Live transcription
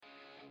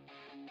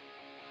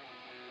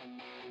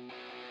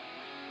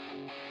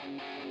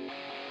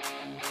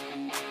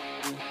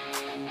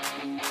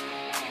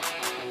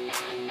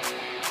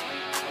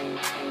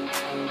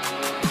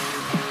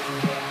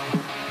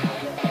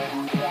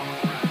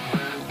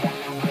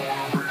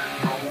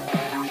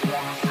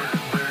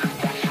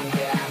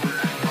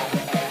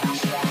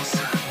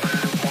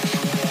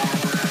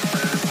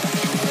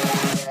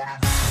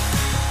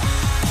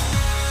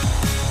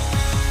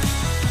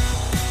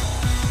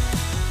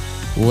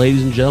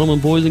Ladies and gentlemen,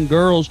 boys and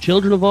girls,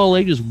 children of all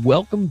ages,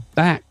 welcome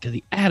back to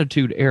the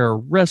Attitude Era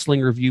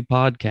Wrestling Review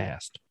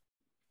Podcast.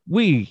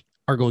 We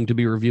are going to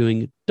be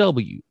reviewing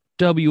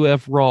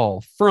WWF Raw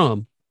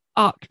from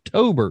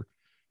October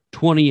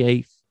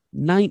 28th,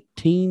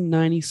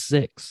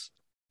 1996.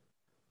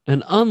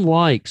 And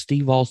unlike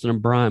Steve Austin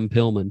and Brian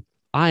Pillman,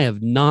 I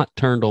have not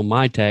turned on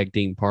my tag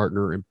team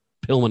partner and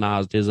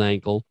Pillmanized his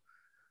ankle.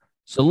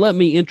 So let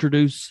me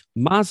introduce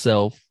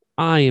myself.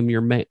 I am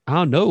your man.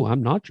 Oh, no,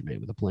 I'm not your man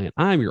with a plan.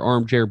 I am your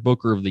armchair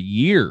booker of the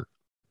year,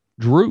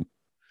 Drew.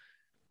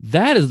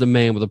 That is the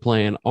man with a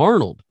plan,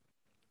 Arnold.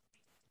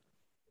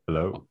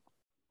 Hello.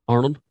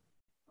 Arnold?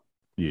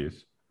 Yes.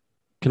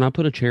 Can I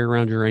put a chair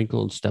around your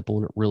ankle and step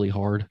on it really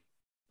hard?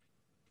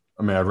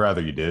 I mean, I'd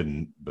rather you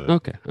didn't, but...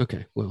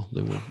 Okay. Well,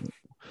 then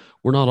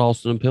we're not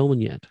Austin and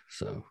Pillman yet,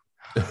 so...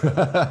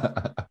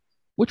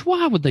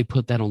 Why would they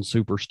put that on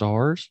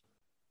Superstars?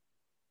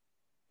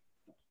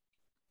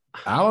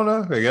 I don't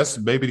know. I guess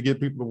maybe to get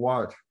people to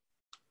watch.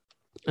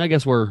 I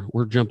guess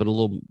we're jumping a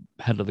little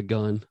ahead of the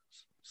gun,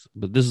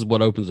 but this is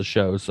what opens the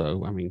show.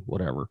 So, I mean,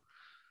 whatever.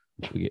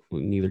 We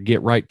can either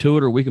get right to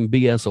it or we can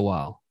BS a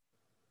while.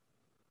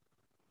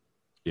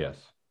 Yes.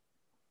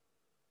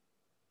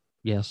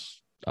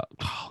 Yes.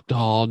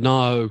 Oh,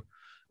 no.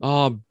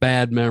 Oh,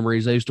 bad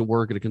memories. I used to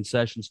work at a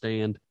concession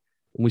stand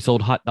and we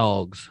sold hot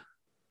dogs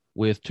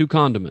with 2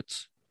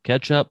 condiments,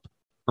 ketchup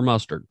or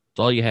mustard.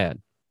 That's all you had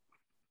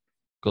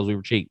because we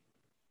were cheap.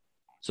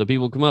 So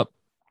people come up,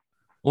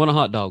 want a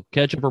hot dog,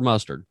 ketchup or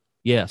mustard?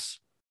 Yes.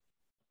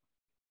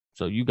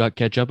 So you got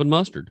ketchup and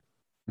mustard.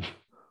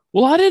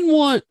 Well, I didn't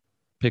want,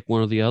 pick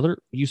one or the other.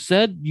 You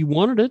said you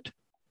wanted it.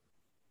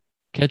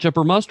 Ketchup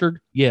or mustard?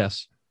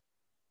 Yes.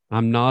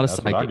 I'm not a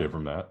psychic. That's what I get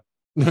from that.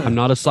 I'm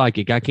not a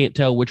psychic. I can't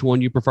tell which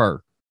one you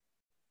prefer.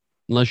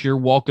 Unless you're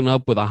walking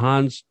up with a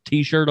Heinz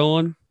t-shirt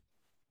on,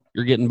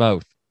 you're getting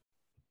both.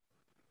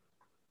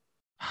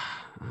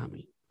 I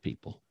mean,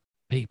 people.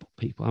 I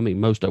mean,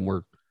 most of them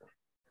were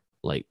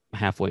like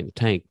halfway in the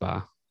tank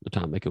by the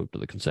time they come up to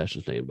the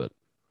concession stand, but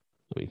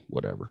I mean,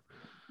 whatever.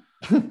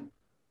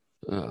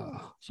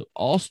 So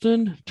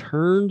Austin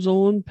turns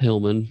on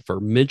Pillman for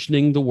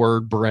mentioning the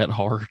word Bret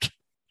Hart.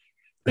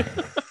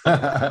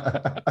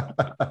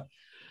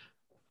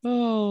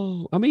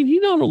 Oh, I mean, he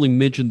not only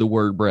mentioned the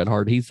word Bret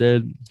Hart, he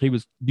said he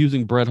was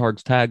using Bret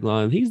Hart's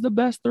tagline, he's the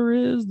best there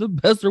is, the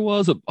best there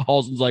was.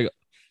 Austin's like,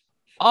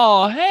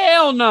 oh,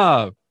 hell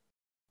no.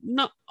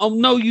 No, oh,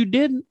 no, you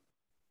didn't.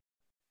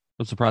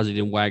 I'm surprised he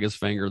didn't wag his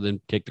finger, then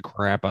kick the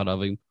crap out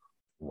of him.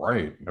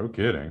 Right. No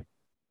kidding.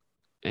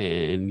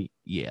 And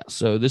yeah,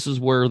 so this is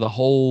where the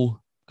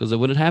whole, because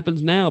when it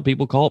happens now,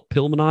 people call it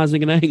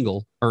Pillmanizing an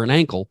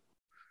ankle.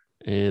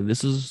 And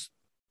this is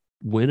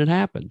when it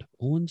happened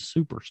on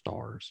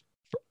Superstars.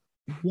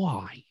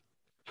 Why?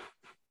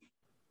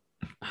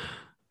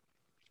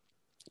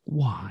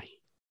 Why?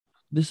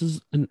 This is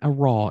a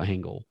Raw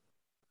angle.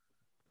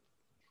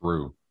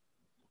 True.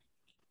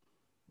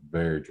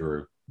 Very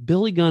true.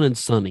 Billy Gunn and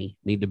Sonny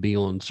need to be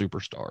on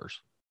Superstars.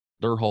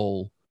 Their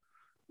whole,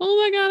 oh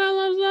my God, I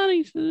love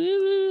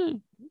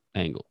Sonny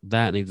angle.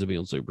 That needs to be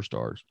on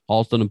Superstars.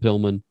 Austin and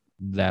Pillman,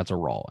 that's a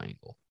Raw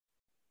angle.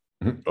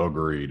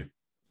 Agreed.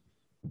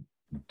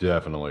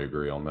 Definitely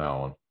agree on that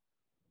one.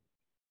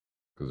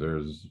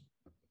 Because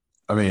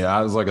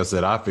like I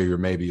said, I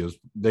figured maybe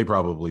they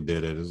probably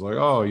did it. It's like,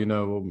 oh,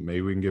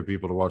 maybe we can get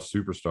people to watch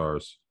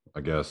Superstars, I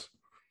guess.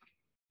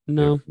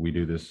 No. If we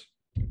do this.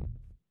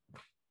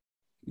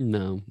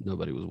 No,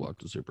 nobody was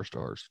watching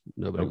Superstars.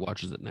 Nobody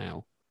watches it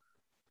now.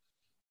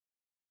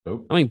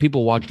 Nope. I mean,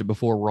 people watched it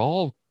before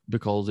Raw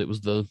because it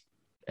was the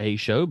A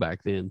show back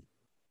then.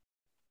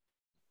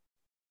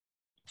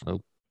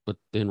 So, but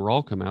then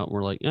Raw come out and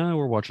we're like, yeah,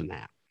 we're watching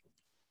that.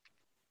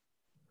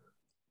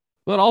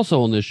 But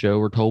also on this show,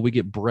 we're told we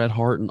get Bret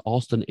Hart and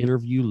Austin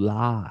interview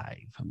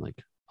live. I'm like,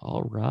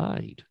 all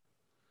right.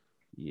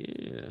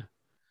 Yeah.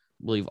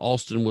 I believe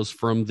Austin was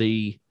from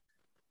the,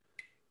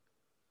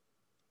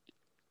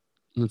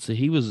 let's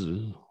see, was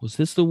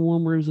this the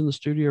one where he was in the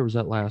studio or was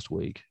that last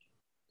week?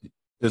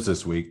 It's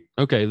this week.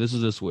 Okay, this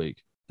is this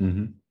week.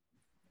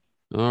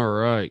 Mm-hmm. All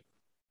right.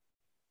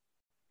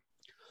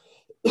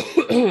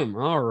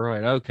 All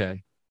right,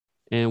 okay.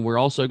 And we're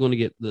also going to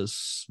get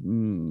this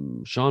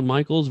Shawn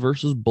Michaels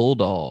versus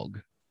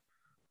Bulldog.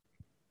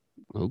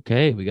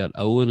 Okay, we got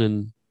Owen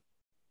and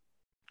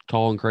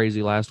Tall and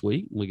Crazy last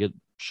week. We get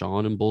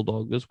Shawn and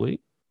Bulldog this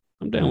week.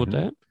 I'm down with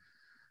that.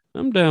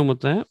 I'm down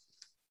with that.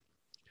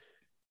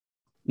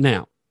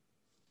 Now,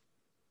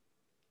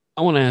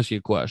 I want to ask you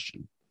a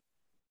question.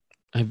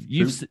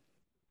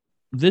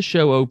 This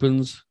show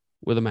opens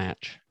with a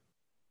match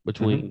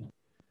between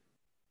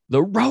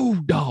the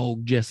Road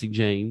Dog Jesse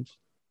James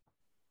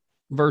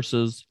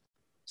versus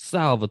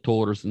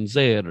Salvatore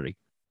Sinceri,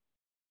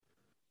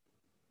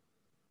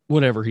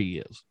 whatever he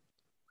is.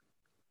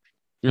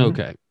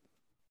 Okay.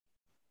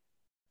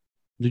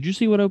 Did you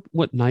see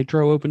what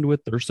Nitro opened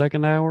with their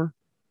second hour?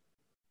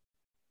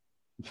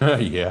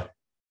 Yeah.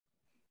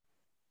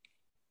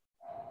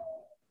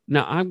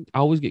 Now, I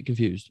always get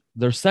confused.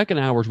 Their second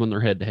hour is when they're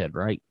head-to-head,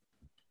 right?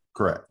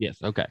 Correct. Yes.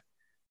 Okay.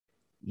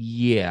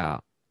 Yeah.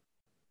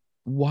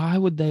 Why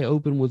would they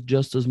open with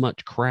just as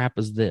much crap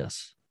as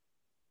this?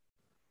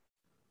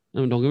 I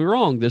mean, don't get me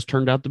wrong. This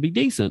turned out to be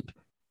decent.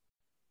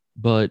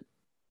 But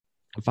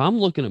if I'm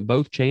looking at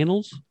both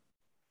channels,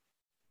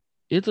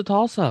 it's a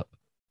toss-up.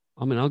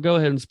 I mean, I'll go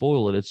ahead and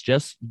spoil it. It's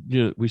just,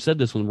 we said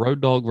this one, Road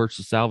Dog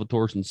versus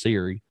Salvatore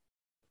Sinceri,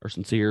 or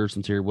Sincere,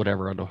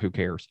 whatever. I don't know. Who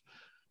cares?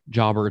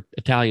 Jobber,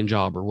 Italian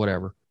Jobber,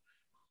 whatever.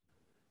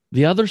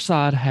 The other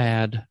side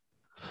had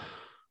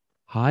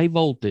High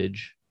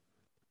Voltage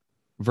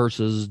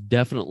versus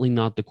definitely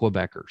not the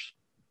Quebecers.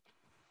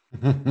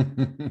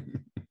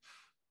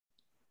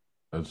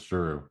 That's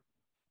true.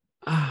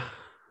 I'm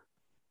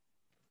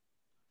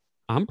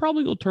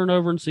probably going to turn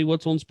over and see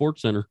what's on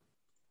SportsCenter.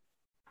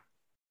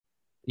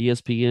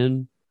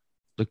 ESPN,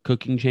 the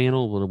cooking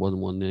channel. Well, there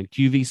wasn't one then.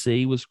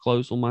 QVC was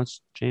close on my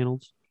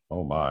channels.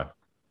 Oh, my.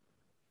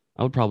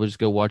 I would probably just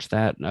go watch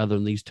that other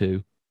than these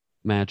two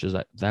matches.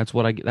 That's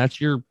what I get. That's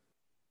your,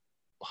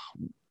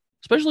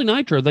 especially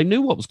Nitro. They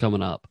knew what was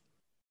coming up.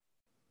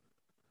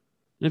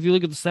 And if you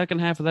look at the second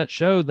half of that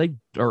show,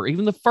 or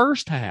even the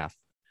first half,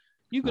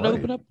 you could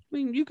open up. I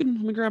mean, let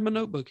me grab my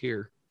notebook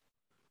here.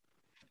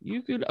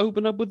 You could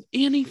open up with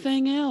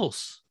anything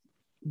else.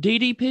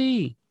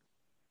 DDP,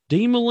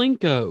 Dean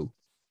Malenko,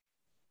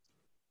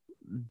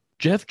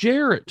 Jeff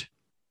Jarrett.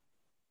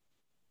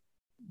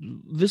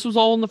 This was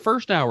all in the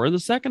first hour. In the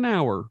second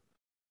hour,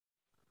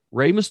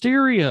 Rey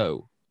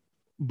Mysterio,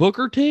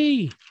 Booker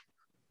T.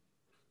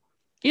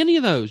 Any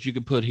of those you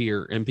could put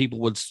here and people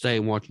would stay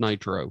and watch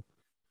Nitro.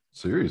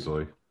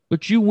 Seriously.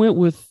 But you went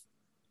with,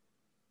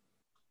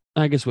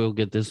 I guess we'll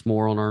get this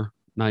more on our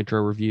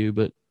Nitro review,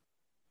 but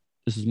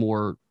this is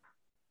more,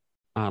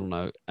 I don't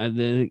know. And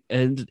then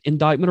an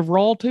indictment of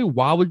Raw too.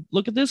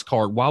 Look at this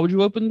card. Why would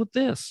you open with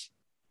this?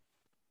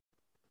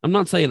 I'm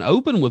not saying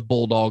open with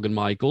Bulldog and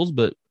Michaels,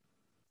 but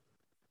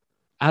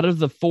out of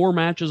the 4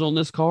 matches on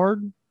this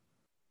card,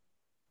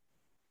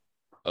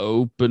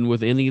 open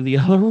with any of the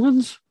other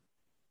ones?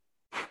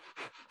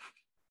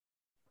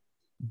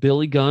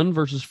 Billy Gunn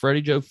versus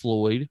Freddie Joe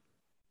Floyd.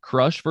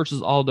 Crush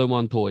versus Aldo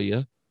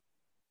Montoya.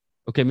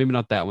 Okay, maybe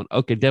not that one.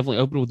 Okay, definitely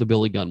open with the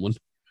Billy Gunn one.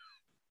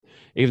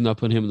 Even though I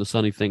put him in the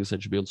Sunny Things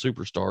that should be on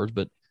Superstars,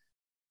 but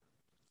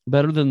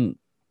better than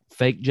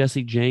fake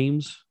Jesse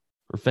James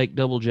or fake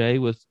Double J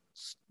with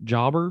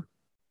Jobber?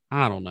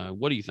 I don't know.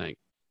 What do you think?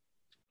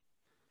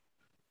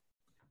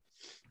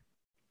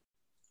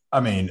 I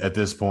mean, at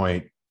this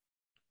point,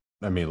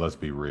 let's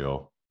be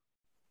real.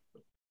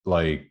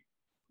 Like,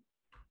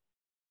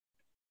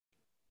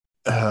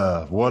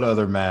 what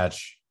other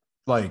match?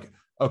 Like,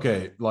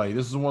 okay, like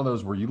this is one of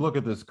those where you look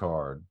at this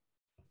card,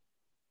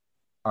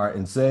 all right,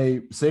 and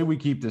say we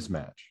keep this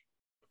match.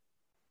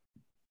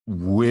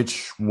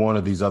 Which one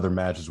of these other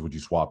matches would you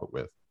swap it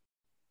with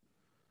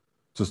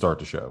to start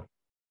the show?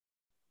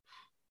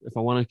 If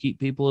I want to keep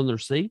people in their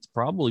seats,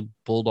 probably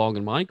Bulldog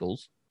and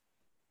Michaels.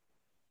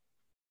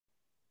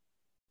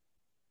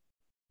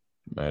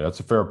 Man, that's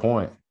a fair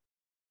point.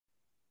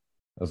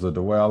 As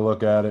the way I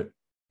look at it,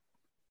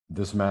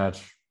 this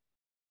match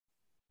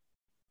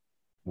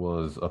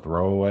was a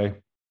throwaway.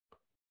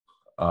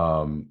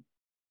 It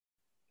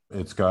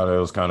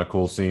was kind of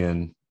cool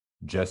seeing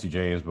Jesse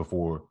James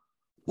before,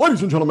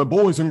 ladies and gentlemen,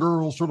 boys and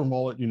girls, sort of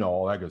all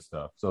that good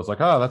stuff. So it's like,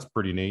 that's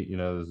pretty neat.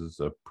 This is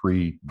a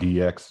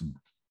pre-DX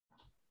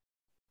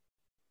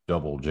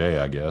Double J,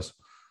 I guess.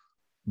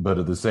 But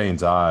at the same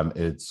time,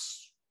 it's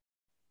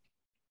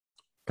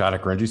kind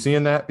of cringy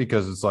seeing that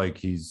because it's like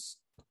he's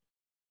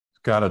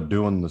kind of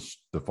doing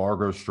the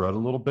Fargo strut a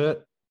little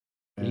bit.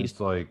 And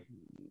it's like,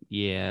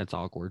 yeah, it's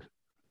awkward.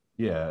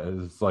 Yeah,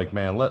 it's like,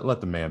 man,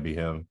 let the man be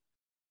him.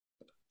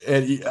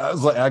 And I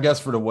was like, I guess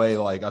for the way,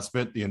 like, I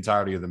spent the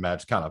entirety of the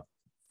match kind of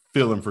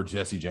feeling for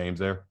Jesse James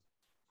there.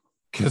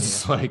 Because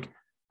it's like,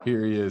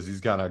 here he is.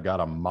 He's kind of got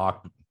a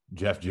mock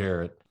Jeff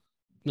Jarrett.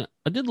 Yeah,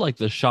 I did like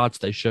the shots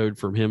they showed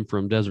from him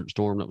from Desert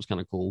Storm. That was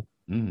kind of cool.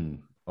 Mm-hmm.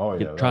 Oh,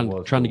 yeah.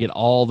 Trying to get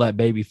all that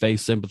baby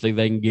face sympathy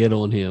they can get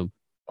on him.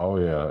 Oh,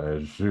 yeah.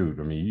 And shoot.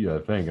 You got to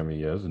think.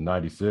 This is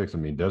 96.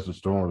 Desert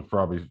Storm was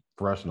probably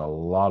fresh in a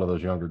lot of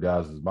those younger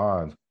guys'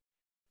 minds,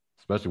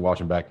 especially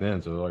watching back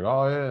then. So, like,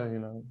 oh,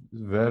 yeah,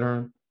 he's a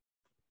veteran,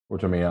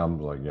 which, I'm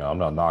like, yeah, I'm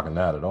not knocking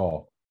that at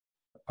all.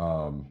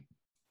 And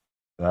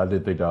I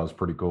did think that was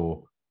pretty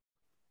cool.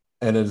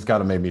 And it just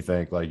kind of made me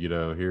think, like,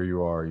 here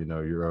you are,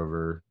 you're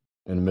over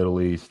in the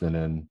Middle East, and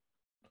then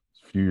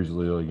a few years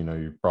later,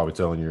 you're probably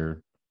telling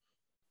your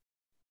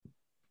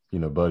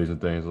buddies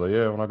and things like,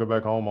 yeah, when I go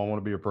back home, I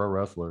want to be a pro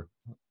wrestler.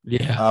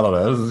 Yeah. I don't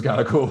know. This is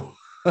kind of cool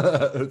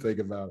to think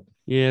about.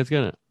 Yeah, it's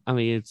gonna. I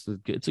mean, it's a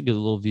good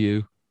little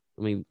view.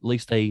 I mean, at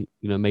least they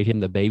made him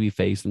the baby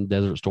face in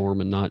Desert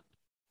Storm and not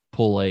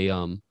pull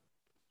a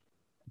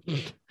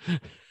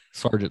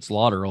Sergeant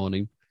Slaughter on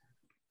him.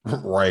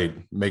 Right.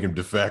 Make him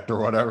defect or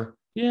whatever.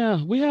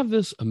 Yeah, we have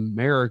this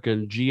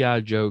American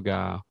GI Joe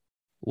guy.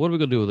 What are we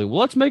gonna do with him? Well,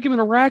 let's make him an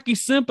Iraqi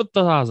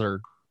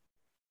sympathizer.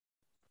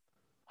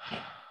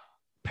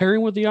 Pair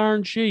him with the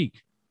Iron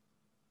Sheik.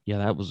 Yeah,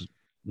 that was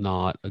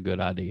not a good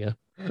idea.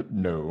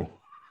 No.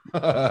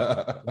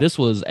 This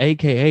was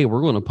AKA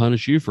we're going to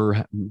punish you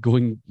for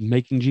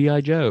making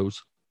GI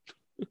Joes.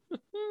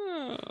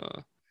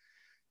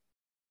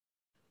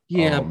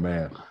 Yeah, oh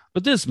man.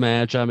 but this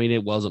match, I mean,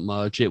 it wasn't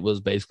much. It was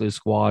basically a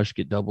squash,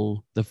 get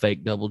the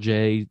fake Double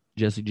J,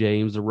 Jesse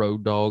James, the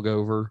Road Dog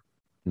over.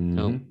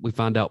 Mm-hmm. We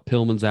find out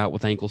Pillman's out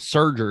with ankle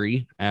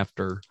surgery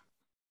after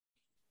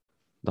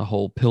the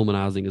whole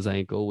Pillmanizing his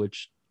ankle,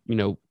 which,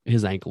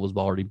 his ankle was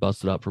already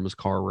busted up from his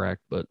car wreck,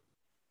 but it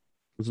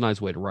was a nice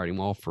way to write him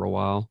off for a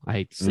while. I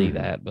hate to see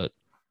that, but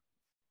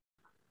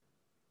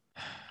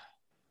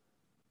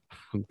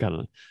I'm kind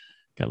of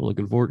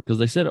looking forward because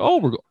they said,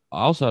 "Oh,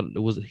 also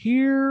was it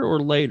here or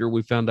later?"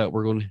 We found out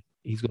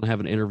he's going to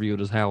have an interview at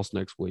his house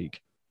next week.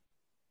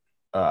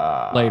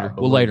 Later,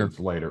 later.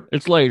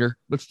 It's later,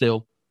 but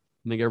still,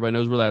 I think everybody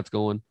knows where that's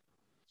going.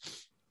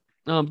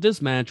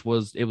 This match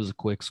was a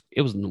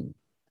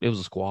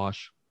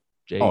squash.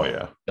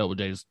 Double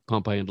J's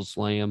pump handle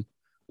slam,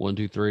 1,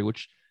 2, 3,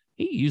 which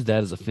he used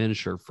that as a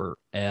finisher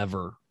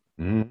forever.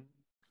 Mm-hmm.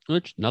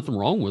 Which nothing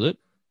wrong with it.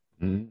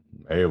 Mm-hmm.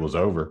 Hey, it was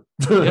over.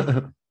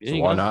 Yep. So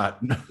why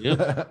not?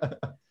 Yep.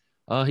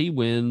 He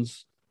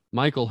wins.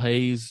 Michael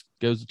Hayes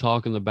goes to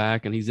talk in the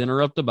back, and he's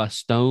interrupted by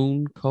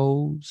Stone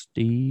Cold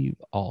Steve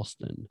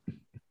Austin.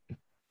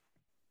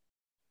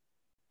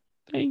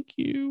 Thank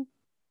you,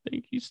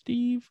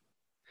 Steve.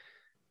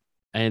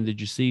 And did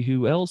you see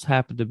who else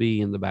happened to be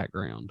in the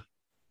background?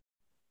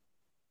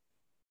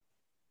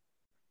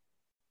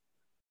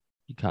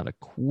 You got a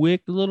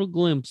quick little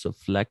glimpse of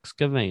Flex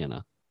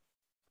Cavana.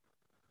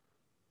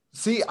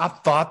 See, I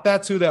thought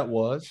that's who that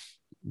was.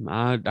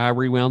 I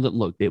rewound it and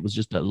looked. It was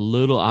just a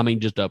little,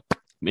 just a,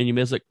 and you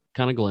miss it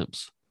kind of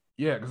glimpse.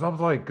 Yeah, because I was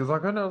like,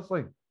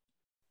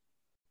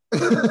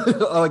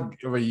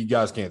 you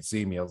guys can't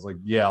see me. I was like,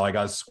 yeah, like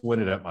I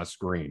squinted at my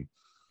screen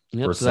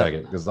for a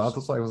second because I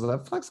was like, was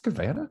that Flex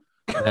Cavana?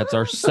 That's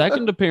our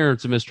second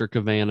appearance of Mr.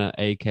 Cavana,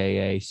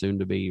 aka soon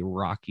to be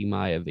Rocky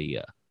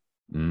Maivia.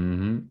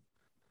 Mm-hmm.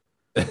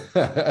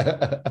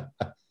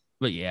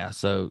 But yeah,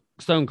 so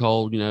Stone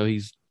Cold,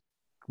 he's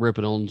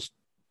ripping on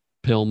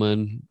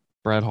Pillman,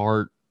 Bret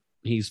Hart.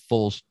 He's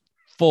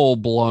full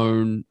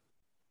blown,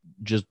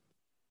 just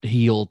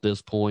heel at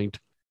this point.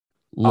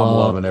 I'm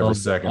loving every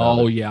second.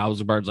 Oh yeah, I was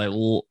about to say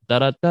da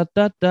da da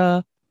da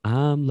da.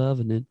 I'm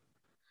loving it.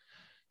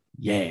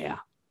 Yeah.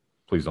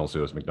 Please don't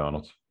sue us,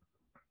 McDonald's.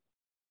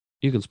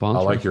 You can sponsor.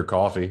 I like your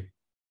coffee.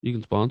 You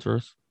can sponsor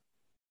us.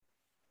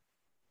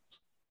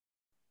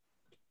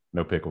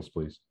 No pickles,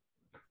 please.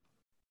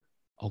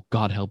 Oh,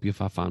 God help you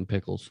if I find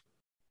pickles.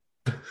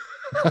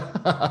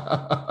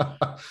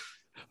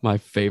 My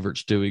favorite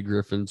Stewie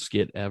Griffin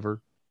skit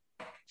ever.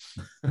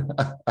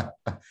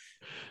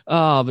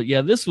 But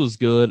yeah, this was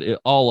good.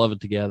 All of it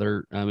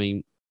together. I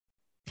mean,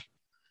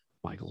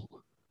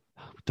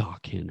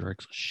 Doc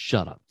Hendricks,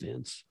 shut up,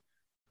 Vince.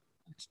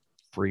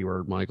 Free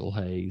word, Michael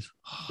Hayes.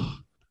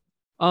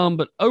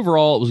 But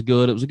overall, it was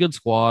good. It was a good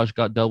squash.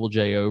 Got Double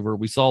J over.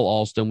 We saw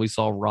Austin. We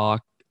saw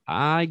Rock.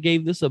 I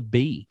gave this a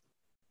B.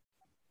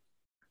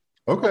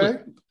 Okay. I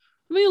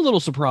mean, a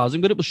little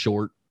surprising, but it was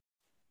short.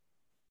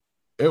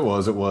 It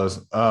was.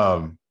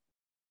 And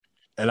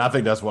I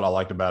think that's what I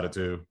liked about it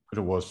too. It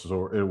was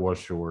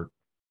short.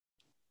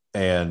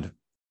 And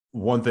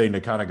one thing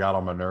that kind of got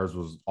on my nerves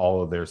was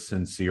all of their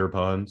sincere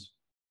puns.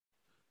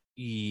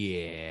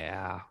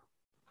 Yeah.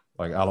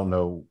 Like, I don't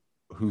know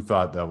who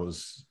thought that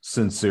was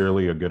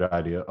sincerely a good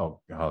idea. Oh,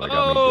 God, they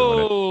got me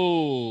doing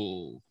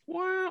it.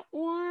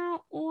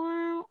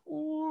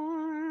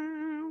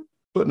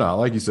 But no,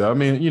 like you said, I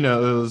mean, it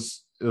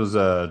was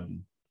the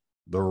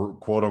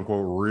quote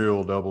unquote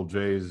real Double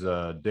J's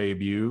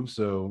debut.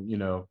 So, it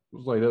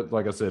was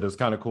like I said, it's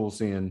kind of cool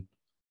starting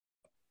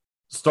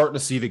to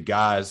see the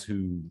guys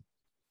who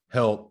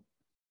helped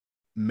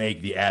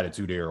make the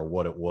Attitude Era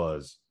what it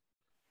was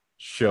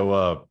show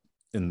up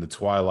in the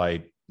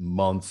twilight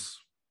months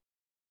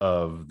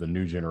of the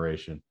new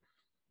generation.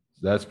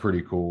 That's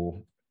pretty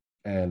cool.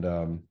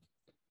 And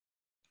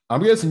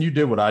I'm guessing you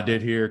did what I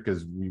did here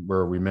because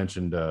we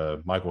mentioned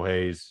Michael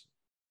Hayes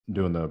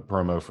doing the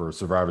promo for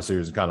Survivor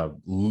Series and kind of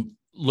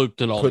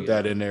looped it all, put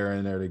that in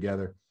there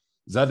together.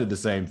 Because I did the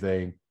same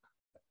thing.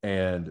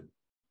 And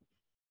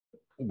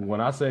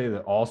when I say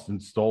that Austin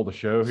stole the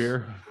show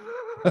here,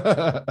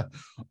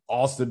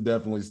 Austin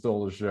definitely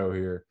stole the show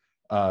here.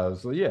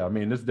 So yeah, I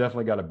mean, this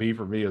definitely got a B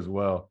for me as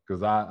well.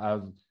 Because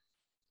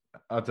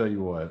I'll tell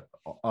you what,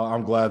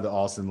 I'm glad that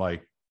Austin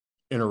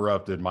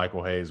interrupted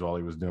Michael Hayes while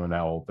he was doing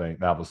that whole thing.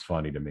 That was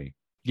funny to me.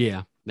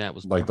 Yeah, that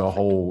was like perfect. The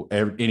whole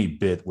any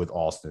bit with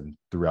Austin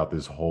throughout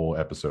this whole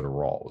episode of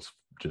Raw was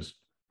just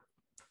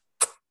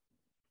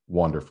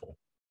wonderful.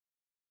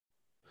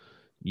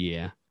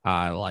 Yeah,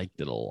 I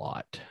liked it a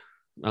lot.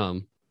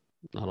 Not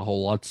a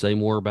whole lot to say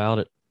more about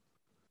it.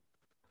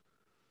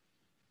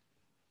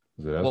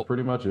 That's Well,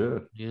 pretty much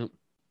it. yeah,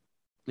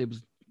 it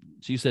was.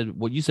 So you said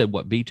what,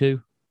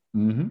 B2?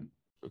 Mm-hmm.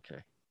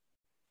 Okay.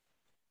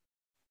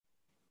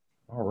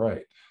 All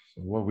right.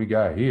 So what we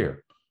got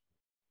here?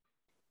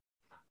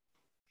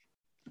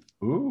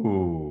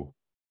 Ooh,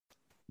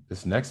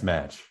 this next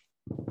match.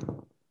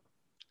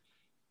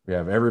 We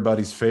have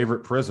everybody's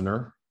favorite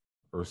prisoner,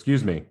 or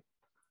excuse me,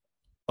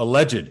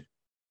 allegedly,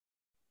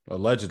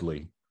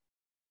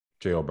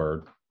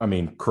 jailbird. I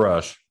mean,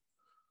 Crush,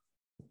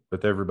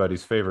 with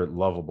everybody's favorite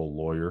lovable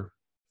lawyer,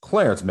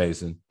 Clarence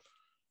Mason,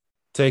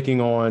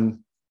 taking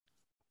on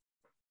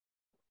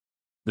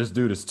this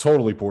dude is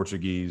totally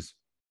Portuguese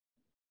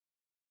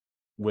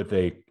with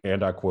a,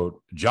 and I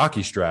quote,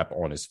 jockey strap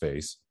on his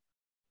face,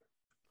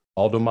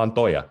 Aldo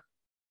Montoya.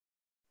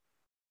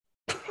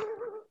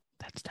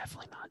 That's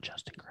definitely not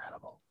just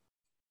incredible.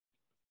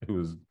 It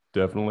was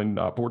definitely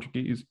not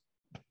Portuguese.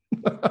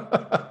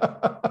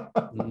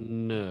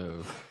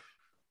 No.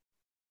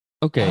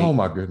 Okay. Oh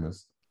my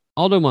goodness.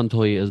 Aldo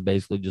Montoya is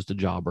basically just a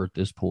jobber at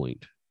this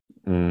point.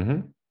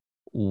 Mm-hmm.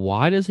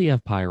 Why does he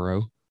have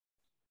pyro?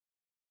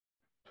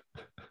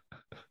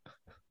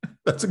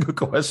 That's a good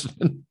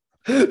question.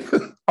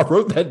 I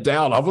wrote that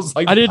down. I was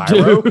like, I did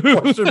pyro? too.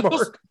 Question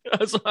mark.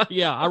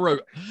 Yeah, I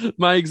wrote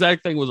my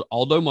exact thing was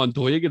Aldo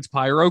Montoya gets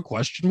pyro?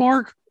 Question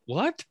mark.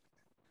 What?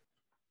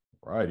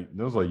 Right. It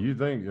was like, you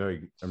think,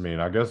 like, I mean,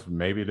 I guess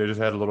maybe they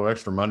just had a little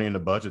extra money in the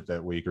budget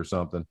that week or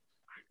something.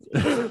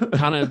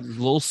 Kind of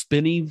little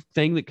spinny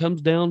thing that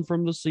comes down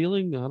from the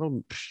ceiling. I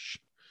don't.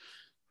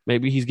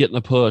 Maybe he's getting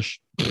a push.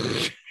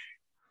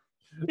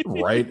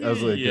 Right. I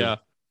was like, Yeah.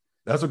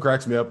 that's what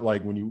cracks me up.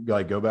 Like when you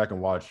like go back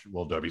and watch,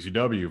 well,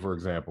 WCW, for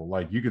example,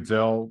 like you could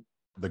tell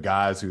the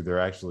guys who they're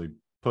actually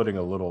putting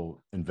a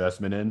little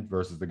investment in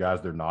versus the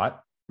guys they're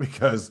not,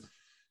 because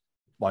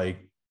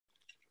like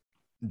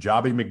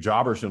Jobby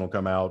McJobberson will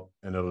come out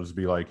and it'll just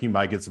be like, he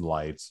might get some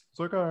lights. It's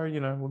like, all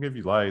right, we'll give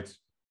you lights,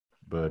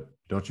 but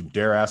don't you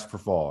dare ask for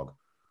fog.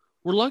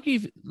 We're lucky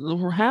if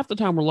half the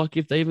time we're lucky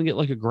if they even get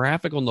like a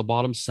graphic on the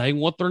bottom saying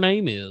what their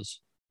name is.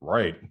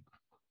 Right.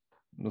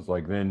 It's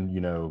like then,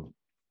 Jobby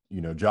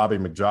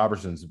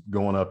McJobberson's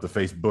going up to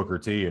face Booker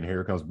T, and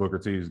here comes Booker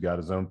T, who's got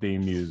his own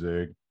theme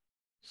music.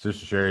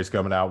 Sister Sherry's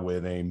coming out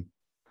with him,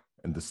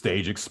 and the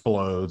stage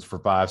explodes for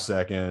 5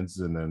 seconds,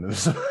 and then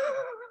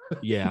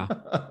yeah.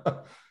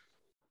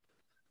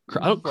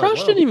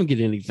 Crush didn't even get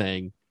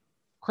anything.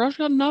 Crush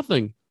got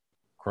nothing.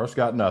 Crush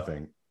got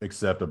nothing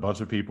except a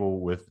bunch of people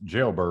with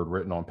Jailbird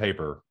written on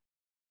paper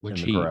in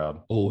the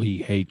crowd. Oh,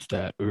 he hates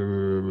that.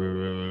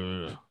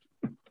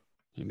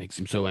 It makes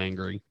him so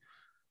angry.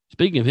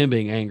 Speaking of him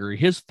being angry,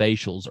 his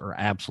facials are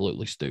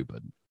absolutely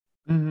stupid.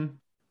 Mm-hmm.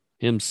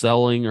 Him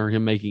selling or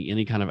him making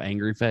any kind of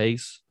angry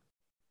face.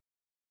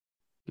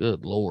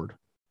 Good Lord.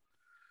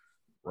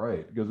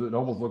 Right. Because it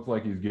almost looks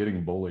like he's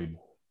getting bullied.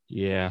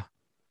 Yeah.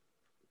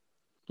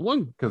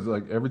 Because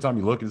like every time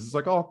you look, it's just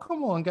like, oh,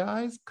 come on,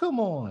 guys. Come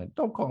on.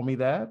 Don't call me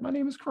that. My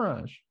name is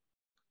Crush.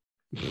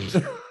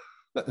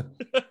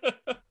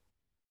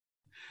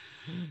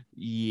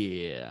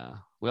 Yeah.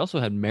 We also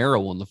had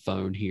Mero on the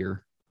phone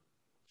here.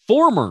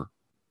 Former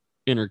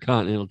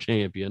Intercontinental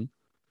Champion.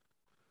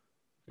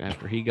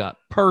 After he got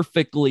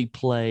perfectly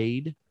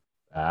played.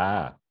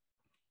 I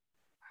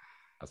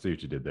see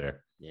what you did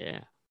there.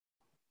 Yeah.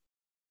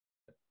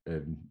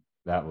 And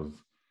that was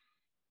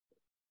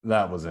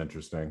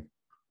interesting.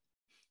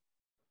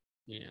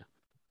 Yeah.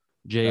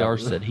 JR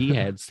said he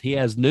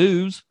has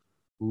news.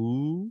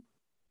 Ooh.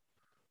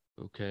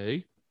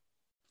 Okay.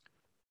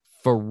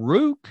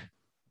 Farouk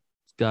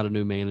has got a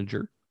new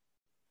manager.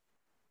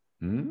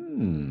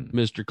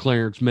 Mr.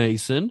 Clarence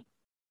Mason.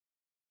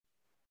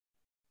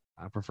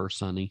 I prefer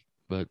Sonny,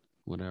 but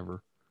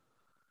whatever.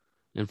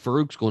 And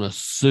Farouk's going to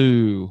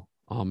sue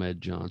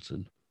Ahmed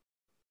Johnson.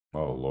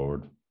 Oh,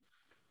 Lord.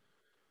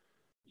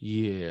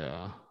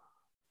 Yeah.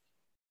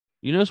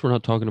 You notice we're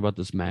not talking about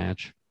this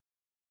match.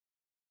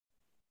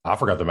 I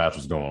forgot the match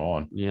was going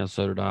on. Yeah,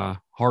 so did I.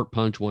 Heart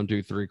punch, 1,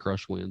 2, 3,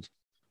 Crush wins.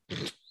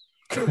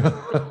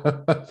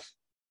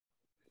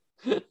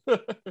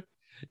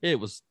 It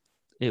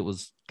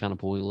was kind of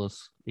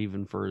pointless,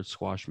 even for a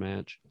squash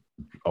match.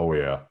 Oh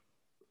yeah.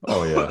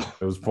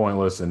 It was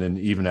pointless. And then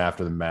even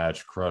after the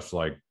match, Crush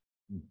like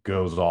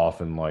goes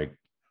off and like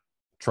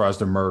tries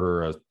to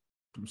murder a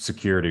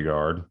security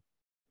guard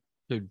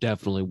who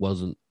definitely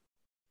wasn't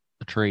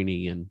a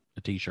trainee in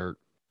a t-shirt.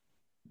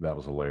 That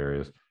was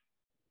hilarious.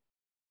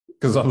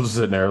 Because I was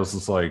sitting there, it was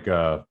just like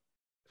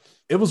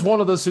it was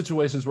one of those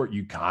situations where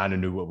you kind of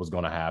knew what was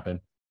going to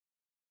happen.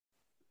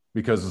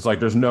 Because it's like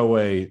there's no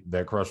way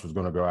that Crush was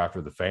going to go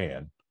after the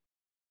fan.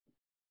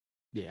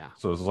 Yeah.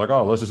 So it's like,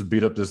 oh, let's just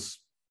beat up this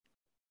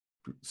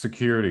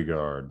security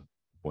guard.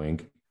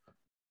 Wink.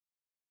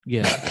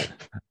 Yeah.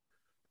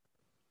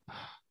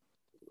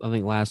 I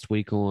think last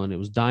week it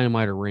was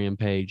Dynamite or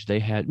Rampage. They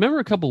had, remember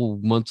a couple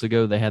months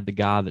ago, they had the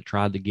guy that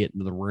tried to get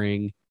into the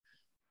ring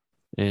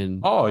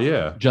and Oh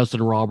yeah,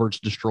 Justin Roberts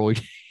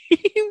destroyed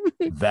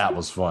him. that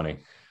was funny.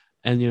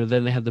 And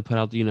then they had to put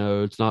out,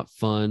 it's not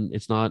fun.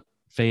 It's not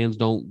fans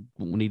don't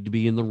need to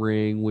be in the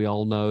ring. We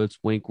all know it's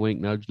wink, wink,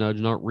 nudge, nudge,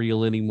 not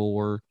real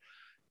anymore.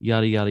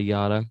 Yada yada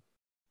yada.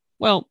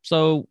 Well,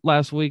 so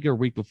last week or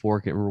week before,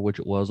 I can't remember which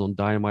it was, on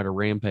Dynamite or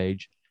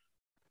Rampage,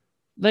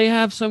 they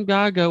have some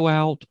guy go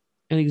out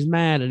and he's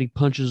mad and he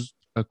punches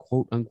a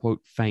quote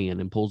unquote fan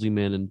and pulls him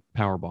in and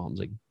power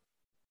bombs him.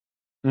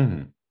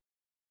 Mm-hmm.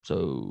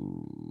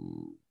 So,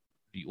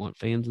 do you want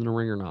fans in the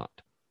ring or not?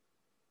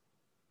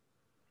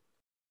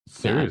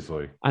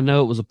 Seriously, I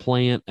know it was a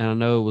plant and I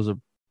know it was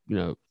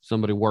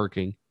somebody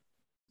working,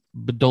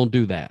 but don't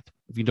do that.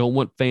 If you don't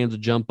want fans to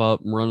jump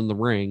up and run in the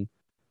ring,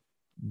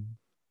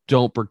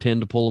 don't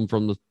pretend to pull them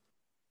from the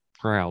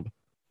crowd.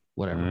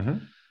 Whatever. Mm-hmm.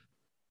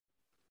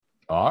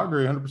 I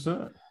agree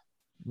 100%.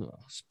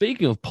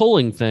 Speaking of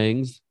pulling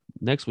things,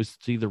 next we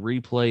see the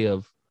replay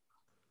of,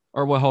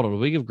 hold on. Did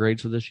we give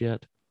grades for this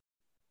yet?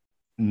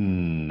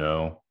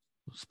 No.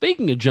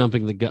 Speaking of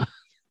jumping the gun.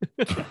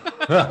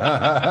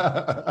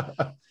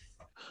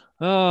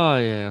 Oh,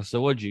 yeah.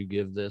 So what'd you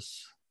give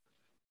this?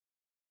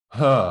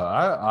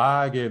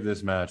 I gave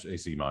this match a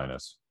C-.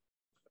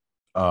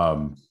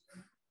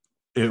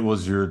 It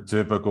was your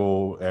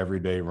typical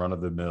everyday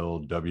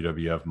run-of-the-mill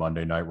WWF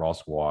Monday Night Raw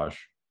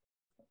squash.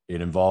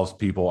 It involves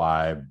people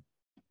I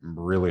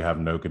really have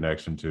no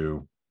connection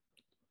to.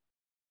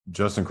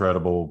 Just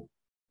incredible.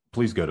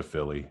 Please go to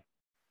Philly.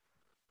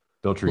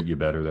 They'll treat you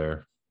better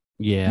there.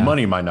 Yeah.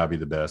 Money might not be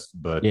the best,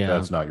 but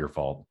that's not your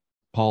fault.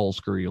 Paul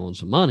screw you on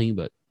some money,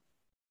 but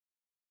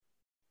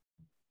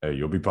hey,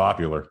 you'll be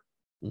popular.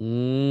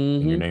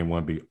 Mm-hmm. And your name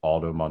won't be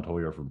Aldo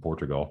Montoya from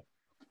Portugal.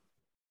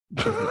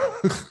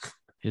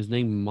 His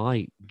name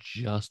might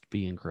just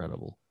be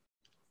incredible.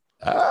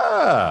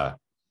 Ah.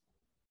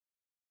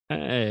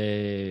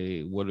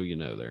 Hey, what do you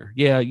know there?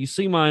 Yeah, you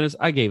C-.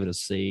 I gave it a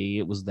C.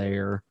 It was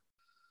there.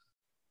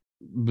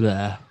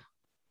 Blah.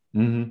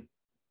 Mm-hmm.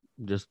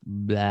 Just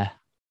blah.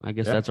 I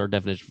guess that's our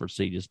definition for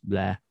C, just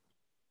blah.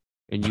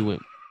 And you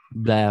went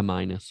blah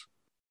minus.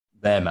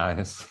 Blah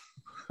minus.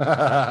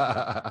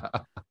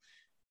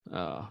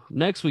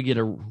 Next we get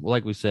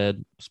like we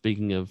said,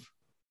 speaking of,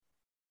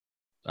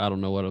 I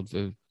don't know what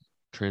the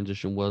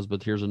transition was,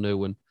 but here's a new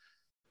one.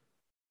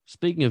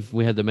 Speaking of,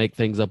 we had to make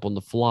things up on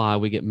the fly,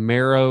 we get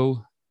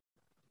Mero,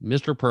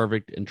 Mr.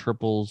 Perfect, and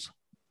Triple's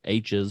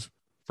H's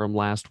from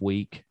last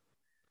week.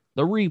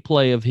 The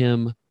replay of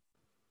him,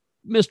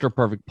 Mr.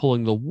 Perfect,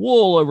 pulling the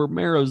wool over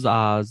Mero's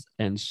eyes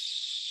and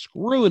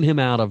screwing him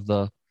out of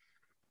the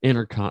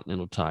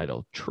Intercontinental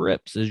title.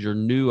 Trips is your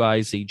new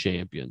IC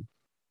champion.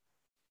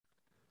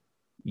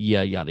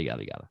 Yeah, yada,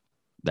 yada, yada.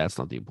 That's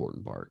not the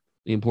important part.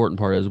 The important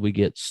part is we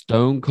get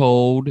Stone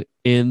Cold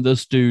in the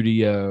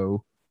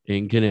studio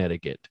in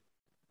Connecticut.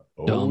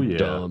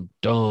 Dumb.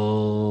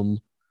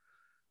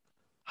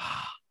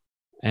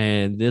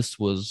 And this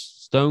was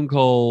Stone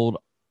Cold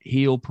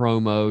heel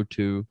promo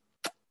to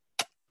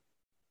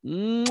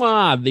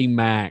the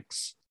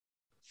max.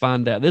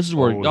 Find out. This is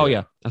where,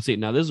 I see it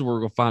now. This is where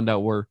we're going to find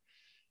out where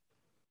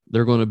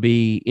they're going to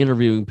be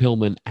interviewing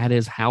Pillman at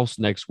his house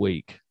next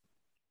week.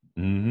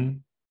 Mm-hmm.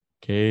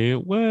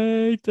 Can't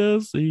wait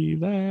to see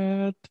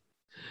that.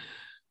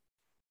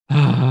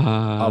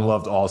 I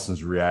loved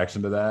Austin's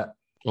reaction to that.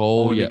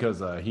 Oh, yeah.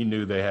 Because he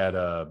knew they had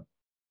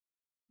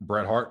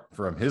Bret Hart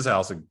from his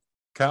house in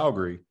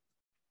Calgary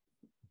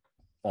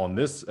on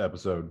this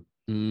episode.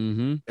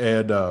 Mm-hmm.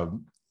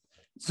 And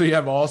so you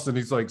have Austin.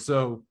 He's like,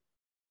 so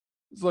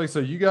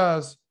you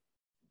guys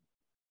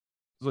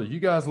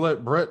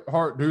let Bret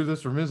Hart do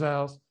this from his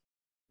house.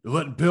 You're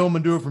letting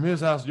Pillman do it from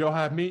his house. Y'all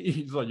have me.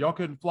 He's like, y'all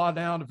couldn't fly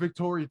down to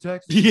Victoria,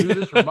 Texas to do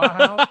this from my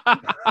house.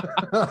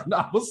 And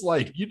I was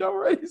like,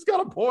 right? He's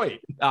got a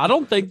point. I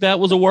don't think that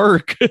was a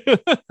work. I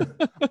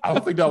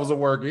don't think that was a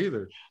work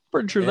either.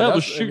 Pretty sure that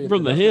was shooting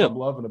from the hip. What I'm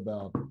loving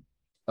about.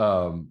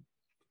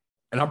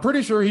 And I'm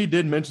pretty sure he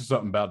did mention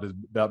something about this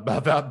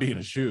about being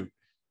a shoot.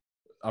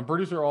 I'm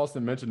pretty sure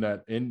Austin mentioned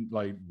that in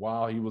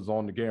while he was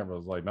on the camera. I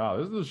was like, nah,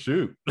 this is a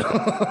shoot.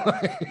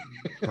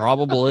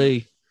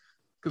 Probably.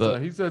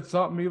 Because he said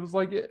something. He was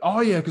like,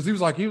 oh yeah, because he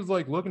was like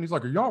looking. He's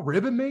like, are y'all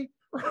ribbing me?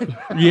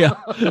 Yeah.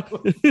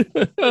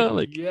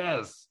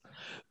 Yes.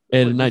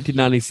 And in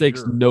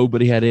 1996,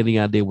 nobody had any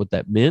idea what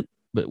that meant,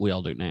 but we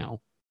all do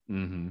now.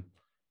 Mm-hmm.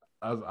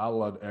 I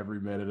loved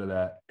every minute of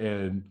that,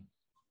 and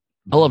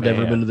I loved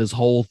every minute of this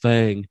whole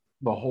thing.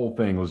 The whole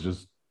thing was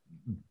just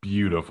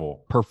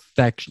beautiful,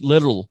 perfection,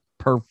 literal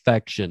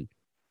perfection.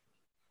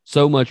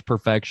 So much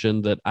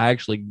perfection that I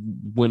actually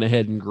went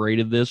ahead and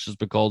graded this just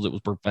because it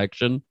was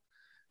perfection,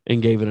 and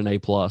gave it an A+.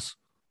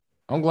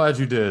 I'm glad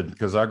you did,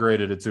 because I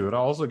graded it too, and I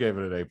also gave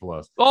it an A+.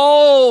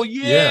 Oh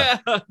yeah.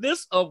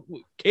 This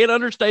can't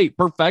understate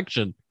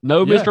perfection.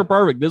 No, yeah. Mr.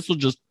 Perfect. This was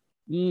just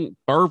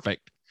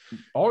perfect.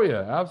 Oh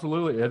yeah,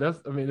 absolutely. And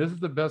this is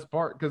the best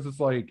part, because it's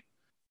like,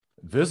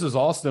 this is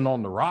Austin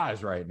on the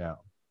rise right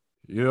now.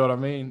 You know what I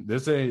mean?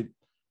 This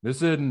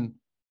isn't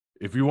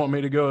if you want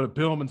me to go to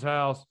Pillman's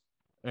house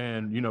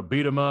and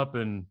beat him up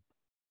and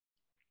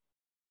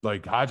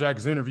like hijack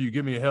his interview,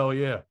 give me a hell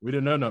yeah. We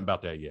didn't know nothing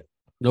about that yet.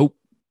 Nope.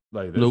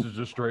 Like, this Nope. is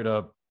just straight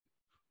up.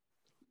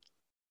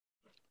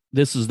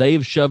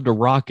 They've shoved a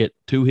rocket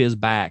to his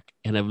back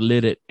and have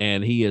lit it,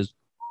 and he is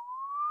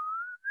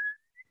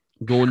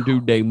going to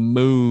the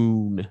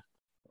moon.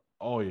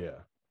 Oh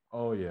yeah.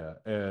 Oh yeah.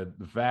 And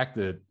the fact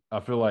that I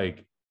feel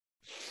like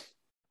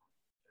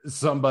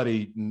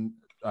somebody,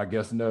 I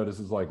guess,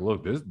 notices, like,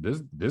 look,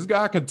 this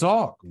guy can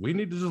talk. We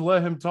need to just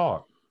let him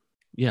talk.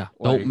 Yeah.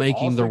 Like, Don't make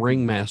him the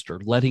ringmaster.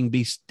 Let him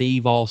be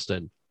Steve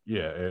Austin.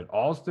 Yeah. And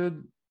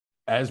Austin,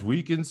 as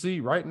we can see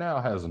right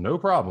now, has no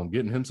problem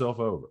getting himself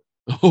over.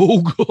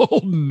 Oh,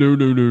 God. No.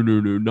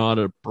 Not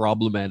a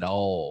problem at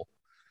all.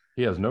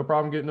 He has no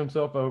problem getting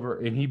himself over,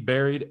 and he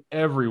buried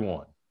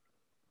everyone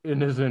in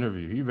this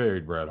interview. He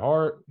buried Bret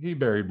Hart. He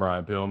buried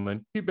Brian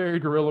Pillman. He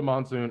buried Gorilla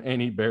Monsoon, and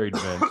he buried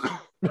Vince.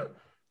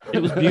 It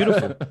was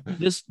beautiful.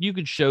 You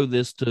could show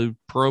this to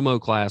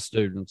promo class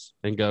students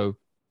and go,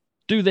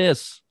 do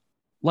this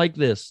like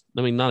this.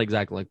 I mean, not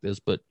exactly like this,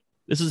 but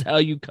this is how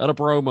you cut a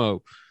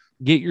promo.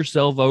 Get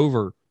yourself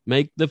over.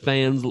 Make the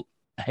fans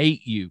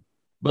hate you,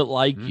 but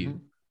like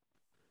you.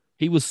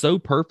 He was so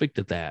perfect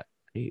at that.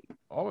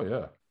 Oh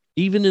yeah.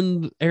 Even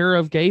in the era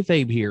of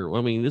kayfabe here,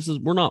 I mean,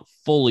 we're not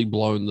fully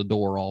blown the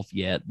door off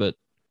yet, but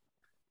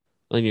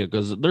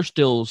because they're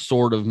still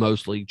sort of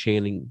mostly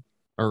chanting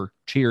or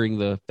cheering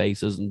the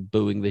faces and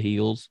booing the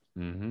heels.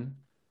 Mm-hmm.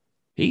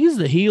 He's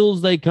the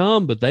heels they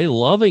come, but they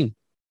love him.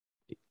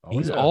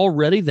 He's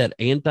already that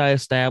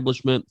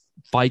anti-establishment,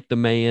 fight the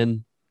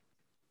man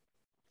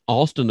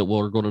Austin that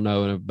we're going to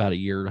know in about a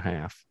year and a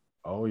half.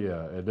 Oh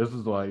yeah, and this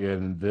is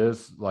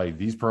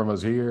these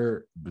promos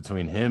here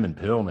between him and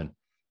Pillman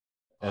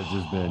has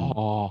just been.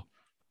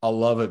 I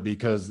love it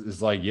because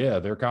it's like, yeah,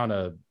 they're kind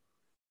of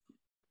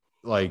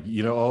like,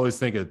 I always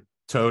think of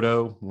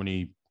Toto when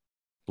he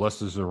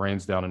blesses the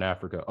rains down in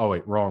Africa. Oh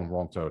wait,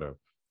 wrong Toto.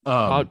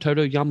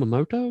 Toto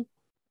Yamamoto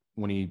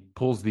when he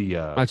pulls the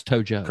that's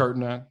Tojo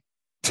curtain out.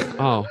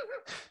 Oh,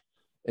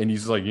 and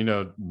he's like,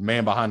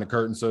 man behind the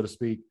curtain, so to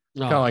speak.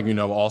 Kind of like,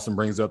 Austin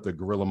brings up the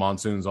Gorilla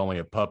Monsoon's only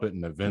a puppet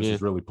and that Vince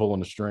is really pulling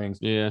the strings.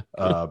 Yeah.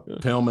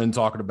 Pillman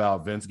talking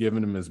about Vince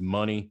giving him his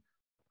money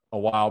a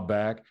while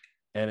back.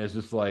 And it's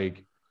just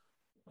like,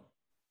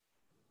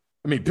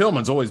 I mean,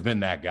 Pillman's always been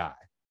that guy.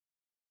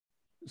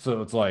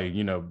 So it's like,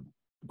 of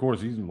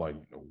course, he's like,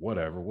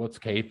 whatever. What's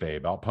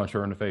kayfabe? I'll punch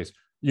her in the face.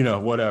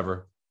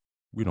 Whatever.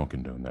 We don't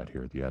condone that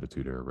here at the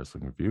Attitude Era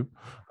Wrestling Review.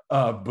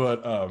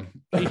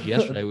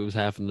 Yesterday we was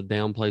having to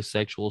downplay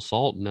sexual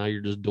assault, and now you're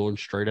just doing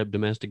straight up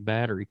domestic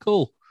battery.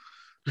 Cool.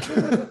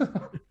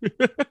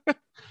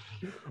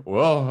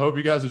 Well, hope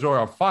you guys enjoy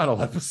our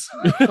final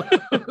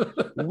episode.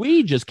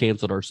 We just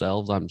canceled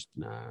ourselves.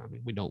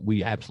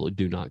 We absolutely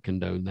do not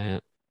condone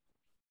that.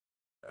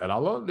 And I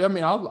love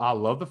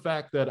the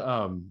fact that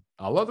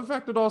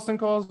Austin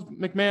calls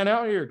McMahon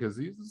out here, because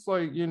he's just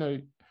like,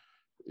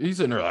 he's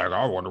sitting there like,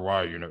 I wonder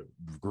why,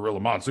 Gorilla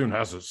Monsoon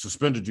hasn't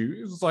suspended you.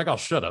 He's just like, oh,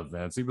 shut up,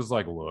 Vince. He was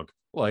like, look,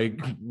 like,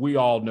 we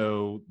all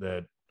know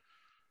that,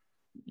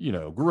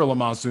 Gorilla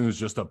Monsoon's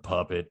just a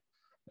puppet.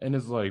 And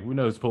it's like, we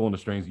know he's pulling the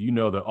strings.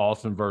 That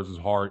Austin versus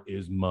Hart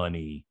is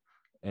money.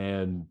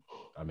 And,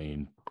 I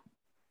mean,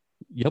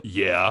 yep.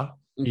 Yeah.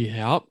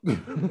 Yep.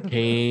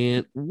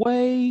 Can't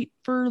wait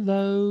for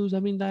those. I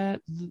mean,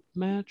 that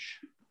match.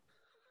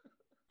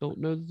 Don't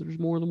know that there's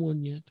more than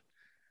one yet.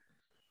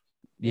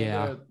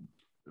 Yeah.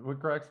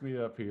 What cracks me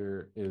up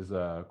here is,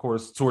 of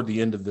course, toward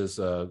the end of this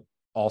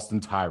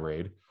Austin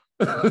tirade,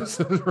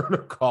 so we're gonna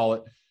call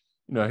it.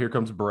 Here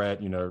comes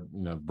Bret.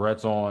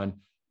 Bret's on.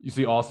 You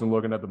see Austin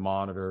looking at the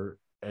monitor,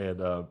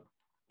 and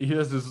he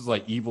has this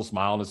like evil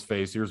smile on his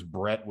face. Here's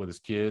Bret with his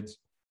kids.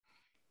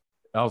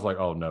 I was like,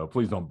 oh no,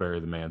 please don't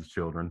bury the man's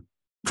children.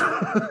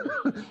 I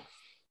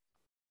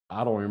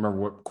don't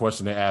remember what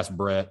question they asked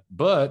Bret,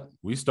 but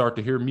we start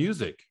to hear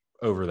music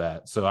over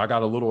that, so I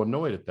got a little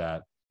annoyed at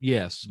that.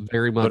 Yes,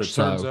 very much. But it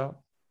turns out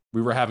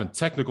we were having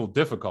technical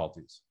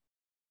difficulties.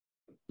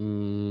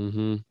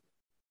 Mm-hmm.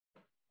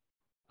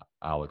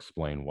 I'll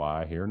explain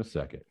why here in a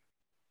second.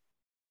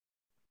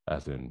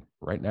 As in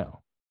right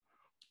now.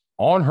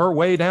 On her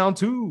way down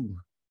to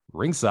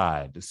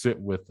ringside to sit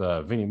with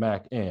Vinnie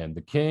Mac and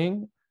the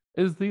King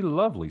is the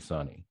lovely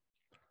Sunny.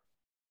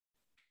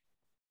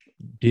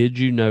 Did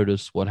you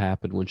notice what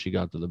happened when she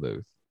got to the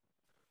booth?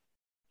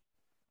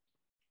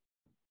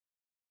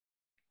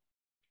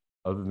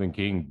 Other than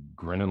King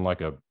grinning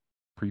like a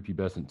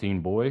prepubescent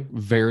teen boy?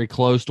 Very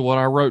close to what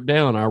I wrote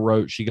down. I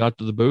wrote, she got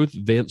to the booth.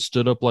 Vince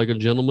stood up like a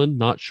gentleman.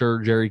 Not sure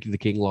Jerry the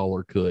King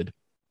Lawler could.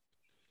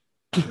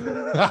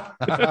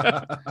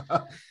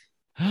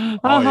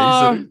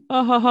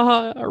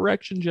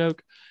 Erection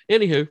joke.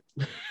 Anywho.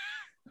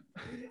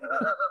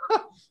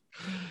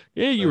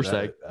 Yeah, you were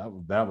saying.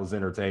 That was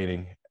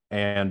entertaining.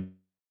 And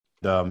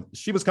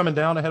she was coming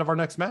down ahead of our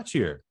next match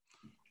here.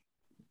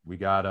 We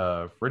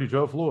got Freddie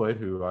Joe Floyd,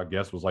 who I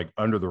guess was like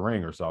under the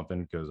ring or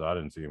something, because I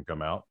didn't see him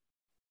come out,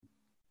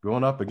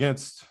 going up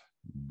against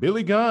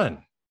Billy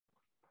Gunn.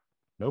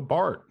 No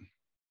Bart.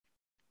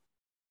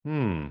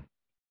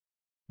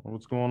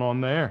 What's going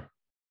on there?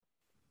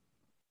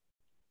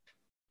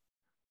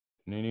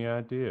 Any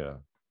idea?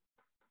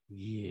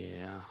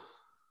 Yeah.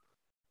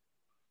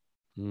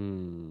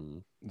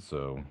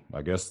 So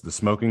I guess the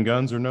smoking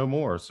guns are no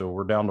more. So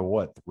we're down to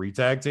what? 3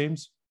 tag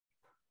teams?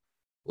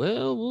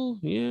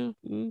 Yeah.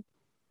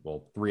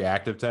 Well, 3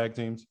 active tag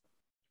teams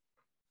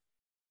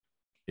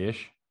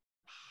ish.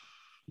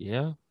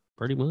 Yeah,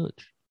 pretty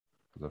much.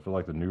 Because I feel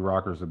like the New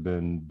Rockers have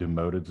been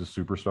demoted to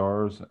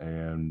superstars,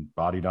 and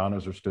Body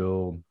Donnas are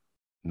still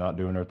not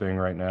doing their thing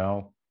right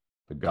now.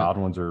 The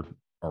Godwins are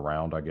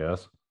around, I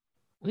guess.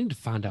 I need to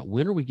find out,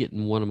 when are we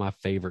getting one of my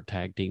favorite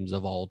tag teams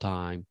of all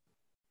time?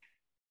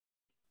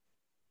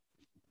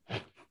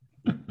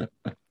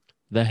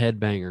 The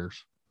Headbangers.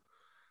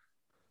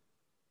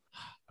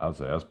 I would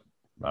say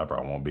I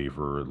probably won't be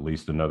for at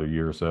least another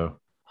year or so.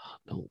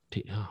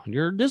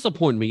 You're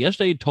disappointing me.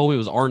 Yesterday you told me it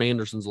was Arn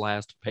Anderson's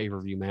last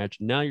pay-per-view match.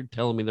 Now you're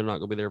telling me they're not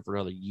going to be there for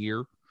another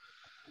year.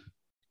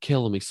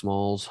 Killing me,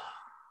 Smalls.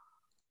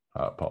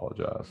 I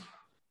apologize.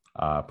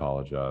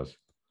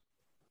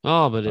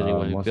 Oh, but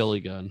anyway,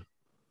 Billy Gunn.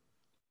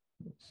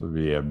 So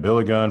yeah,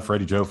 Billy Gunn,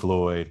 Freddie Joe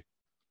Floyd.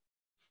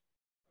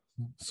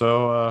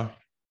 So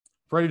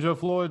Freddie Joe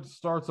Floyd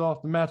starts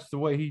off the match the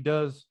way he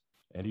does,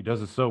 and he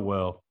does it so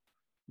well,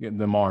 getting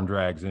them arm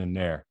drags in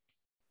there.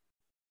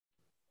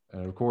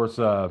 And of course,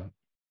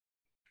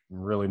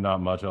 really not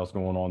much else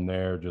going on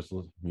there. Just,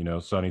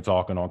 Sonny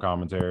talking on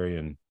commentary,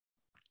 and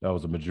that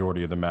was the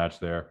majority of the match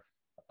there.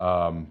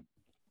 And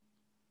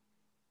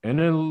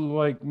then,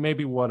 like,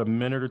 maybe a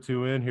minute or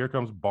two in, here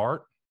comes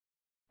Bart,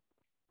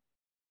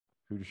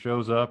 who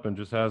shows up and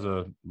just has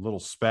a little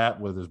spat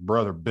with his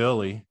brother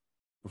Billy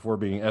before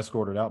being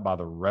escorted out by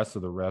the rest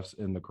of the refs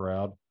in the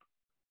crowd,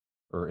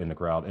 in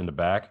the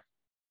back.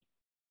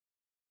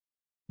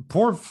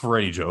 Poor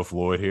Freddie Joe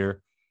Floyd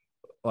here.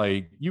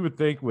 Like, you would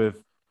think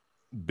with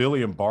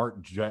Billy and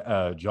Bart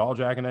jaw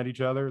jacking at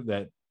each other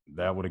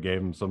that would have gave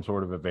him some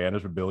sort of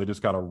advantage, but Billy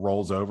just kind of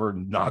rolls over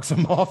and knocks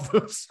him off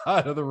the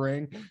side of the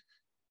ring.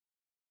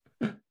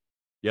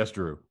 Yes,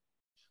 Drew.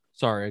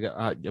 Sorry,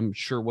 I'm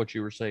sure what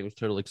you were saying was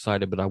totally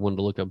excited, but I wanted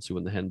to look up and see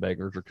when the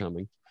Headbangers are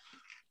coming.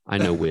 I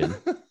know when.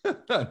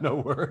 No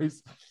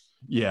worries.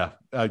 Yeah,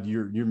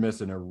 you're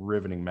missing a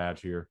riveting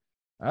match here.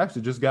 I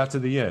actually just got to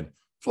the end.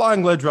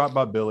 Flying leg drop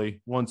by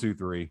Billy. 1, 2,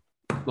 3.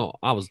 Oh,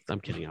 I'm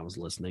kidding. I was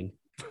listening.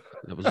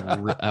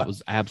 That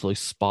was absolutely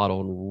spot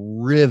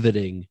on,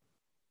 riveting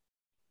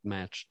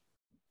match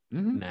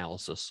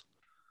analysis.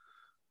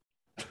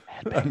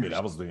 I mean,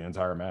 that was the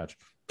entire match.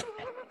 The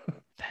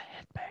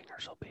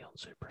Headbangers will be on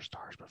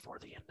Superstars before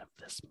the end of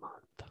this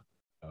month.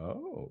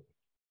 Oh.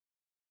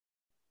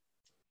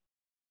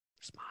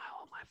 Smile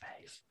on my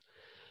face.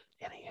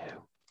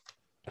 Anywho.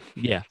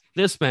 Yeah,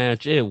 this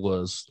match, it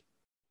was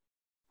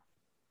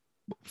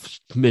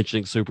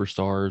mentioning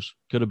Superstars.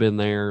 Could have been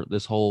there.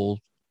 This whole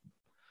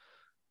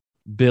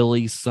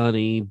Billy,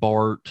 Sonny,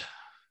 Bart.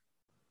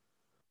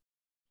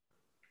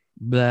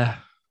 Blah.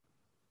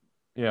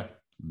 Yeah.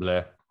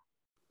 Blah.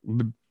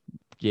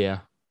 Yeah.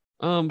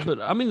 But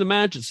I mean, the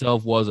match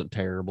itself wasn't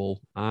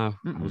terrible. I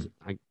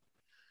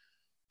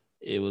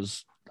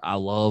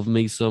love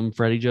me some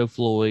Freddie Joe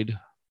Floyd.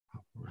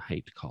 I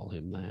hate to call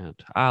him that.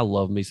 I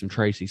love me some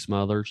Tracy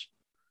Smothers.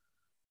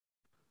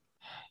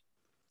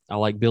 I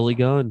like Billy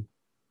Gunn.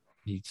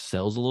 He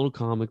sells a little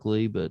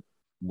comically, but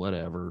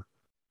whatever.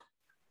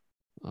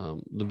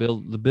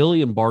 The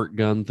Billy and Bart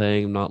Gunn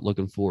thing, I'm not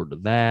looking forward to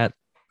that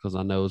because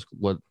I know it's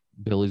what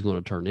Billy's going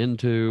to turn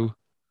into.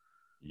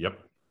 Yep.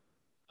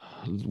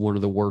 One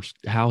of the worst.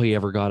 How he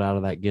ever got out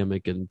of that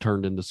gimmick and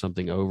turned into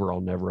something over,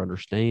 I'll never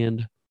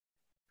understand.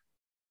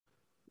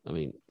 I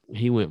mean,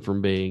 he went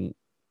from being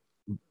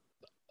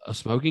a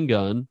smoking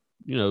gun,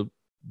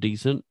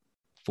 decent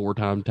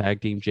 4-time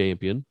tag team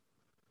champion,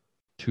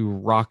 to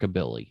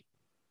rockabilly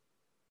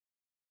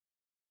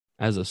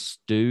as a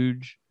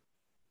stooge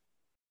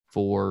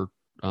for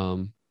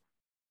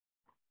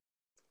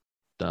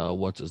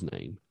what's his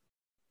name?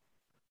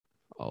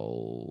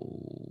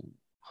 Oh,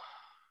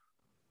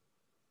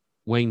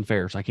 Wayne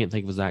Ferris. I can't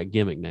think of his that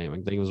gimmick name. I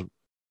think it was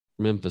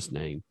Memphis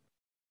name.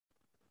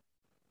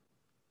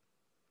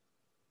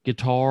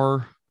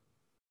 Guitar,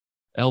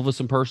 Elvis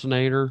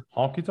impersonator.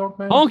 Honky Tonk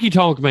Man? Honky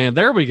Tonk Man.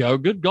 There we go.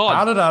 Good God.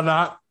 How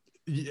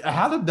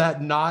did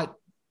that not?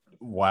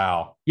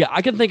 Wow. Yeah,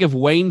 I can think of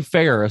Wayne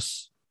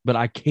Ferris, but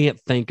I can't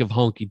think of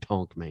Honky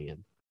Tonk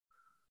Man.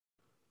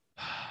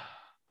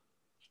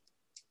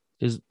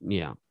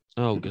 Yeah.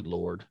 Oh, good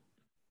Lord.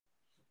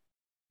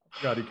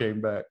 God, he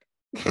came back.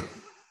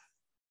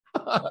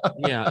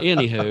 Yeah,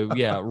 anywho,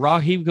 yeah.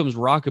 He becomes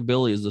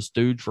Rockabilly as the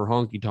stooge for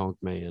Honky Tonk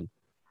Man.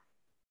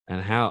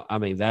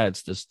 And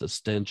that's just the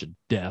stench of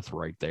death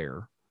right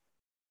there.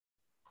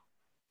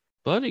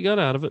 But he got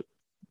out of it.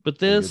 But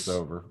this,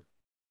 over.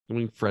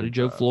 Freddie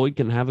Joe Floyd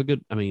can have a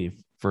good,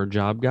 for a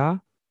job guy,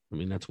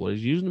 that's what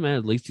he's using him at.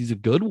 At least he's a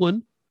good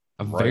one,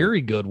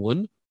 very good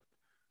one.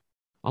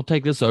 I'll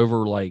take this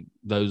over like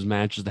those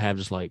matches that have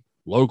just like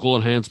local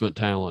enhancement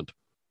talent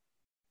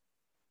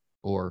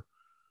or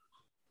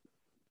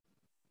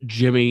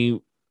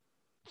Jimmy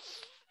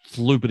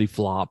floopity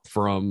flop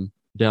from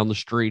down the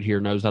street here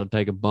knows how to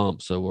take a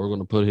bump, so we're going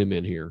to put him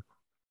in here.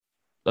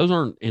 Those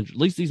aren't, at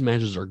least these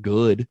matches are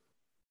good.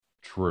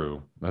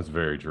 True. That's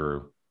very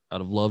true.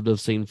 I'd have loved to have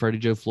seen Freddie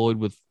Joe Floyd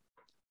with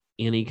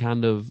any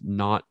kind of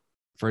not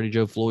Freddie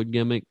Joe Floyd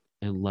gimmick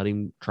and let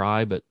him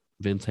try, but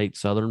Vince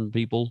hates Southern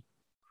people,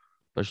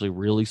 especially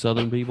really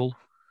Southern people.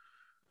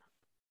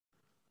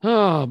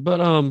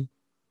 But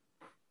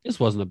this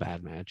wasn't a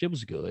bad match. It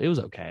was good. It was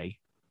okay.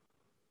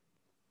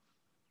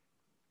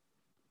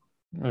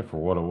 For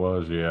what it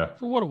was, yeah.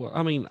 For what it was.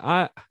 I mean,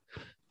 I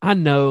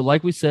know,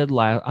 like we said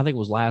last, I think it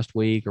was last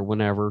week or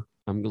whenever.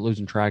 I'm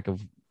losing track of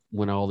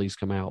when all these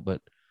come out,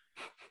 but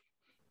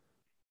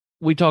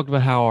we talked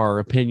about how our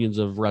opinions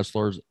of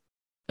wrestlers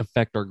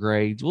affect our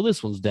grades. Well,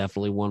 this one's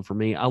definitely one for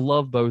me. I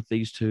love both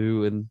these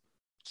two, and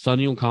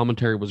Sonny on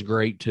commentary was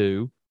great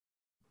too.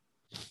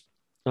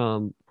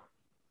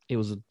 It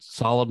was a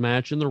solid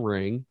match in the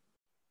ring.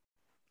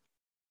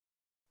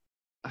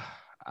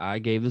 I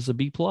gave this a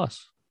B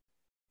plus.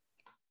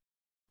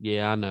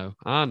 Yeah, I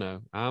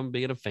know. I'm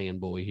being a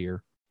fanboy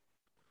here.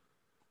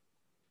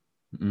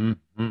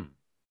 Mm-hmm.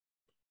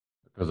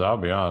 Because I'll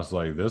be honest,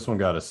 like this one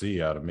got a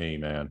C out of me,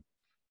 man.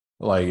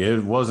 Like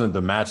it wasn't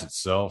the match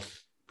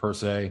itself per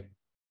se.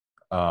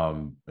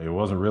 It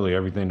wasn't really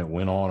everything that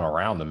went on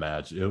around the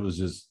match. It was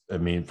just, I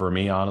mean, for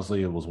me,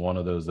 honestly, it was one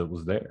of those that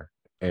was there.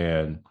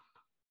 And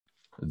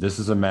this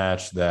is a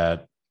match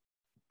that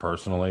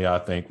personally I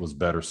think was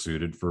better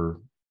suited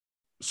for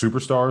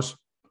superstars.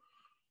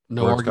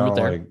 No argument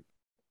there. Like,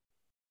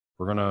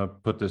 we're gonna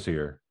put this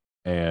here,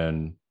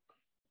 and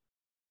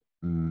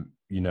you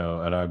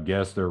know, and I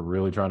guess they're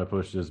really trying to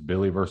push this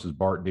Billy versus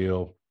Bart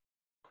deal.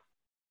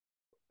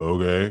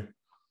 Okay,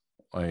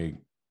 like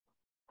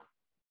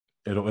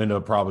it'll end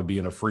up probably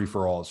being a free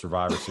for all at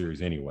Survivor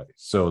Series anyway.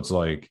 So it's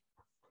like,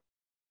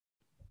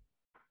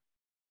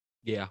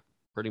 yeah,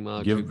 pretty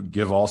much.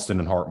 Give Austin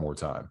and Hart more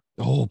time.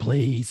 Oh,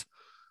 please.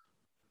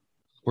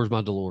 Where's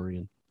my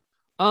DeLorean?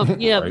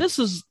 Yeah, right. This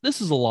is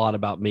a lot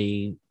about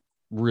me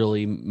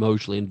really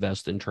emotionally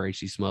invested in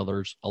Tracy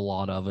Smothers, a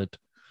lot of it.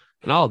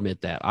 And I'll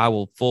admit that. I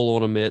will full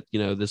on admit,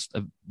 you know,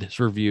 this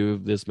review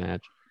of this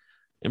match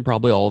and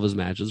probably all of his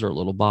matches are a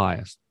little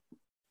biased.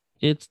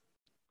 It's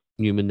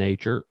human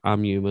nature.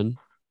 I'm human.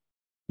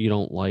 You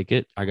don't like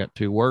it. I got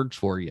 2 words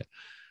for you.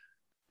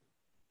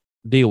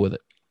 Deal with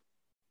it.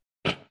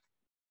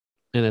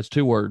 And that's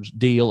 2 words,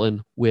 deal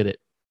and with it.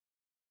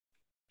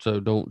 So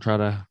don't try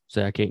to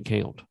say I can't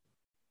count.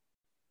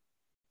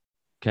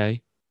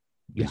 Okay?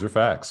 These are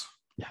facts.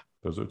 Yeah.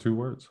 Those are 2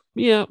 words.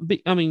 Yeah.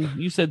 I mean,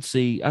 you said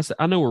C.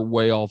 I know we're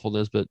way off on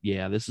this, but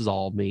yeah, this is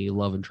all me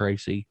loving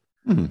Tracy.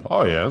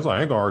 Oh, yeah. I ain't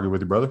going to argue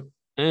with you, brother.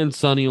 And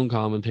Sonny on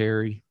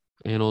commentary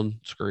and on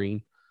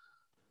screen.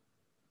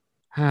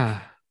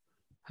 I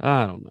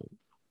don't know.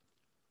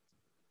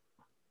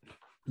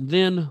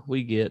 Then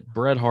we get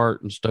Bret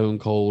Hart and Stone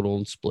Cold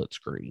on split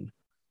screen.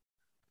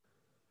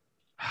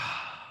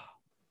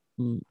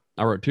 I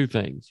wrote 2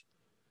 things.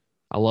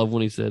 I love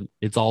when he said,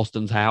 it's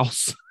Austin's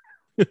house.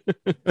 It's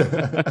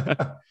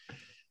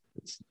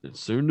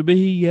soon to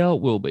be, yeah,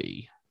 it will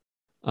be.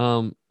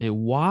 And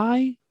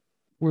why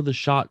were the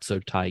shots so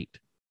tight?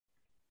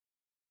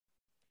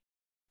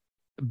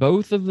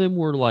 Both of them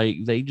were like,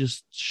 they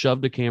just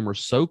shoved a camera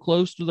so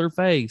close to their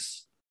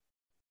face.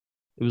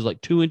 It was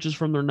like 2 inches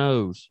from their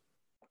nose.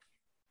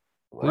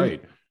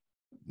 Right.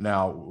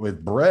 Now,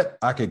 with Bret,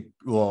 I don't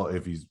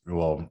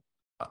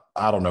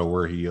know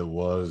where he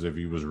was, if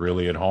he was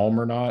really at home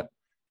or not.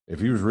 If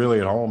he was really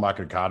at home, I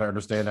could kind of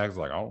understand that. It's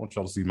like, I don't want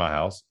y'all to see my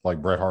house.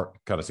 Like Bret Hart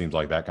kind of seems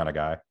like that kind of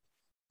guy.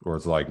 Or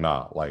it's like,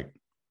 nah, like.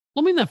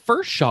 Well, I mean, that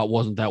first shot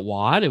wasn't that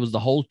wide. It was the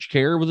whole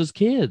chair with his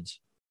kids.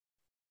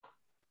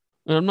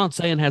 And I'm not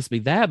saying it has to be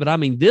that, but I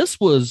mean, this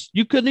was,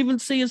 you couldn't even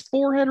see his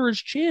forehead or his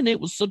chin. It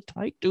was so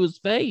tight to his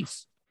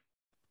face.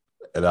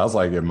 And I was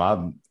like, in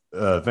my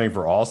thing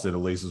for Austin,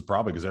 at least, is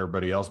probably because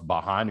everybody else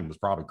behind him was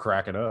probably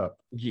cracking up.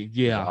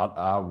 Yeah.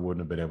 I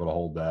wouldn't have been able to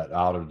hold that.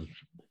 I'd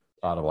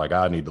have like,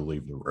 I need to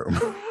leave the room.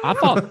 I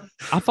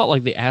thought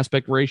like the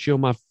aspect ratio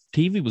of my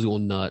TV was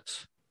going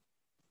nuts.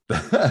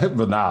 But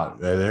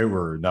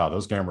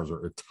those cameras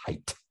are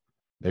tight.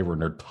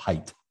 They're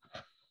tight.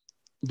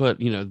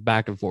 But, you know,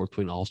 back and forth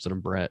between Austin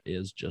and Bret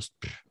is just,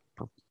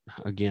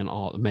 again,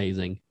 all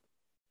amazing.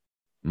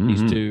 Mm-hmm.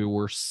 These 2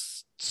 were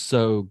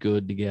so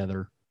good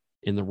together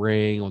in the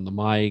ring, on the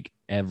mic,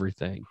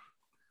 everything.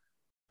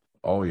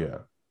 Oh, yeah.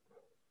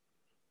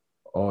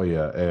 Oh,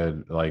 yeah.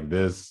 And like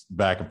this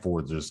back and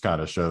forth just kind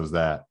of shows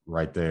that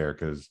right there,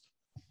 because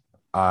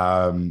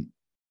I'm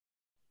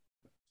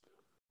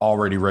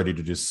already ready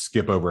to just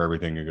skip over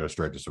everything and go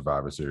straight to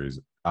Survivor Series.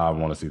 I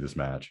want to see this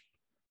match.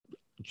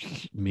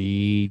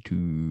 Me too.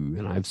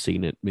 And I've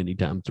seen it many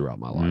times throughout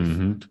my life.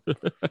 Mm-hmm.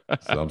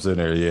 So I'm sitting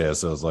there. Yeah.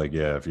 So it's like,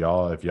 yeah, if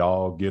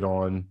y'all get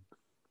on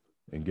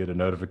and get a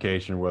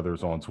notification, whether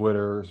it's on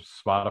Twitter,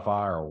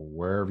 Spotify, or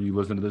wherever you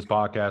listen to this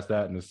podcast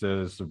at, and it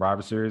says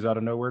Survivor Series out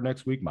of nowhere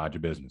next week, mind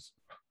your business.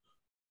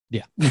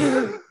 Yeah.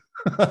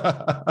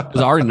 Because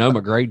I already know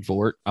my grade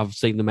for it. I've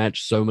seen the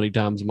match so many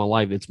times in my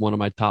life. It's one of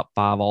my top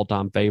 5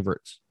 all-time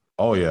favorites.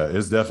 Oh yeah,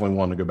 it's definitely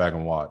one to go back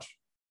and watch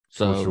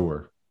for So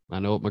sure. I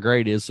know what my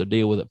grade is, so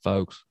deal with it,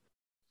 folks.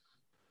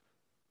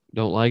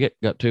 Don't like it?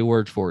 Got 2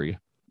 words for you.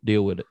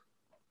 Deal with it.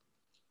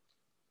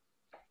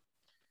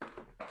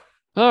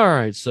 All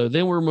right, so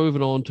then we're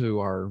moving on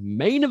to our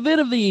main event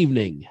of the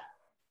evening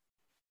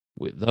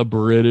with the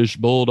British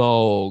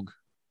Bulldog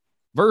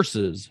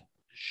versus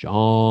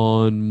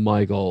Shawn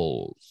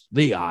Michaels,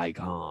 the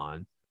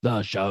icon, the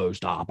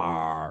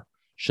showstopper.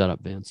 Shut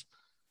up, Vince.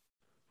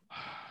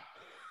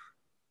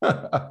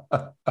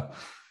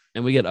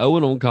 And we get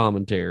Owen on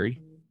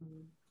commentary.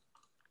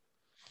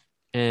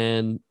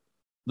 And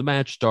the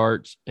match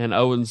starts, and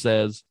Owen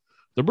says,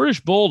 "The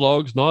British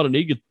Bulldog's not an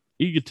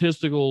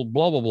egotistical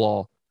blah, blah,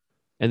 blah."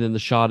 And then the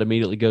shot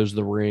immediately goes to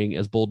the ring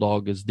as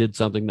Bulldog did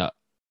something to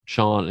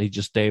Shawn, and he's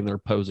just standing there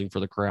posing for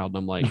the crowd. And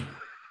I'm like,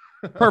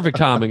 perfect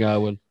timing,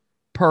 Owen.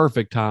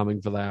 Perfect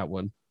timing for that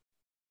one.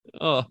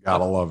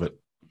 Gotta love it.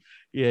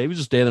 Yeah, he was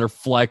just standing there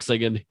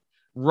flexing, and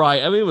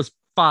right. I mean, it was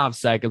 5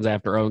 seconds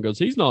after Owen goes,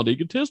 "He's not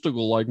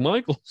egotistical like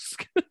Michaels."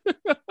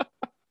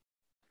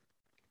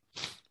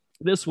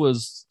 This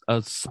was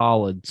a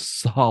solid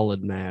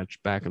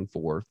match back and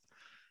forth.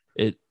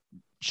 It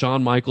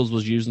Shawn Michaels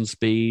was using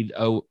speed,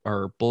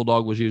 or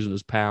Bulldog was using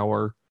his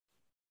power.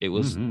 It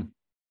was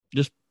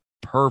just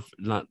perfect,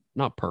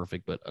 not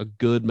perfect, but a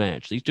good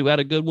match. These two had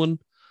a good one.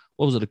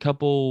 What was it, a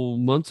couple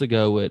months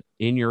ago at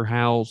In Your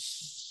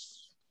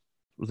House?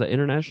 Was that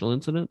International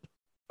Incident?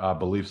 I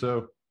believe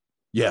so.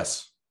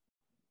 Yes.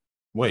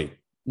 Wait,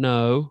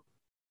 No.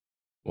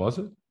 was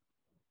it?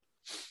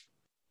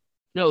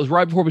 No, it was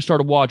right before we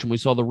started watching. We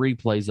saw the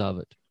replays of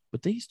it.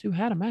 But these two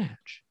had a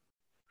match.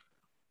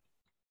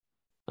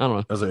 I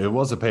don't know. It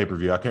was a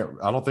pay-per-view. I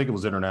don't think it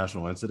was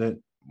International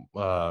Incident.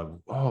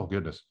 Oh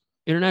goodness.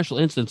 International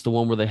Incident's the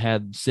one where they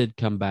had Sid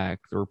come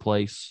back to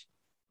replace.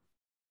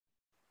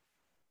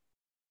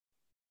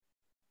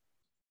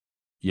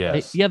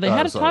 Yes. They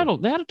had a sorry. title.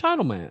 They had a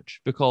title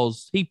match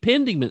because he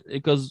pinned him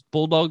because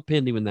Bulldog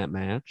pinned him in that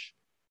match.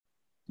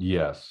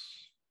 Yes.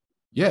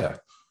 Yeah.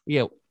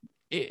 Yeah.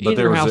 But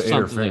there was an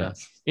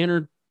interference.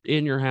 In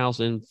your house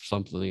and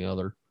something or the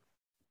other.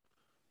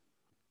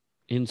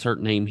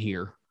 Insert name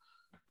here.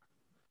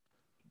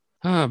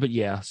 But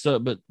yeah,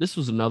 but this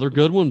was another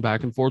good one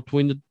back and forth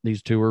between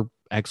these two are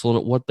excellent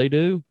at what they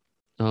do.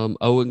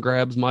 Owen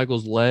grabs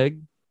Michael's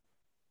leg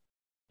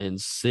and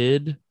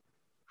Sid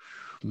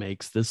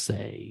makes the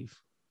save.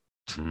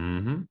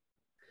 Mm-hmm.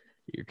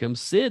 Here comes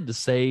Sid to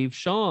save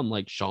Shawn,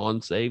 like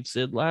Shawn saved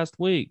Sid last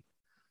week.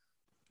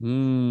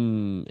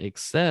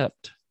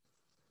 Except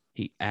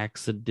he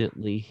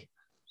accidentally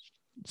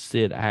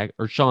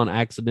Shawn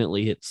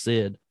accidentally hit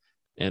Sid,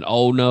 and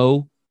oh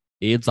no,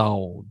 it's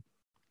on.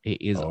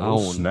 It is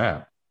on.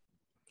 Snap.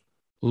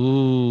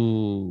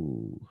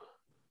 Ooh.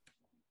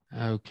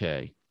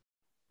 Okay.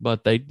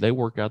 But they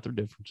work out their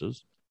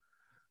differences.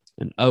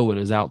 And Owen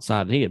is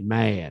outside and he is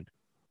mad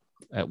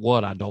at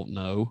what I don't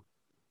know.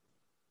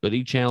 But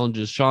he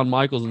challenges Shawn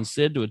Michaels and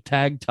Sid to a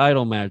tag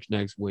title match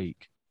next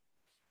week.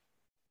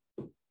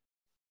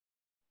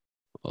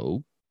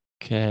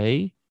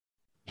 Okay.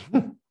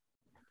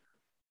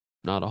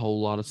 Not a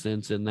whole lot of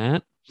sense in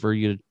that for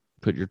you to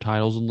put your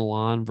titles on the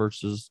line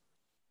versus,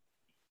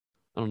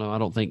 I don't know. I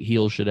don't think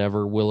heels should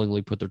ever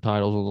willingly put their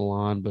titles on the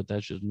line, but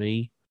that's just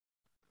me.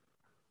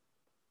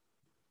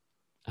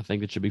 I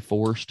think it should be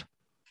forced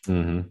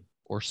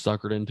or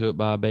suckered into it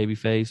by a baby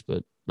face,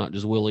 but not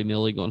just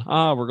willy-nilly going,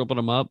 we're going to put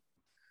them up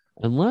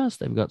unless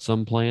they've got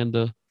some plan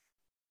to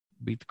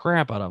beat the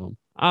crap out of them.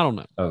 I don't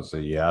know.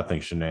 I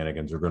think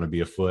shenanigans are going to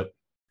be afoot.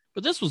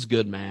 But this was a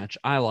good match.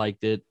 I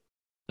liked it.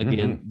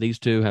 Again, these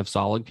two have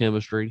solid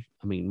chemistry.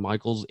 I mean,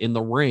 Michaels in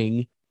the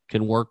ring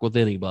can work with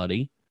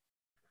anybody.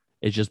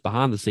 It's just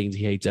behind the scenes,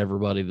 he hates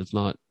everybody that's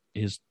not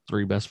his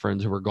 3 best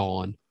friends who are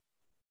gone.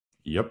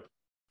 Yep.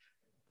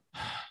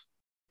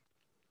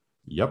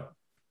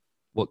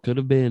 What could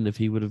have been if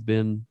he would have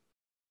been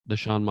the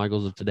Shawn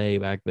Michaels of today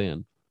back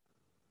then?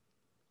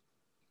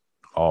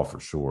 Oh, for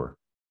sure.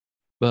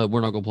 But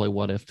we're not going to play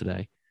What If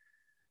today.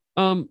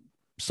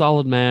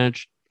 Solid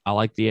match. I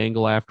like the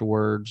angle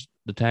afterwards.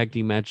 The tag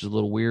team match is a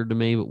little weird to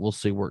me, but we'll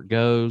see where it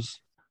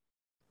goes.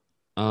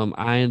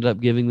 I ended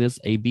up giving this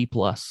a B+.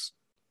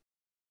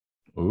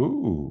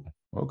 Ooh,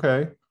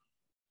 okay.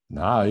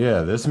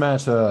 Yeah, this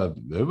match,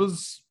 it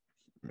was,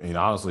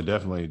 honestly,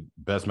 definitely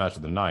best match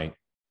of the night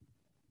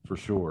for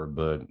sure.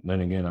 But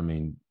then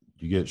again,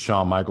 you get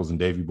Shawn Michaels and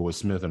Davey Boy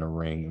Smith in a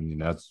ring.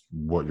 That's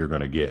what you're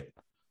going to get.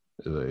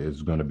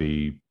 It's going to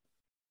be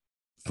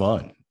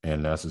fun.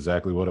 And that's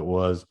exactly what it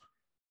was.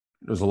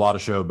 There's a lot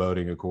of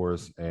showboating, of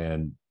course.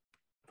 And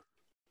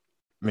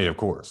of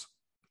course,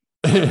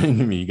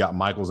 you got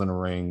Michaels in a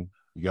ring.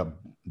 You got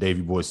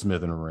Davey Boy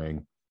Smith in a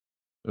ring.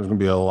 There's going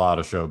to be a lot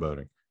of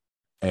showboating.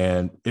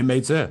 And it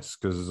made sense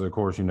because, of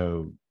course,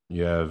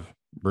 you have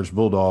British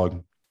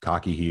Bulldog,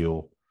 cocky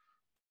heel,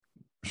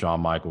 Shawn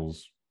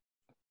Michaels,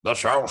 the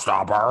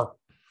showstopper,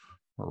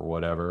 or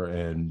whatever.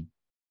 And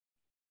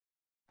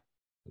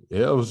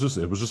Yeah, it was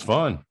just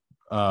fun.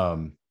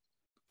 And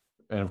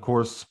of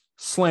course,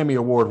 Slammy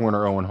Award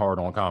winner Owen Hart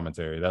on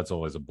commentary. That's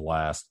always a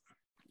blast.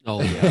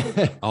 Oh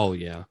yeah. Oh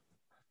yeah.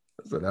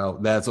 So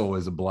that's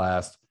always a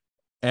blast.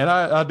 And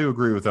I do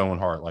agree with Owen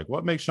Hart. Like,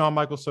 what makes Shawn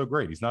Michaels so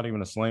great? He's not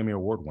even a Slammy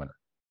Award winner.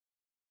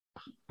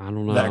 I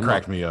don't know. That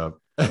cracked me up.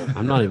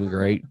 I'm not even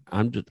great.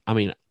 I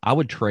mean, I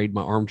would trade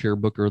my Armchair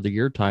Booker of the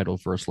Year title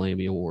for a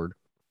Slammy Award.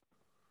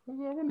 I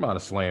wouldn't mind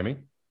a Slammy.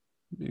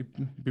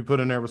 Be put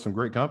in there with some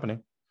great company.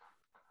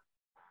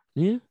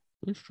 Yeah,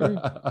 that's true.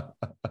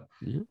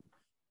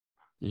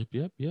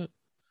 Yep.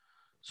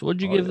 So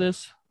what'd you give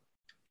this?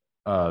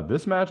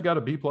 This match got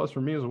a B+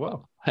 for me as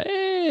well.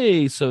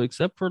 Hey, so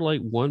except for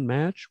like one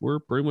match, we're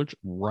pretty much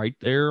right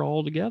there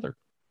all together.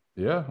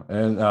 Yeah,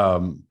 and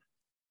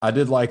I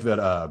did like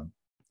that.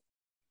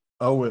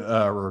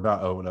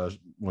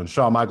 When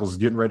Shawn Michaels is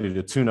getting ready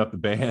to tune up the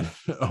band,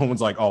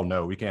 Owen's like, "Oh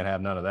no, we can't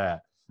have none of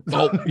that."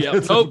 Oh yeah,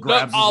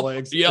 grabs his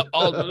legs. Yeah,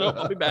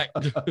 I'll be back.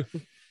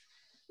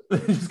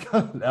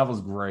 That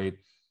was great.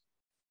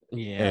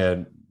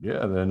 Yeah, and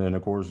then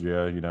of course,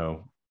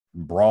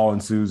 brawl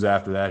ensues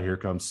after that. Here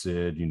comes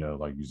Sid,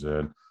 like you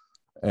said,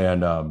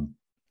 and I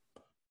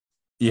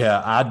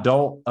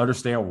don't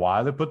understand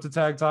why they put the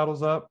tag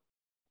titles up,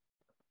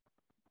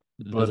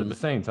 but at the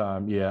same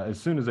time, as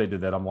soon as they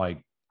did that, I'm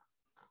like,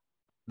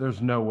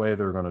 there's no way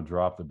they're going to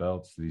drop the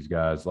belts to these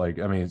guys. Like,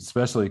 I mean,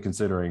 especially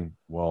considering,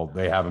 well,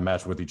 they have a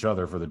match with each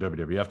other for the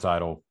WWF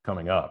title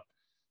coming up.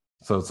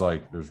 So it's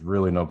like, there's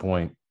really no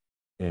point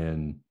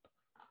in,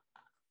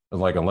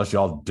 like, unless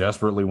y'all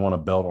desperately want a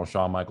belt on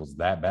Shawn Michaels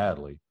that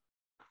badly.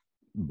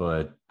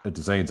 But at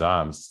the same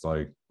time, it's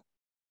like,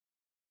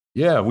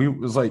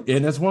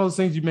 and it's one of those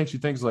things makes you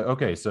think, it's like,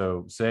 okay,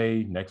 so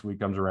say next week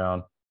comes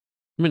around.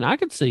 I mean, I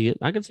could see it.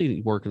 I could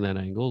see working that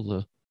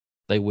angle.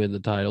 They win the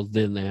titles,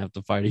 then they have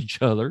to fight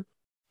each other.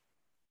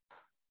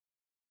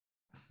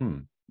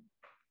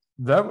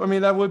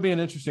 That would be an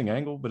interesting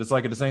angle, but it's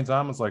like at the same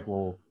time, it's like,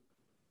 well,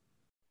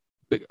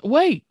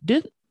 wait,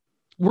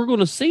 we're going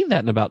to see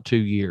that in about 2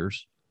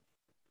 years?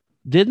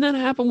 Didn't that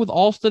happen with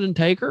Austin and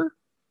Taker?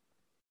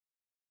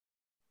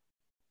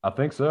 I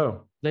think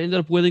so. They ended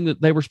up winning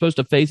they were supposed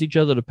to face each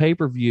other at a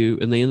pay-per-view,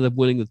 and they ended up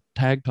winning the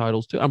tag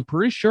titles too. I'm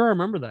pretty sure I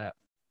remember that.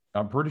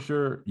 I'm pretty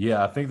sure.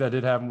 Yeah, I think that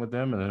did happen with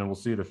them, and then we'll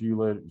see it a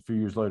few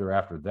years later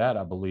after that,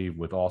 I believe,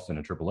 with Austin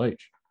and Triple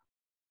H.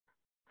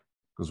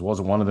 Because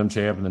wasn't one of them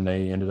champ, and then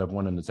they ended up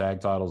winning the tag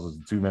titles as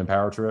a 2-man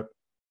power trip?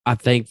 I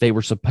think they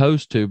were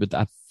supposed to, but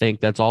I think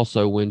that's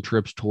also when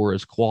Trips tore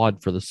his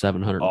quad for the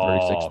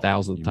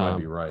 736,000th time. You might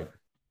be right.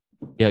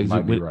 Yeah, you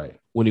might be right.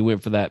 When he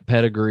went for that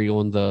pedigree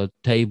on the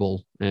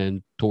table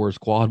and tore his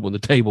quad when the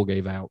table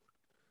gave out.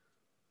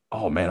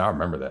 Oh, man, I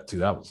remember that, too.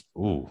 That was,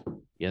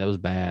 Yeah, that was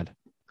bad.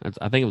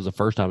 I think it was the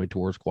first time he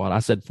tore his quad. I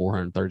said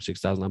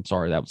 436,000. I'm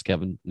sorry. That was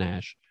Kevin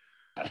Nash.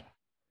 That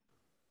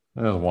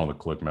was one of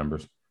the Click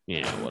members.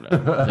 Yeah,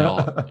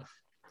 whatever.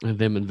 And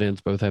them and Vince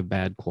both have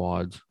bad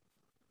quads.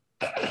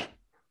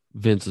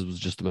 Vince's was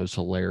just the most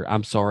hilarious.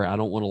 I'm sorry. I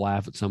don't want to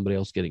laugh at somebody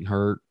else getting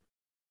hurt.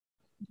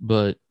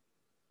 But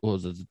what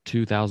was it? The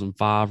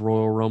 2005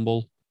 Royal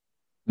Rumble?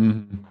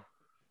 Mm-hmm.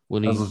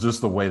 This was just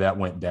the way that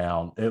went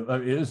down.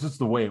 It's just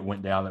the way it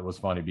went down that was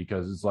funny,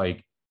 because it's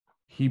like,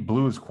 he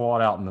blew his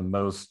quad out in the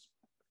most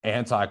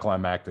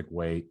anticlimactic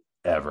way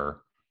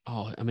ever.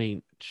 Oh, I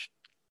mean,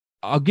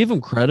 I'll give him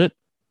credit.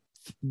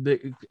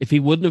 If he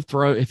wouldn't have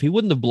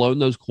blown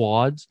those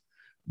quads,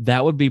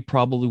 that would be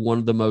probably one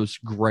of the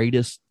most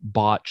greatest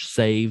botch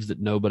saves that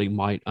nobody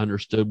might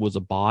understood was a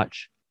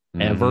botch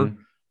ever.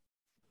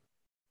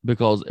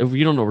 Because if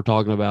you don't know what we're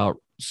talking about,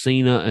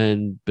 Cena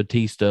and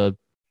Batista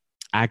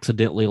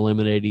accidentally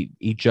eliminated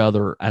each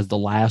other as the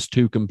last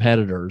two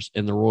competitors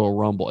in the Royal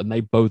Rumble, and they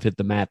both hit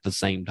the mat at the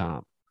same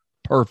time.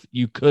 Perfect.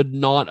 You could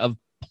not have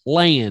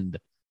planned.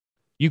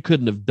 You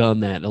couldn't have done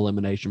that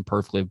elimination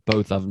perfectly if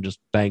both of them just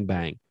bang,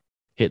 bang,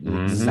 hitting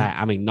exact.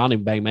 I mean, not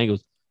even bang, bang. It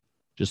was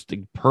just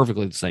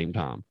perfectly at the same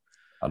time.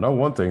 I know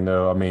one thing,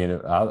 though. I mean,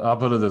 I'll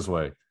put it this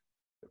way.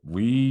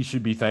 We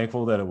should be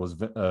thankful that it was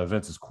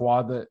Vince's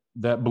quad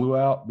that blew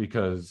out,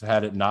 because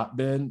had it not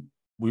been,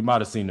 we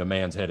might have seen the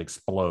man's head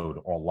explode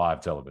on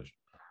live television.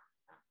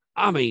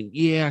 I mean,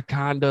 yeah,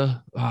 kind of.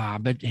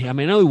 But I mean,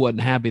 I know he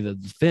wasn't happy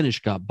that the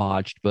finish got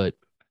botched, but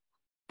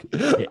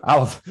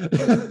I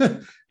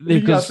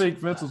think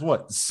Vince was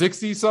what,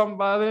 60 something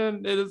by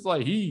then. It is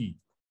like he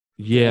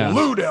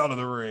flew down to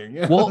the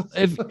ring. Well,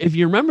 if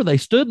you remember, they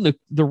stood in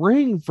the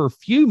ring for a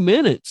few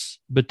minutes,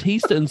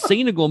 Batista and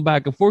Cena going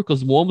back and forth,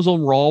 because one was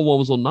on Raw, one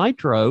was on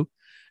Nitro.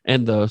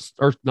 And one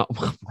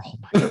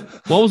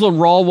was on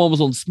Raw, one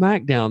was on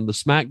SmackDown. The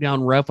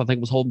SmackDown ref, I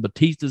think, was holding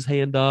Batista's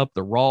hand up.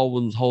 The Raw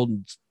one was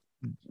holding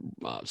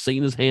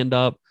Cena's hand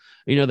up.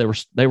 You know,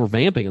 they were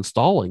vamping and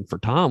stalling for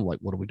time. Like,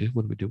 what do we do?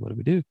 What do we do? What do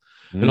we do?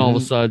 And all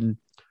of a sudden,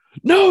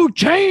 no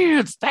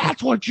chance.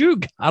 That's what you.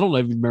 I don't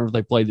even remember if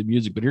they played the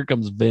music, but here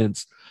comes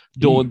Vince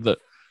doing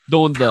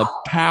the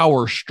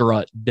power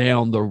strut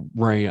down the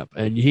ramp,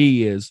 and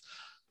he is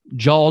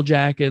jaw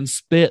jacking,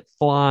 spit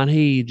flying.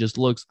 He just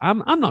looks.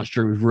 I'm not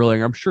sure he was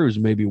really. I'm sure he was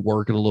maybe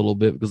working a little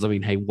bit because I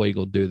mean, hey, what are you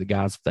gonna do? The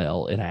guys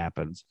fell. It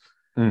happens.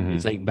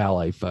 This ain't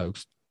ballet,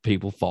 folks.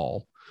 People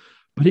fall.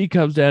 But he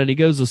comes down and he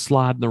goes to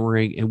slide in the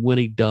ring, and when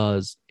he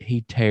does,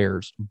 he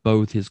tears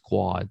both his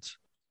quads.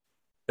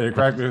 And it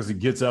cracked because he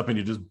gets up and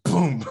he just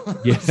boom.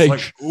 Yeah, it's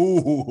like,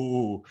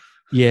 ooh.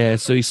 Yeah,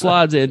 so he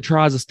slides in,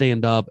 tries to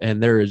stand up,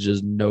 and there is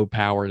just no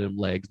power in them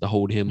legs to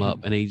hold him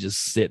up. And he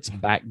just sits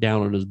back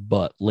down on his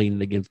butt,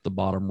 leaning against the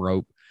bottom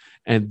rope.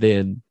 And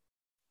then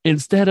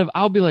instead of,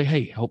 I'll be like,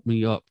 hey, help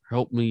me up.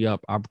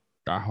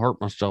 I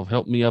hurt myself.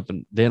 Help me up.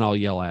 And then I'll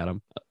yell at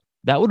him.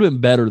 That would have been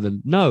better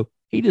than, no,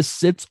 he just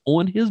sits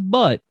on his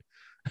butt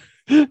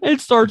and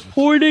starts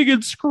pointing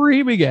and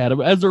screaming at him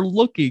as they're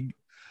looking.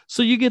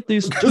 So you get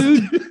this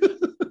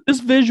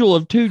visual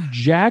of two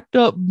jacked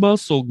up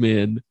muscle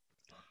men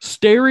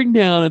staring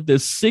down at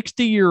this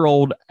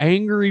 60-year-old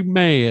angry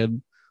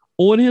man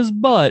on his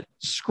butt,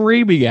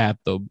 screaming at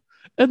them.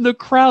 And the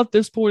crowd at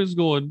this point is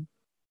going,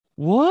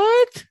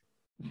 what?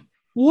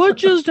 What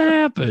just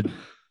happened?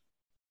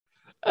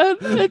 And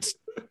it's,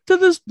 to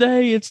this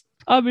day, it's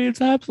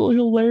absolutely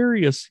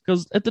hilarious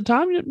because at the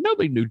time,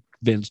 nobody knew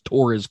Vince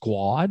tore his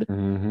quad.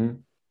 Mm-hmm.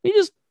 He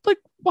just, like,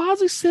 why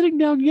is he sitting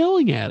down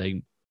yelling at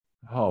him?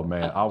 Oh,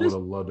 man, I would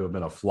have loved to have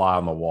been a fly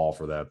on the wall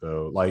for that,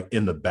 though, like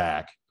in the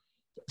back.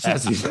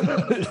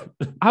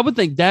 I would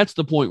think that's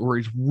the point where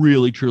he's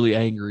really, truly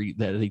angry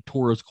that he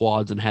tore his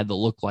quads and had to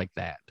look like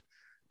that.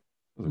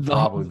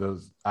 Probably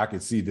those, I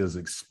could see those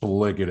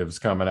explicatives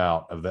coming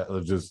out of that.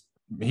 Of just,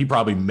 he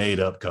probably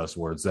made up cuss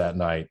words that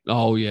night.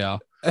 Oh, yeah.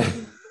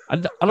 I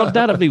don't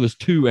doubt if he was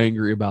too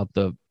angry about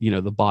the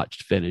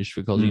botched finish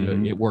because,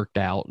 it worked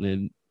out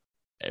and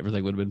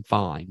everything would have been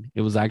fine.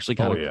 It was actually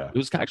kind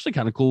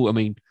of cool. I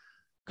mean,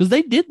 because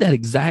they did that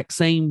exact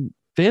same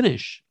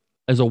finish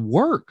as a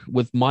work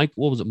with Mike.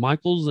 What was it?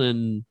 Michaels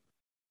and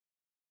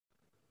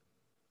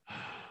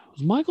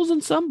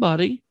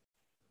somebody.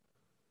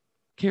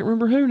 Can't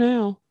remember who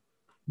now,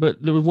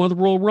 but there was one of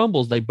the Royal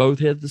Rumbles. They both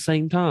hit at the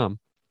same time,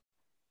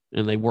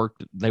 and they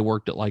worked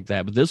it like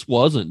that. But this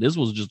wasn't. This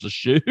was just a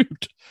shoot.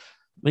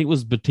 I think it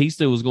was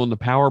Batista was going to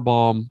power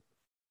bomb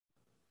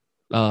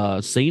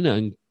Cena,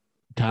 and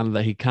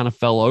he kind of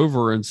fell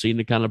over, and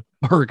Cena kind of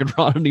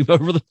hurricanrotted him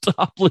over the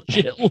top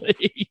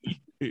legitly.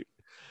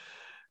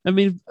 I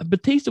mean,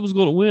 Batista was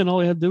going to win. All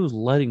he had to do was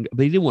let him go.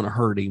 But he didn't want to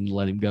hurt him,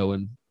 let him go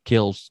and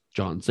kill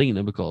John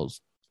Cena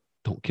because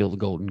don't kill the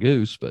golden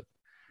goose. But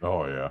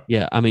oh yeah.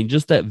 Yeah. I mean,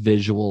 just that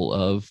visual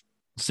of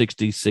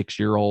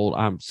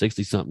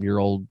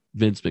 60-something-year-old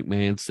Vince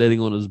McMahon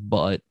sitting on his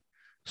butt,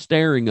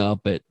 staring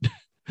up at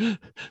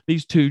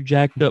these two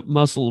jacked up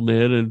muscle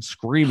men and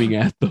screaming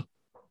at them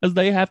as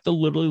they have to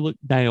literally look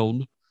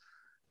down.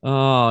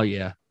 Oh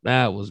yeah.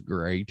 That was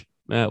great.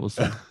 That was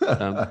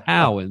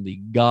how in the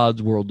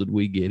God's world did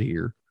we get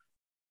here?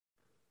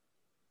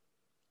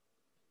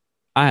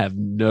 I have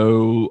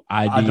no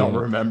idea. I don't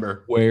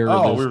remember where.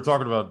 We were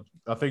talking about.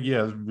 I think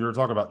we were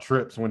talking about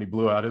Trips when he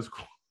blew out his.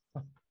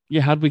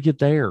 Yeah, how'd we get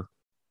there?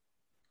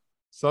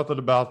 Something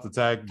about the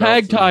tag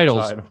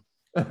titles.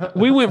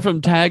 We went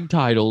from tag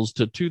titles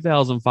to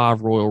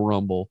 2005 Royal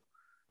Rumble.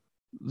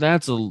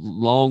 That's a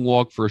long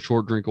walk for a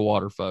short drink of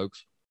water,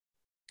 folks.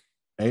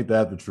 Ain't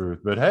that the truth?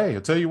 But hey,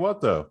 I'll tell you what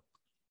though.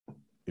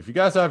 If you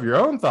guys have your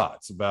own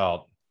thoughts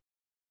about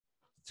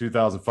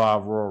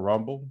 2005 Royal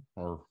Rumble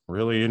or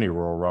really any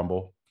Royal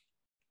Rumble,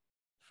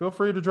 feel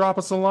free to drop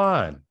us a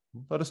line.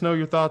 Let us know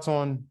your thoughts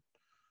on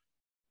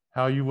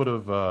how you would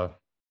have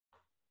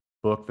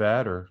booked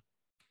that, or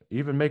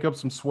even make up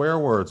some swear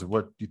words of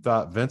what you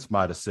thought Vince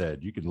might have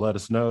said. You can let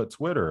us know at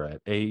Twitter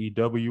at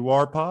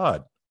AEWR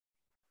Pod.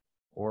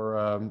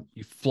 Or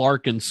you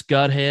flarking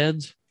scud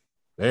heads.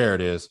 There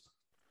it is.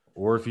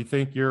 Or if you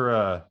think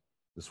the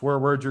swear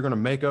words you're going to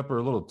make up are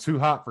a little too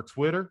hot for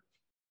Twitter,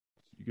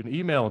 you can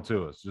email them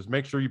to us. Just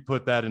make sure you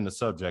put that in the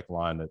subject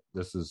line that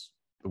this is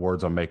the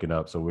words I'm making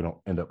up so we don't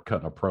end up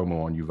cutting a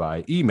promo on you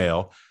via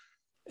email.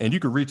 And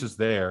you can reach us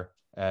there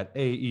at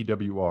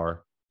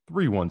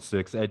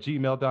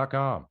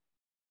AEWR316@gmail.com.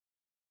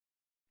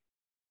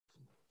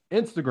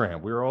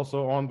 Instagram, we're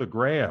also on the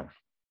gram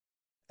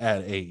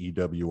at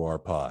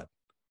AEWR Pod.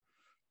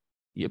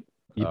 Yep.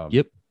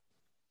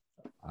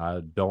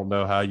 I don't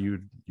know how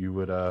you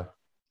would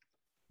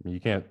you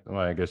can't.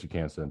 Well, I guess you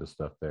can send us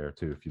stuff there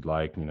too if you'd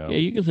like. Yeah,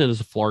 you can send us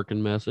a flarkin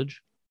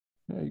message.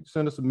 Yeah, you can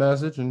send us a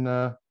message and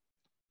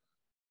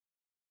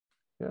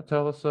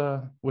tell us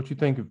what you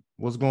think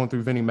was going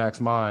through Vinnie Mac's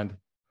mind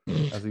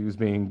as he was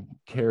being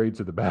carried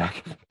to the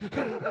back.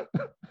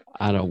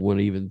 I don't want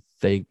to even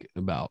think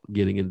about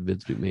getting in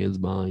Vince McMahon's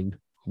mind.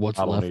 What's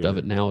left of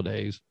it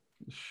nowadays?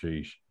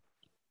 Sheesh.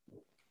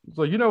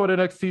 So you know what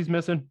NXT's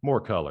missing?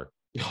 More color.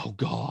 Oh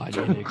God,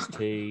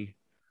 NXT.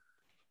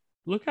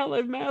 Look how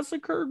they've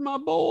massacred my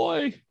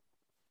boy.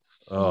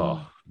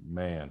 Oh,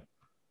 man.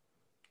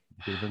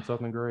 It could have been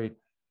something great.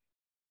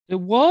 It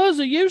was.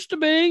 It used to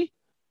be.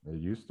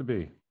 It used to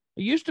be.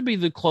 It used to be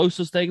the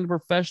closest thing to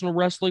professional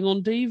wrestling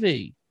on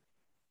TV.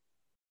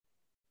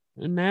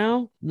 And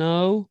now,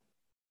 no.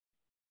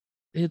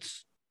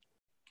 It's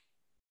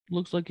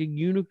looks like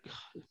a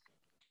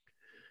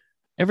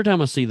Every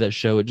time I see that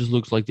show, it just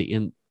looks like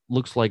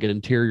looks like an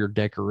interior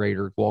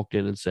decorator walked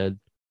in and said,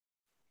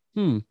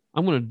 I'm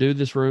going to do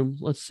this room.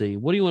 Let's see.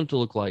 What do you want it to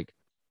look like?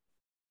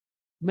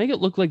 Make it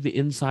look like the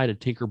inside of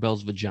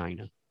Tinkerbell's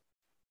vagina.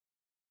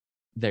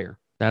 There.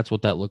 That's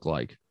what that looked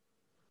like.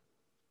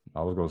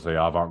 I was going to say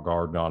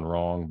avant-garde gone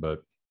wrong,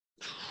 but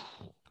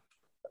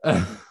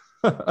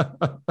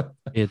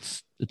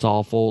it's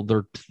awful.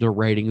 Their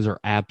ratings are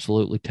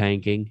absolutely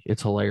tanking.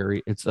 It's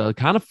hilarious. It's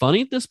kind of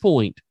funny at this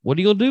point. What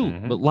are you gonna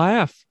do but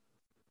laugh?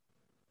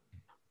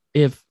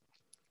 If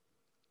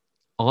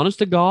honest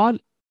to God,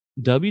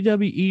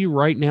 WWE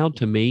right now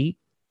to me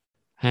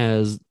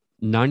has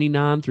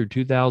 99 through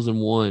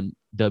 2001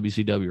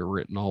 WCW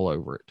written all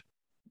over it.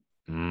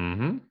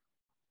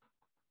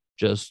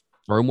 Just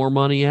throw more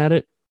money at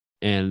it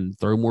and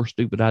throw more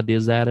stupid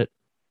ideas at it,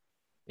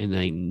 and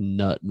ain't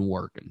nothing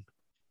working.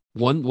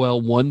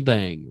 One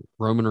thing,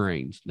 Roman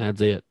Reigns.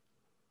 That's it.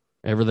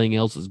 Everything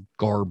else is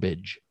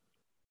garbage.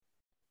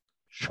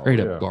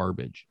 Straight up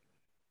garbage.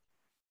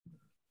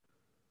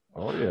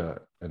 Oh, yeah.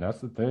 And that's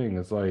the thing.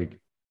 It's like,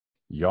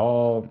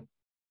 y'all,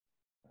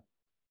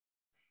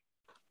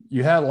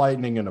 you had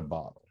lightning in a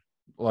bottle.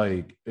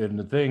 Like, and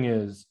the thing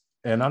is,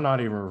 and I'm not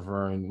even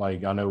referring,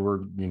 like, I know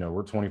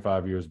we're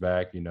 25 years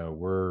back,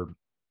 we're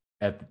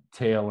at the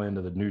tail end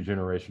of the new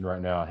generation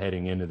right now,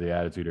 heading into the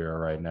Attitude Era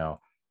right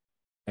now.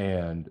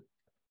 And,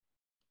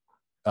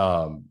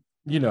 and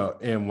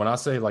when I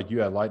say like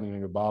you had lightning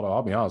in a bottle,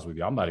 I'll be honest with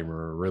you, I'm not even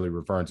really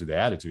referring to the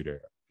Attitude Era.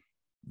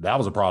 That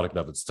was a product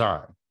of its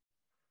time.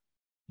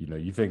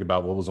 You think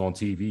about what was on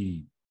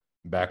TV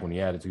back when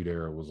the Attitude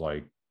Era was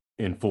like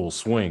in full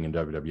swing in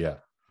WWF.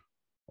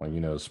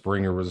 Like,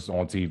 Springer was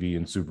on TV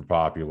and super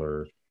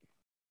popular.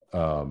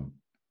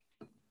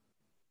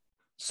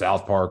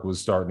 South Park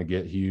was starting to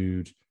get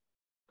huge.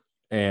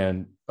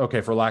 And,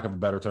 okay, for lack of a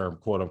better term,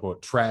 quote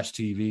unquote, trash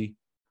TV.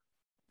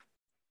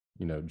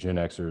 Gen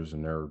Xers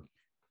and their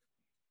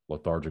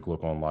lethargic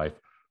look on life.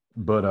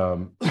 But,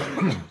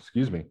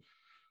 excuse me.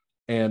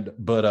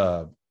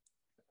 I'll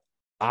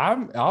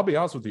be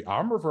honest with you.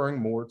 I'm referring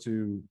more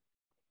to,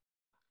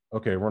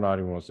 okay, we're not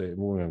even going to say,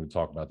 we're going to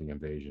talk about the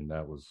invasion.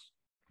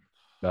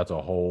 That's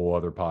a whole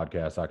other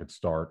podcast I could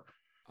start.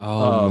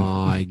 Oh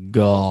my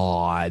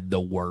God. The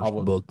worst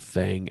book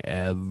thing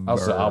ever.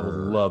 I would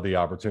love the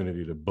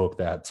opportunity to book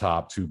that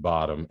top to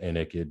bottom, and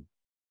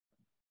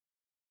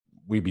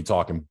we'd be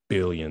talking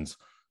billions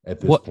at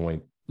this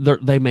point.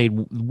 They made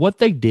what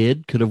they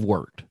did could have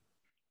worked.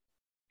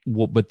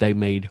 But they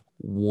made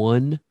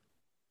one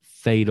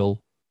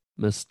fatal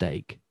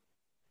mistake.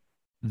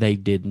 They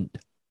didn't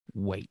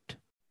wait.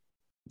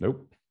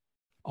 Nope.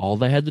 All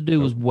they had to do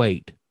was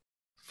wait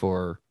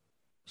for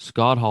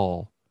Scott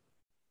Hall,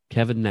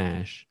 Kevin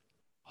Nash,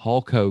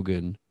 Hulk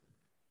Hogan.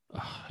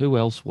 Who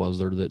else was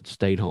there that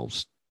stayed home?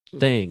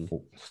 Sting,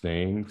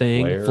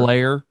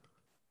 Flair.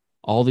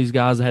 All these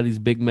guys that had these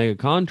big mega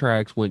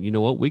contracts went, you know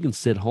what? We can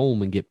sit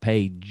home and get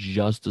paid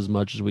just as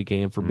much as we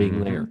can for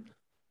being there.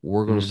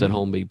 We're going to sit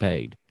home and be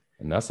paid.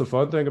 And that's the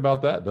fun thing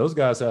about that. Those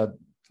guys had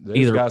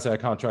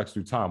contracts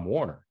through Time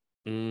Warner.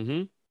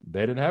 They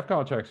didn't have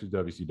contracts through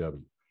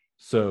WCW.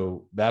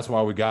 So that's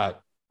why we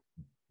got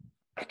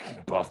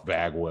Buff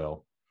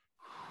Bagwell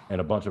and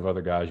a bunch of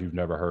other guys you've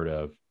never heard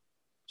of.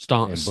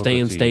 Stan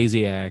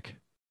Stasiak.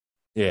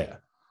 Yeah.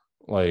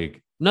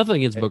 Like, nothing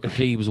against Booker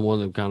T. He was the one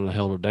that kind of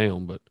held it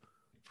down, but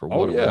for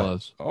what it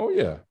was. Oh,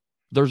 yeah.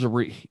 There's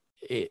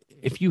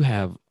if you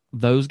have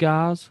those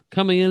guys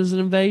coming in as an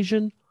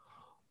invasion,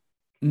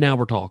 now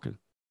we're talking.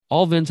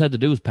 All Vince had to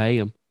do was pay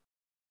him.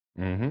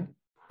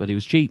 But he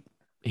was cheap.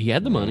 He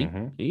had the money.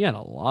 He had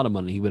a lot of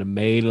money. He would have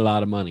made a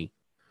lot of money.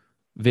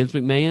 Vince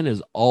McMahon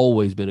has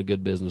always been a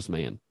good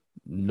businessman.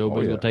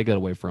 Nobody's going to take that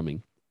away from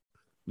him.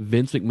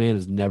 Vince McMahon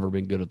has never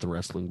been good at the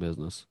wrestling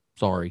business.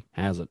 Sorry,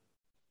 hasn't.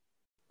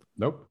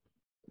 Nope.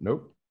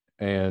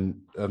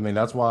 And I mean,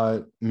 that's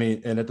why,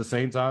 and at the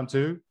same time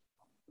too,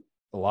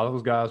 a lot of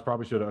those guys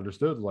probably should have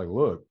understood, like,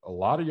 look, a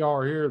lot of y'all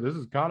are here. This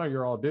is kind of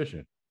your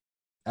audition.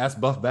 Ask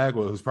Buff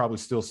Bagwell, who's probably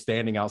still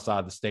standing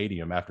outside the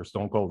stadium after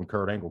Stone Cold and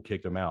Kurt Angle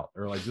kicked him out.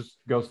 They're like, just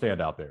go stand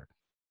out there.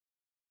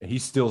 And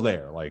he's still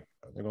there. Like,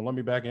 they're going to let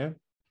me back in?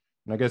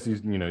 And I guess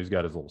he's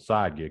got his little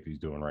side gig he's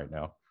doing right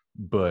now.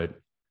 But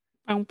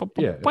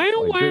yeah,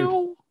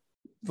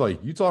 it's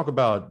like you talk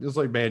about, it's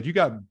like, man, you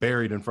got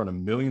buried in front of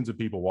millions of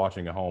people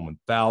watching at home and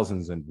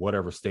thousands in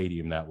whatever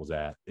stadium that was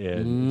at.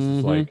 And it's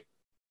just like,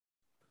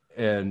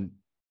 and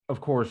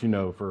of course,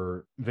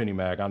 for Vinnie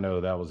Mac, I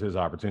know that was his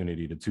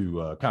opportunity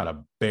to kind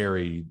of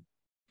bury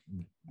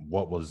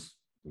what was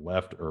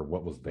left or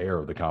what was there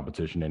of the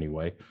competition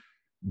anyway.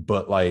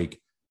 But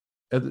like,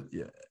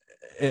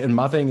 and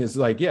my thing is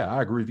like, yeah,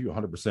 I agree with you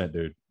 100%,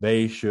 dude.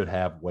 They should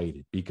have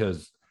waited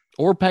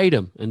or paid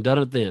him and done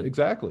it then.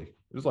 Exactly.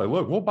 It's like,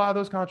 look, we'll buy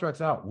those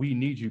contracts out. We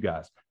need you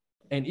guys.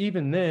 And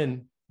even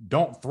then,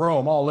 don't throw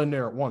them all in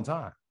there at one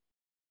time.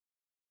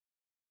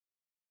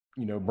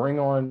 Bring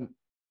on,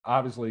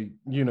 obviously,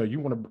 you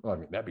want to, I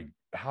mean,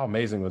 how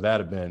amazing would that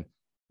have been?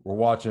 we're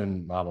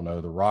watching, I don't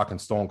know, The Rock and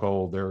Stone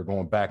Cold. They're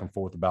going back and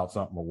forth about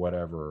something or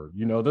whatever.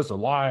 You know, this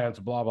alliance,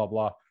 blah, blah,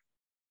 blah.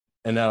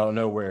 And out of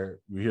nowhere,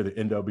 we hear the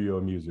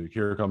NWO music.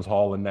 Here comes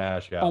Hall and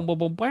Nash out.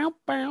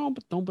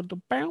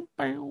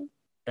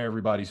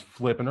 Everybody's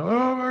flipping.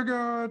 Oh my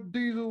God,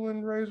 Diesel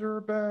and Razor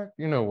are back.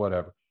 You know,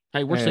 whatever.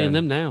 Hey, we're seeing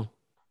them now.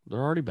 They're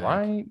already back.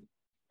 Right?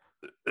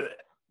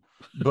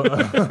 But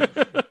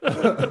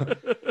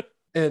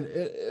and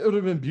it would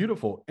have been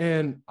beautiful.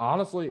 And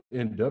honestly,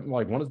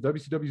 like one of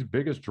WCW's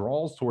biggest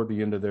draws toward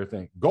the end of their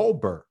thing,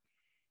 Goldberg.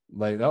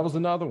 Like that was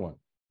another one.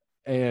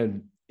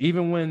 And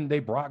even when they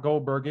brought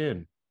Goldberg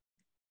in,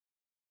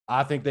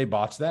 I think they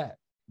botched that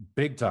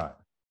big time.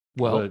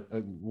 Well,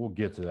 but we'll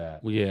get to that.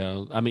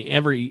 Yeah, I mean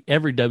every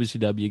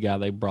WCW guy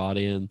they brought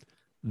in,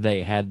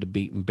 they had to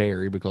beat and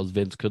bury because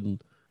Vince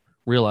couldn't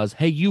realize,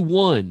 hey, you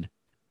won.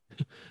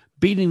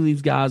 Beating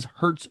these guys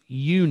hurts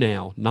you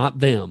now, not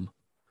them.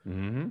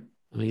 Mm-hmm.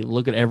 I mean,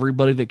 look at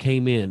everybody that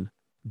came in: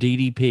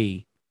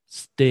 DDP,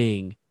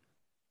 Sting.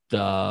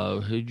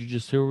 Who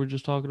we were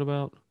just talking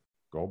about?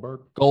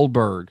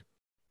 Goldberg.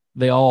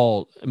 They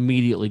all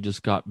immediately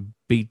just got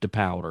beat to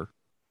powder.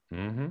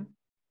 Mm-hmm.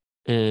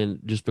 And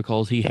just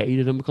because he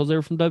hated them because they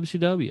were from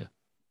WCW.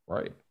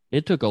 Right.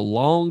 It took a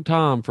long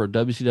time for a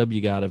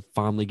WCW guy to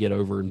finally get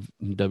over in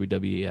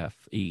WWF.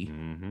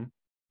 Mm-hmm.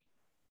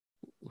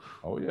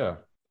 Oh yeah.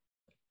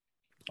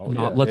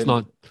 Let's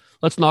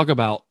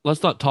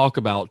not talk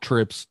about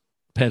Trips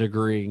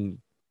pedigreeing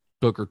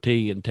Booker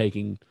T and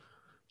taking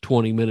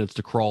 20 minutes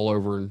to crawl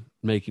over and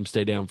make him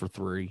stay down for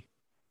 3.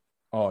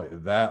 Oh,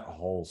 that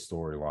whole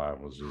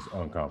storyline was just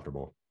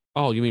uncomfortable.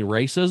 Oh, you mean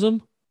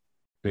racism?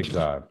 Big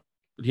time.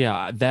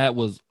 Yeah, that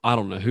was, I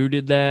don't know who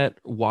did that,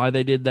 why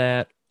they did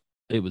that.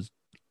 It was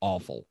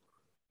awful.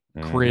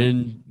 Mm-hmm.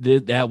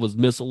 Cringe. That was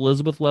Miss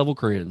Elizabeth level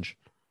cringe.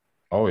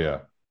 Oh, yeah.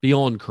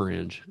 Beyond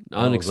cringe.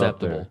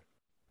 Unacceptable.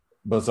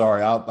 But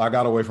sorry, I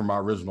got away from my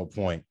original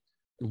point.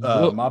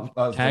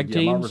 Tag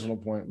teams? My original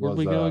point was... Where'd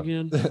we go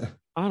again?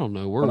 I don't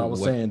know. When I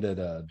was saying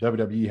that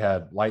WWE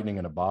had lightning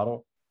in a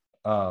bottle,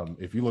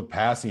 if you look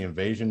past the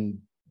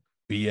invasion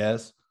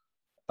BS,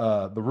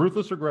 the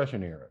Ruthless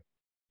Aggression era,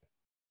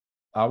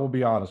 I will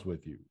be honest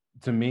with you,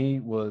 to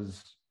me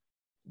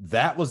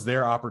that was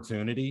their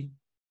opportunity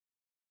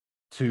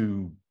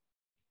to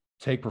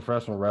take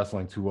professional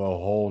wrestling to a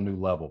whole new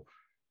level.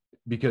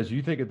 Because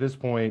you think at this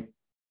point,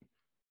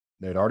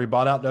 they'd already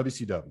bought out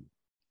WCW.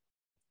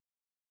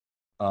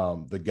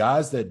 The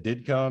guys that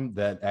did come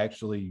that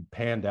actually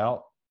panned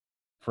out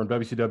from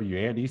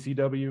WCW and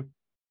ECW,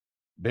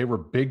 they were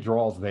big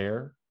draws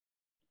there.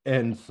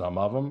 And some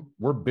of them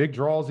were big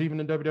draws even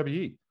in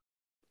WWE.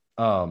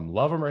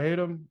 Love them or hate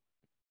them,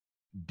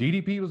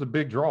 DDP was a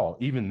big draw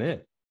even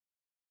then.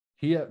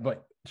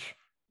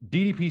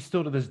 DDP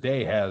still to this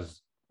day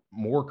has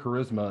more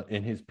charisma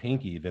in his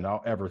pinky than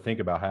I'll ever think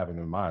about having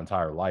in my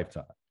entire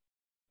lifetime.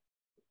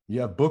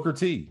 You have Booker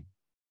T,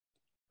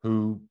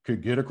 who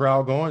could get a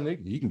crowd going.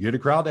 He can get a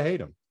crowd to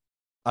hate him.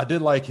 I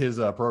did like his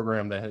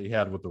program that he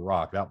had with The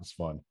Rock. That was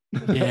fun.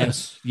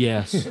 Yes.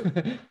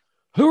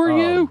 Who are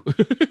you?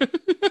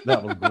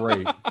 That was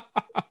great.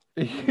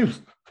 He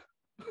was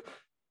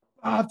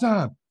five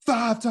time.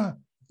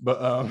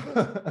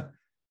 But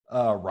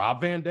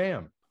Rob Van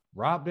Dam.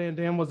 Rob Van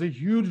Dam was a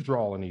huge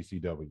draw in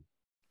ECW.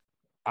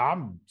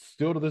 I'm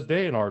still to this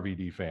day an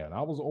RVD fan.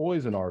 I was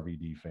always an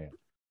RVD fan.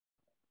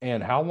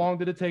 And how long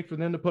did it take for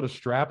them to put a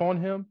strap on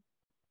him?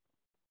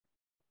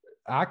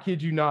 I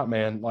kid you not,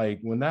 man. Like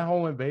when that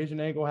whole invasion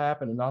angle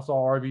happened and I saw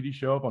RVD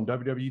show up on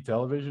WWE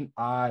television,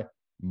 I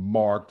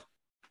marked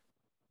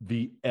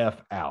the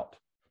F out.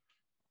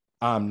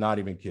 I'm not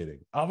even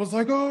kidding. I was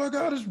like, oh my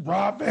God, it's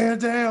Rob Van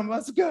Dam.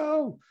 Let's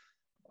go.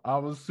 I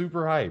was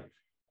super hyped.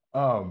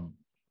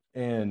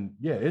 And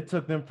yeah, it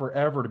took them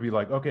forever to be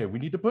like, okay, we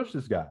need to push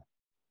this guy.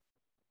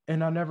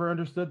 And I never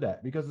understood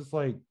that because it's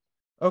like,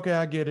 okay,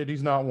 I get it.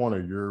 He's not one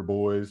of your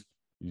boys.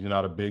 He's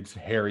not a big,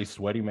 hairy,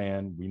 sweaty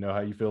man. We know how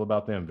you feel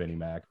about them, Vinnie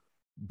Mac.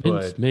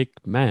 Vince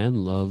McMahon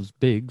loves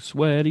big,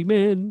 sweaty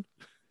men.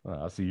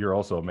 I see you're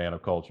also a man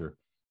of culture.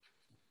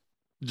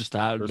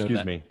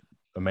 Excuse me,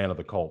 a man of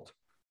the cult.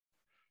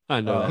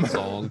 I know that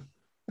song.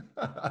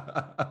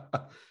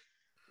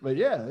 But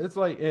yeah, it's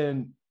like,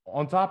 and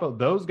on top of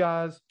those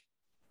guys,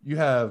 you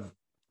have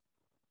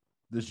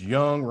this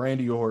young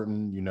Randy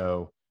Orton,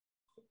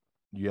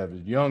 you have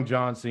this young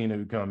John Cena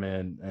who come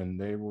in, and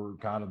they were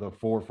kind of the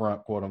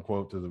forefront, quote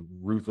unquote, to the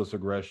Ruthless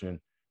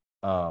Aggression.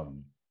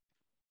 And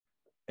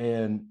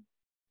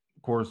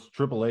of course,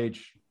 Triple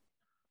H,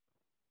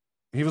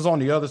 he was on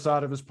the other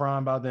side of his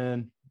prime by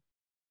then.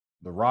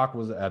 The Rock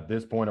was at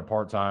this point a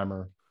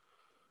part-timer.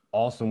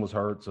 Austin was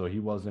hurt, so he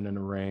wasn't in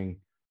the ring.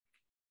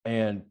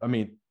 And I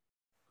mean,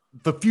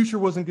 the future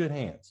was in good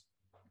hands.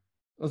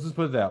 Let's just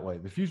put it that way.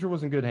 The future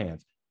was in good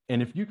hands.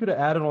 And if you could have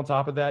added on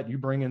top of that, you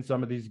bring in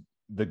some of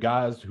the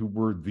guys who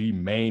were the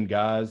main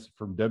guys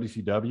from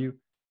WCW,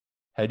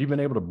 had you been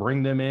able to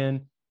bring them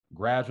in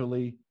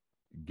gradually,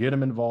 get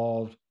them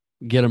involved,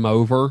 get them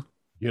over.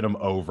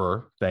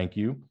 Thank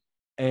you.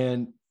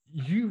 And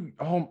you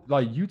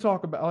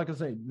talk about, like I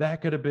say,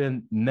 that could have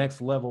been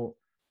next level,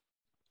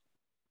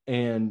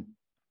 and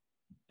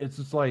it's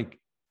just like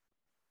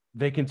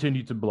they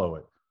continued to blow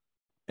it,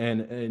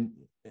 and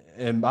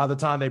by the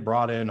time they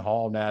brought in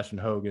Hall, Nash, and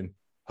Hogan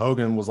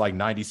was like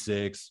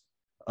 96.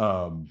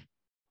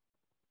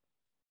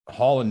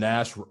 Hall and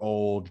Nash were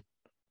old.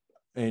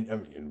 And I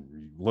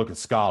mean, look at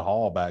Scott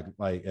Hall back,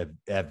 like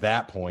at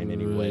that point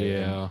anyway.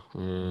 Yeah.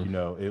 And,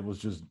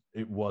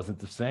 it wasn't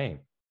the same.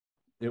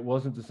 It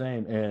wasn't the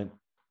same. And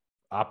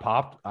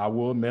I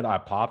will admit, I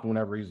popped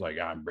whenever he's like,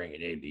 I'm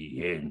bringing in the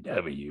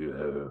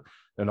NWO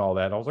and all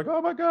that. I was like,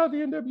 oh my God, the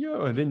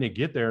NWO. And then you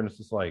get there and it's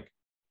just like,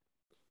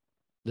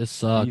 this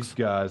sucks. These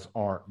guys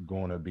aren't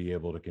going to be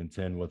able to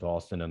contend with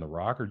Austin and The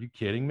Rock. Are you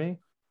kidding me?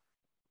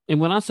 And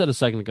when I said a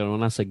second ago,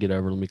 when I said get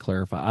over, let me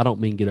clarify. I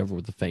don't mean get over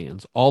with the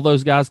fans. All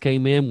those guys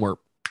came in were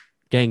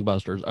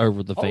gangbusters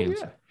over the fans.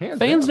 Yeah.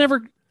 Fans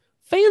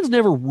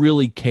never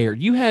really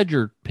cared. You had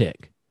your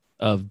pick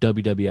of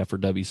WWF or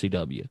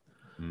WCW,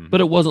 but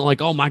it wasn't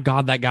like, oh my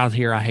God, that guy's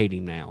here, I hate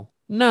him now.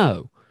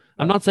 No,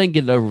 I'm not saying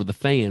get it over with the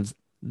fans.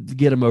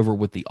 Get him over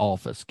with the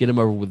office. Get him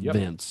over with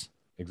Vince.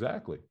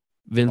 Exactly.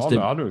 Vince.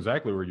 I knew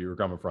exactly where you were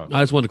coming from.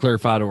 I just wanted to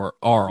clarify to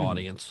our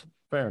audience.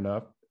 Fair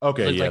enough.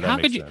 Okay, yeah, like,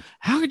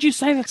 how could you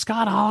say that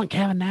Scott Hall and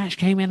Kevin Nash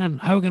came in and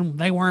Hogan,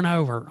 they weren't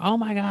over? Oh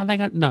my God, they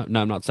got no.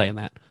 I'm not saying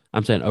that.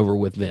 I'm saying over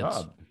with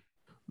Vince.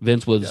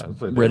 Vince was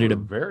ready to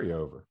very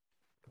over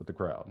with the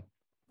crowd.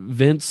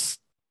 Vince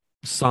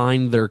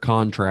signed their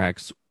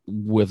contracts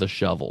with a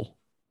shovel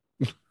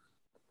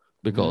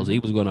because he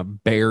was going to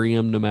bury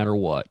him no matter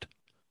what.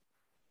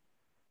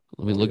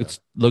 I mean,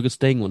 look at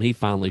Sting when he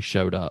finally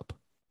showed up.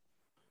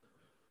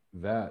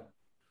 That.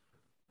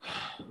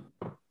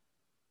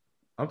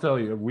 I'm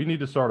telling you, we need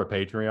to start a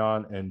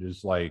Patreon and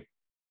just like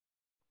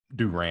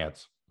do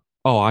rants.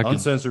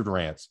 Uncensored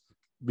rants,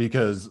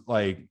 because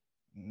like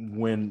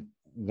when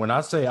I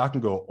say I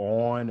can go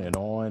on and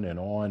on and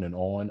on and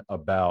on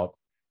about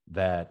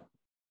that,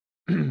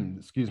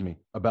 excuse me,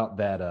 about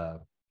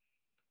that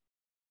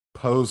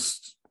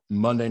post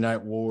Monday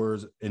Night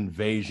Wars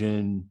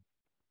invasion,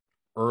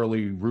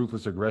 early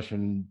ruthless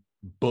aggression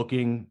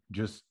booking,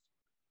 just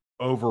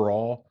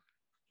overall.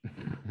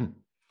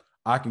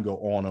 I can go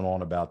on and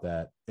on about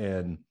that.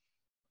 And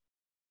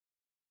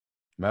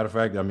matter of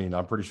fact, I mean,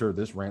 I'm pretty sure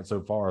this rant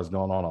so far has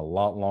gone on a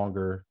lot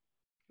longer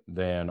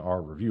than our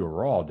review of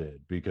Raw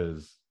did,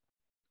 because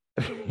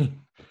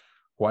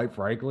quite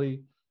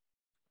frankly,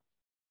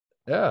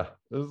 yeah,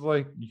 it was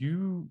like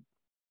you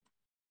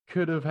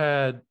could have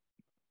had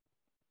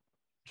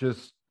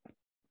just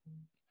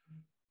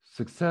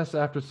success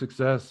after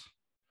success,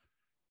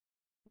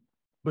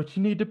 but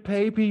you need to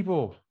pay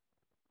people.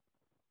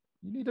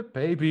 You need to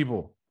pay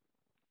people.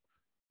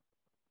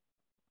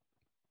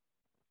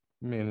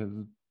 I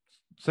mean,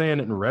 saying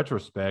it in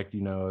retrospect,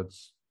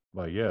 it's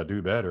like, yeah,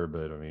 do better.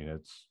 But I mean,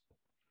 it's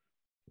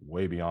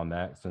way beyond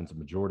that, since the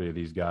majority of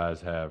these guys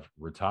have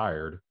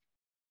retired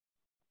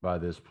by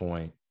this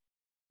point.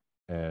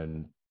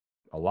 And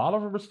a lot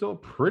of them are still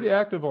pretty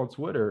active on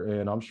Twitter.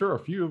 And I'm sure a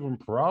few of them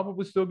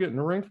probably still get in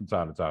the ring from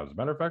time to time. As a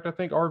matter of fact, I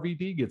think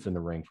RVD gets in the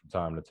ring from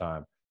time to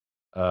time.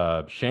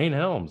 Shane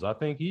Helms, I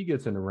think he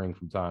gets in the ring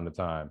from time to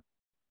time.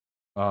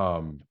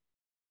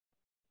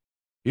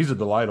 He's a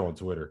delight on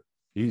Twitter.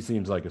 He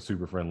seems like a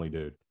super friendly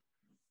dude.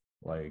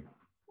 Like,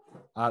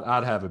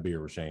 I'd have a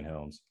beer with Shane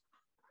Helms,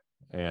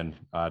 and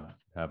I'd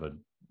have a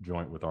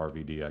joint with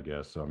RVD, I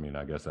guess. So, I mean,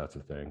 I guess that's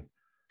a thing.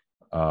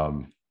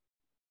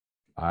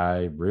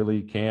 I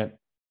really can't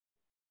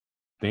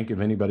think of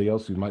anybody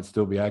else who might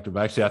still be active.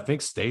 Actually, I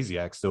think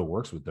Stasiak still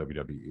works with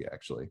WWE,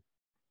 actually.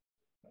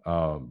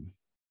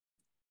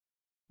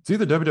 It's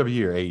either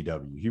WWE or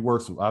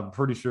AEW. I'm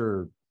pretty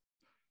sure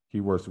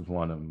he works with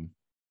one of them.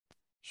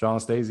 Sean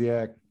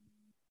Stasiak.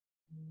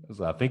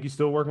 I think he's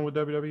still working with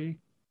WWE.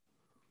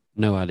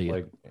 No idea.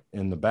 Like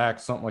in the back,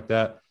 something like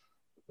that.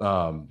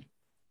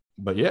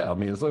 But yeah, I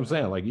mean, that's what I'm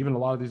saying. Like, even a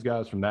lot of these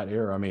guys from that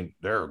era, I mean,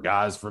 there are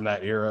guys from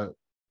that era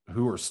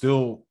who are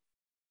still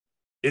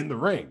in the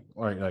ring.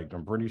 Like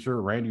I'm pretty sure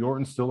Randy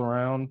Orton's still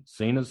around.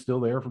 Cena's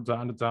still there from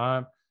time to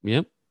time.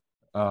 Yep.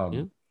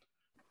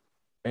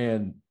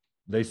 And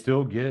they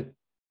still get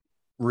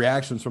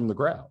reactions from the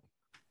crowd,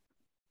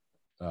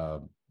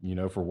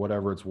 for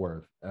whatever it's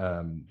worth.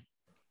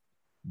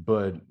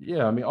 But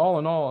yeah, I mean, all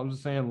in all, I'm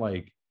just saying,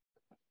 like,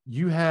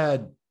 you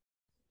had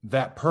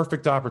that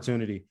perfect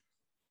opportunity,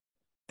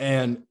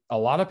 and a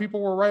lot of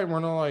people were right. And we're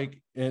not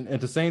like, and at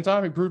the same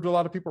time, he proved a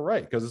lot of people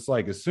right, because it's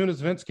like, as soon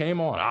as Vince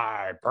came on,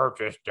 I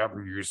purchased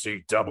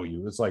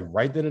WCW. It's like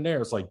right then and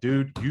there. It's like,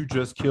 dude, you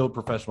just killed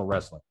professional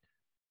wrestling.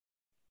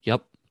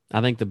 Yep.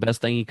 I think the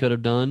best thing he could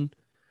have done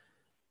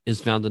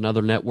is found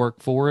another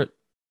network for it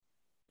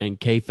and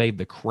kayfabe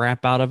the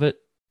crap out of it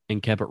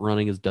and kept it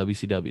running as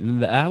WCW.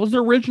 And that was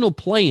the original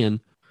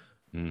plan,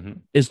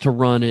 is to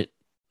run it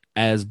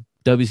as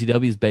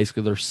WCW is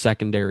basically their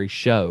secondary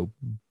show.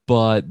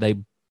 But they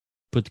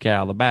put the cat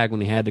out of the bag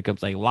when they had to come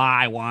say,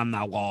 "Lie won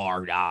the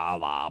war," blah,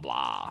 blah,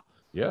 blah.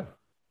 Yeah.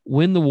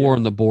 Win the war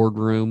in the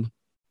boardroom.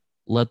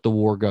 let the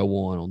war go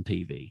on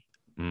TV.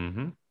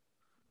 Mm-hmm.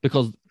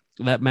 Because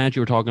that match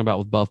you were talking about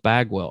with Buff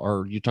Bagwell,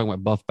 or you're talking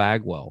about Buff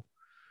Bagwell,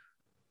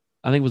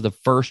 I think it was the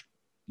first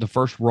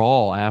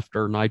Raw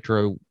after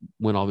Nitro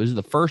went off. It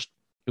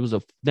was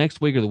the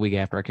next week or the week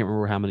after. I can't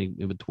remember how many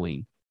in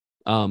between.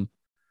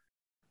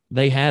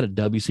 They had a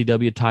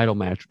WCW title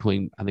match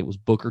between, I think it was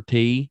Booker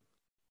T.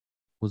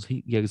 Was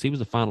he? Yeah, because he was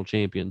the final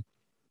champion.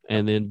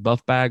 And then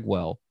Buff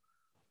Bagwell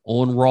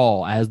on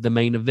Raw as the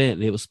main event.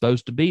 And it was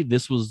supposed to be,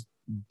 this was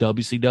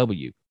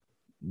WCW.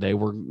 They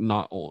were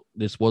not on,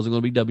 this wasn't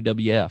going to be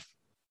WWF.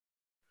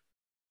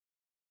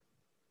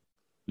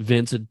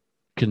 Vince had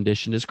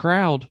conditioned his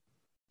crowd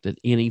that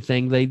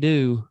anything they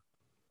do,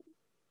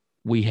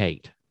 we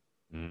hate.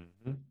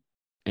 Mm-hmm.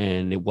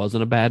 And it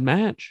wasn't a bad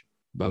match.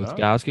 Both No.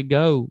 guys could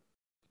go.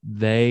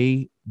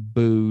 They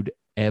booed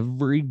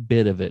every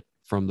bit of it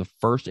from the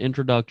first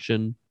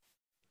introduction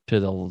to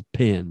the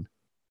pin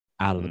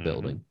out of the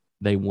building.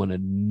 They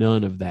wanted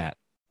none of that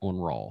on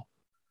Raw.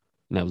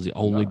 And that was the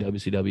only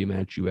WCW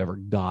match you ever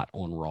got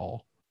on Raw.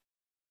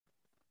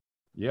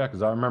 Yeah,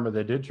 because I remember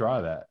they did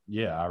try that.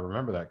 Yeah, I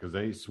remember that because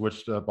they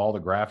switched up all the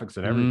graphics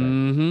and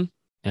everything.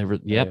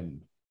 Yep.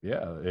 And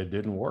yeah, it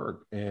didn't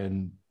work.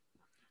 And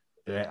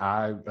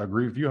I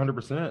agree with you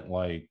 100%.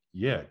 Like,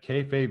 yeah,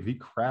 kayfabe the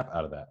crap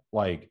out of that.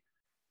 Like,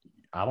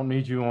 I don't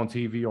need you on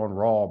TV on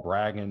Raw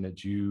bragging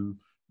that you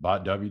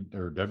bought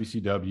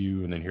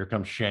WCW, and then here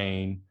comes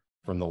Shane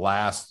from the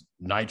last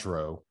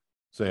Nitro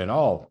saying,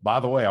 "Oh, by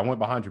the way, I went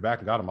behind your back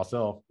and got it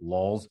myself."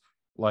 Lulz.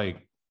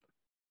 Like,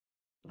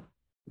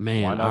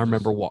 man,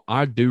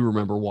 I do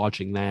remember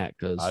watching that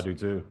because I do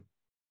too.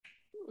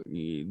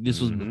 This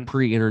was the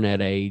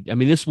pre-internet age. I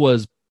mean, this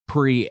was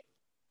pre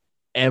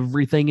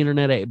everything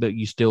internet age, but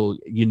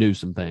you knew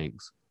some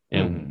things.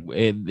 And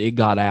it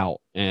got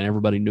out and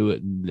everybody knew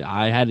it. And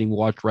I hadn't even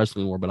watched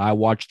wrestling anymore, but I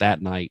watched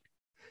that night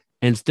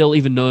and still,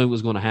 even knowing it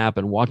was going to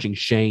happen, watching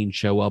Shane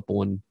show up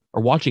or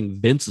watching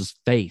Vince's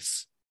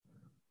face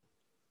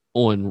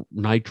on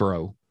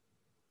Nitro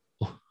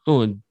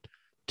on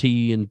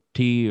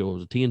TNT, or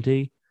was it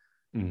TNT?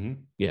 Mm-hmm.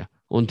 Yeah.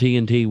 On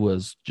TNT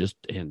was just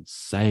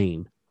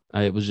insane.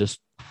 It was just,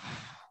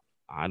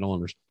 I don't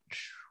understand.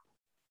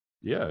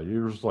 Yeah.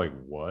 You're just like,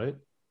 what?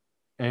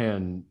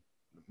 And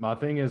my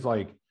thing is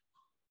like,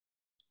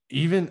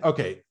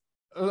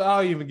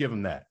 I'll even give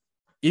them that.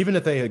 Even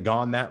if they had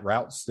gone that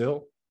route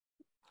still,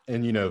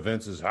 and,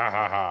 Vince is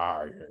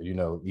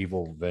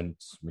evil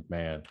Vince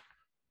McMahon,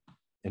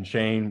 and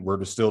Shane were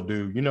to still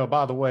do,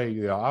 by the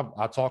way,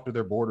 I talked to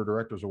their board of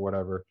directors or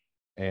whatever,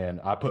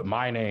 and I put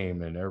my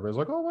name, and everybody's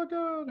like, oh my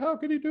God, how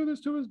could he do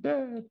this to his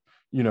dad?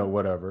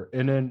 Whatever.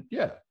 And then,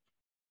 yeah,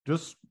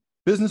 just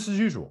business as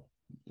usual.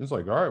 It's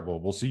like, all right, well,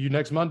 we'll see you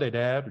next Monday,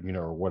 Dad,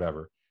 or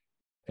whatever.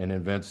 And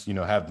then Vince,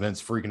 have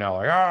Vince freaking out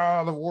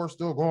like, the war's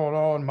still going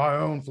on, my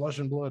own flesh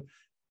and blood.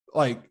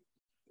 Like,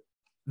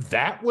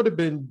 that would have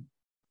been,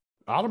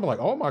 I'd have been like,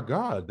 oh my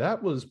God,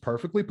 that was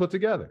perfectly put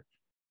together.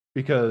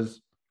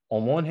 Because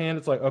on one hand,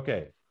 it's like,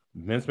 okay,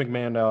 Vince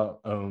McMahon now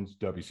owns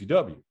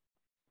WCW.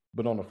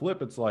 But on the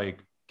flip, it's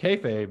like,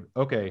 kayfabe,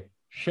 okay,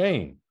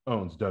 Shane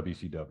owns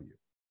WCW.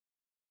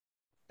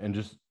 And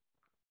just,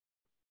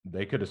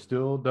 they could have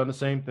still done the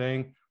same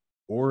thing.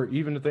 Or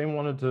even if they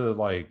wanted to,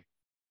 like,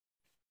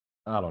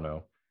 I don't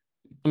know.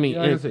 I mean,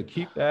 like I said,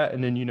 keep that,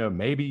 and then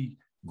maybe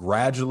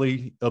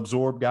gradually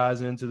absorb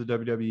guys into the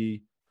WWE,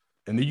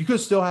 and then you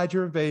could still have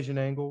your invasion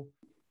angle,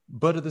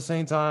 but at the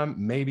same time,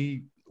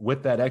 maybe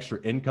with that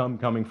extra income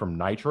coming from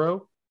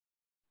Nitro,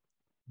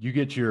 you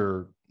get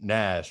your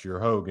Nash, your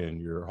Hogan,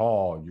 your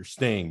Hall, your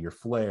Sting, your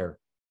Flair,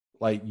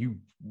 like you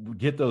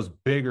get those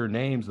bigger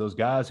names, those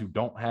guys who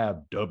don't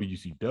have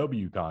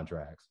WCW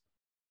contracts.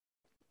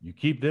 You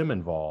keep them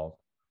involved.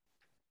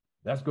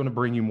 That's going to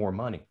bring you more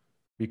money.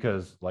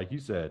 Because, like you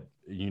said,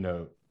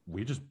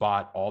 we just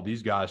bought all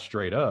these guys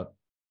straight up.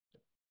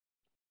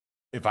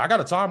 If I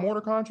got a Time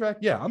Warner contract,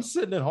 yeah, I'm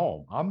sitting at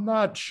home. I'm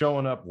not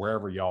showing up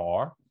wherever y'all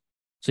are.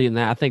 See, and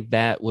I think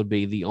that would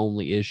be the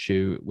only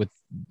issue with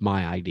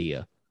my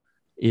idea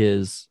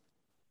is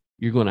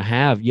you're going to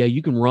have,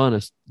 you can run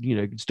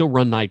you can still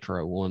run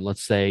Nitro on,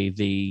 let's say,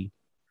 the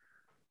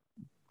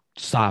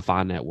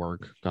Sci-Fi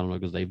Network. I don't know,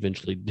 because they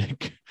eventually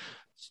did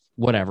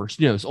whatever.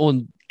 It's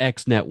on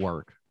X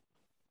Network,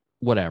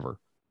 whatever.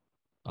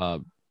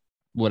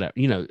 Whatever,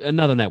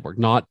 another network,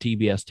 not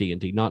TBS,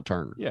 TNT, not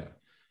Turner. Yeah.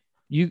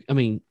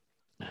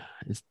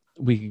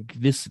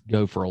 This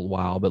go for a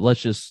while, but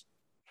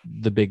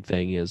the big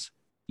thing is,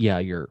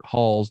 your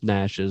Halls,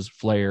 Nashes,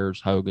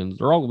 Flairs, Hogans,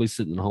 they're all going to be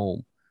sitting at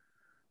home.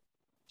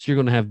 So you're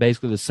going to have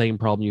basically the same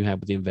problem you have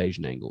with the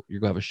invasion angle. You're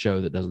going to have a show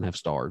that doesn't have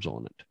stars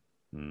on it.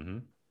 Mm-hmm.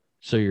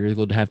 So you're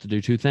going to have to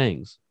do two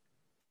things.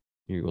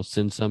 You're going to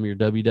send some of your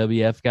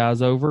WWF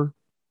guys over,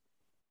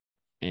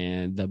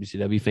 and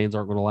WCW fans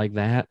aren't going to like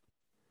that.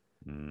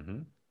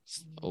 Mm-hmm.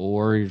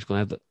 Or you're just going to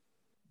have to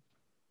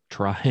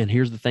try. And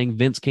here's the thing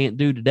Vince can't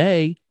do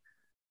today.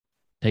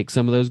 Take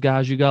some of those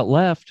guys you got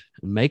left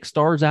and make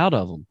stars out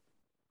of them.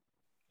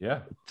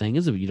 Yeah. The thing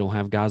is, if you don't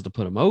have guys to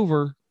put them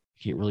over,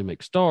 you can't really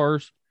make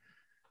stars.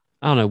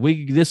 I don't know.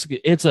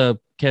 It's a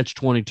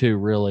catch-22,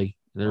 really.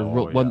 There's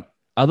one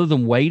other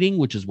than waiting,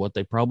 which is what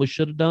they probably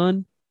should have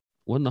done.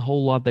 Wasn't a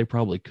whole lot they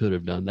probably could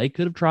have done. They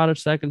could have tried a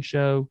second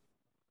show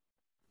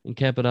and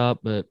kept it up,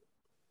 but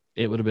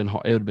it would have been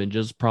hard. It would have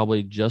been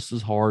probably just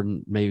as hard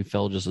and maybe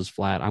fell just as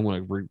flat. I'm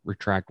going to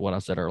retract what I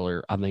said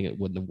earlier. I think it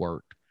wouldn't have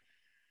worked.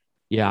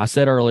 Yeah, I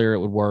said earlier it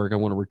would work. I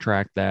want to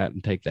retract that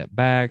and take that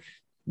back.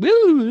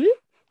 It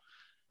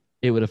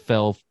would have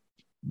fell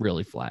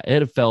really flat.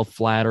 It'd have fell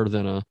flatter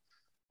than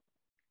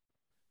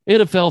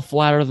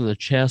the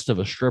chest of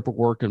a stripper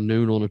working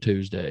noon on a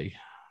Tuesday.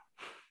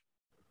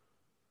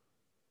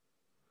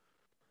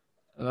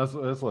 That's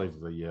like,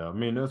 yeah. I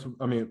mean,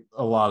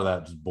 a lot of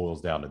that just boils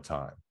down to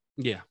time.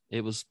 Yeah,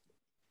 it was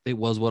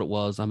what it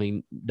was. I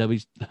mean,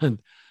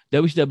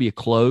 WCW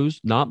closed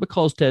not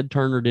because Ted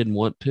Turner didn't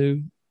want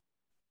to.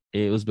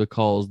 It was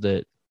because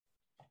that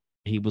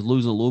he was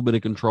losing a little bit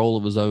of control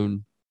of his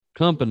own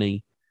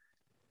company,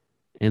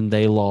 and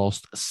they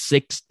lost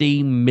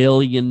 $60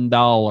 million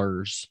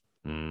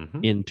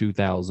in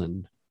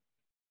 2000.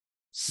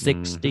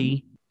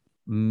 $60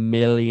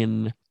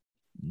 million.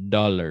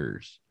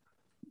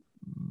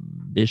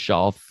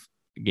 Bischoff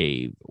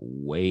gave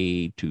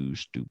way too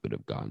stupid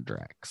of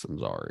contracts. I'm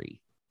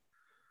sorry.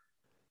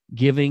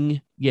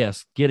 Getting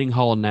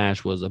Hall and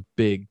Nash was a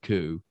big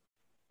coup,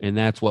 and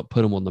that's what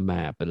put him on the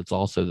map, but it's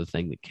also the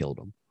thing that killed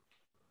him.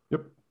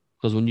 Yep.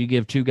 Because when you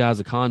give two guys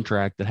a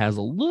contract that has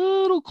a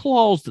little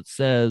clause that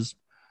says,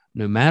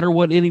 no matter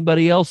what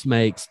anybody else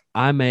makes,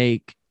 I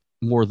make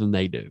more than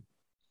they do.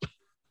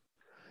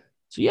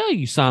 So yeah,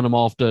 you sign them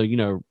off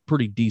to,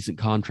 pretty decent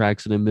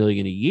contracts at $1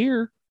 million a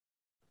year.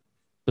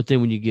 But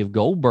then when you give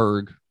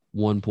Goldberg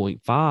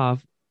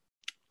 1.5,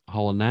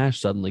 Hall and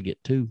Nash suddenly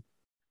get 2.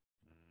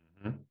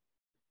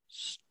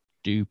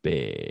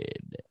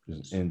 Stupid.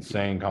 Just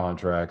insane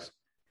contracts.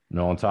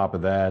 On top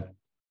of that,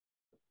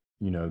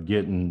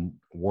 getting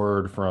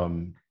word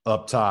from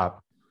up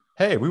top,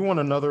 hey, we want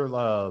another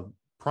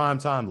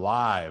primetime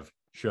live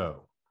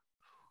show.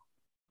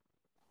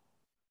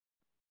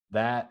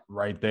 That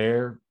right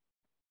there,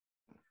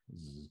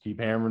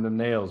 keep hammering them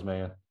nails,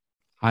 man.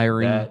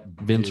 Hiring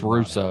Vince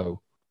Russo.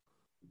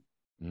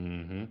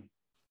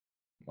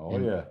 Oh,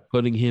 yeah.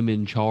 Putting him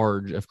in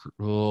charge of,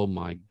 oh,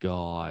 my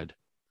God.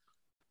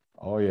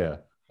 Oh, yeah.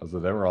 So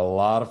there were a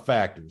lot of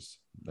factors.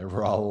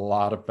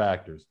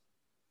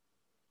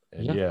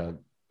 And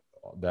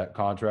that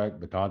contract,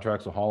 the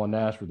contracts with Hall and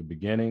Nash were the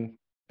beginning,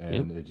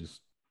 and it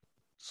just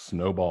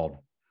snowballed.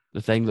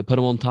 The thing that put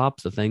him on top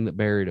is the thing that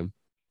buried him.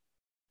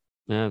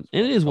 And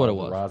it is what it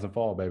was. Rise and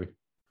fall, baby.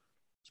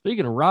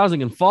 Speaking of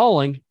rising and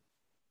falling,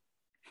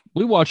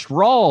 we watched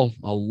Raw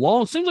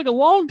seems like a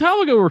long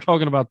time ago we were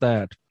talking about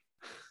that.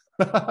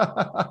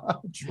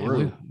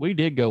 True. We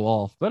did go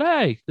off. But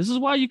hey, this is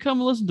why you come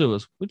and listen to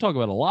us. We talk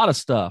about a lot of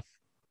stuff.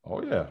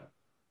 Oh, yeah.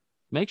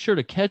 Make sure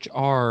to catch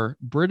our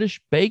British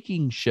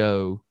Baking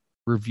Show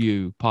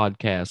review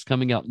podcast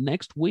coming out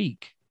next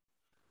week,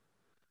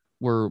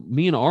 where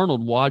me and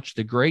Arnold watched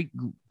the Great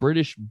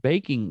British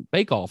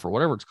Bake Off, or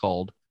whatever it's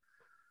called.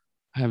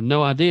 I have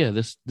no idea.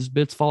 This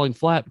bit's falling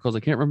flat because I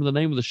can't remember the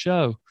name of the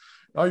show.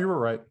 Oh, you were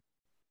right.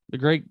 The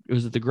Great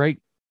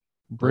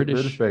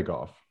British Bake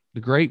Off. The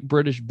Great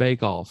British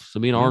Bake Off. So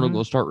me and Arnold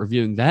will start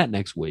reviewing that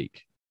next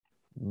week.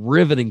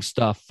 Riveting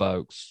stuff,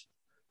 folks.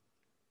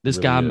 This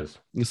guy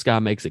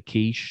makes a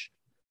quiche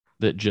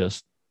that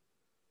just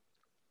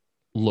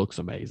looks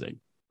amazing.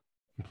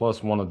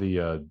 Plus, one of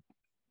the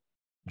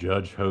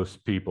judge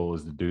host people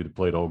is the dude that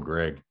played old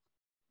Greg.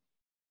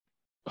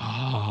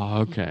 Oh,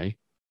 okay.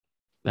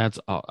 That's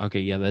okay.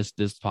 Yeah, this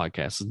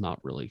podcast is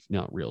not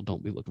real.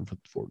 Don't be looking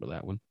forward to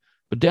that one.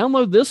 But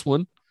download this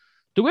one.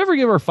 Do we ever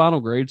give our final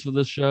grades for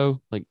this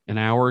show like an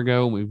hour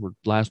ago when we were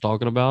last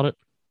talking about it?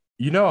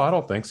 I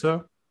don't think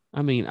so.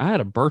 I mean, I had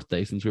a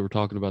birthday since we were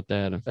talking about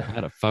that. I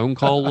had a phone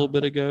call a little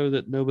bit ago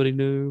that nobody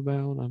knew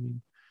about. I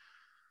mean,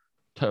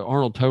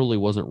 Arnold totally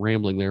wasn't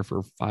rambling there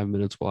for 5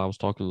 minutes while I was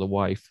talking to the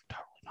wife.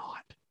 Totally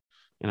not.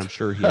 And I'm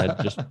sure he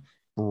had just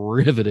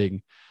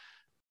riveting.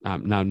 No,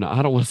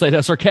 I don't want to say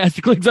that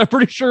sarcastically because I'm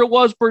pretty sure it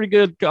was pretty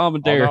good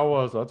commentary. Oh,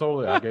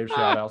 I gave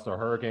shout outs to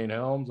Hurricane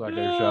Helms. I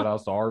gave shout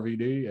outs to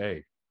RVD.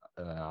 Hey,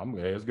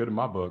 it's good in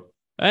my book.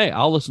 Hey,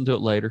 I'll listen to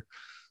it later.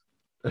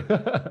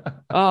 But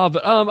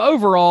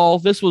overall,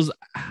 this was,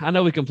 I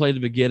know we complained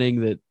at the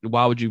beginning that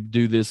why would you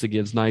do this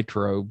against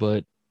Nitro,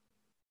 but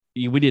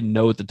we didn't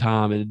know at the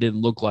time, and it didn't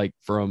look like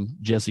from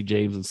Jesse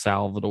James and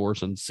Salvador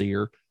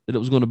Sincere that it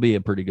was going to be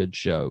a pretty good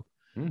show.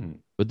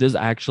 But this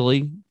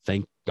actually,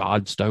 thank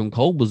God Stone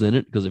Cold was in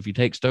it, because if you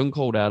take Stone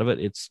Cold out of it,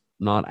 it's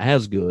not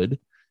as good.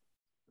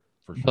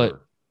 For sure.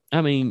 But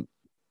I mean,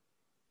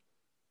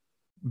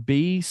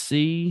 B,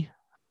 C,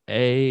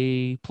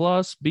 A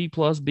plus, B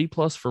plus, B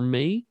plus for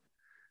me.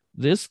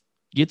 This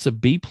gets a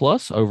B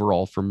plus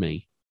overall for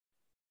me,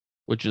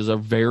 which is a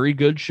very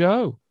good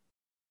show.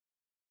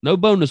 No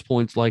bonus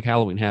points like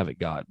Halloween Havoc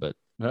got, but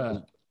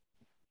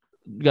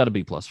got a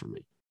B plus for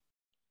me.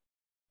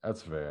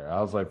 That's fair.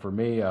 I was like, for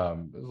me, it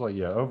was like,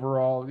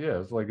 overall,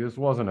 it's like this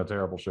wasn't a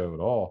terrible show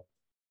at all.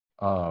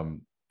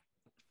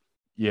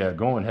 Yeah,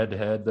 going head to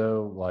head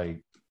though,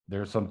 like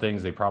there's some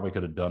things they probably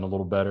could have done a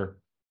little better,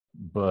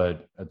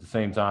 but at the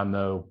same time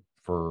though,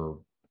 for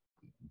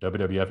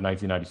WWF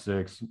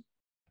 1996,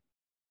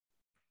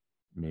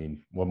 I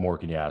mean, what more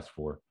can you ask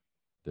for at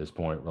this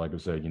point? Like I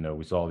said,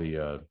 we saw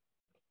the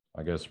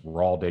I guess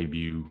Raw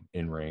debut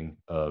in ring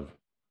of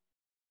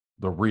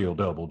the real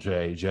Double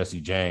J,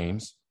 Jesse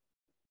James,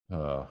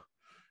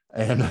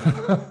 and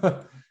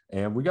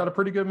and we got a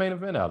pretty good main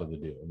event out of the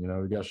deal.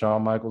 We got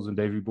Shawn Michaels and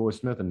Davey Boy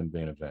Smith in the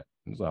main event,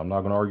 so I'm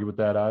not going to argue with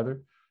that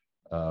either.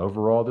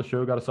 Overall, the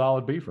show got a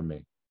solid B from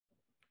me.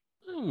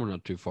 We're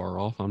not too far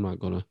off. I'm not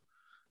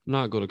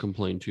gonna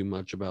complain too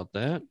much about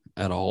that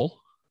at all.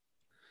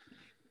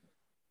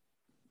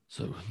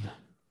 So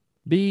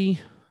B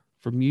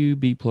from you,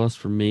 B plus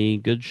from me.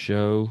 Good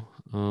show.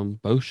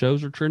 Both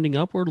shows are trending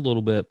upward a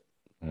little bit.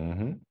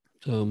 Mm-hmm.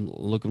 So I'm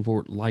looking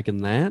forward,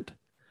 liking that.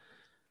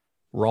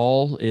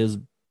 Raw is,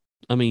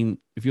 I mean,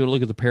 if you want to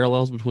look at the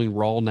parallels between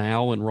Raw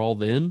now and Raw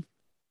then,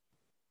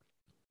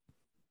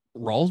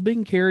 Raw's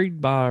being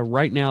carried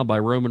right now by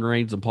Roman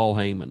Reigns and Paul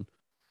Heyman.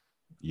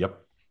 Yep.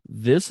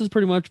 This is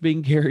pretty much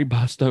being carried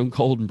by Stone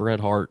Cold and Bret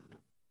Hart.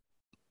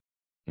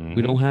 Mm-hmm.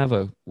 We don't have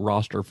a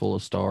roster full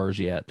of stars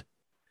yet.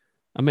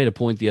 I made a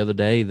point the other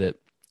day that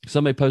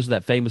somebody posted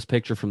that famous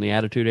picture from the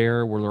Attitude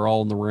Era where they're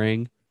all in the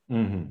ring.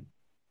 Mm-hmm.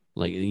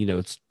 Like,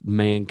 it's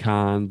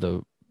Mankind,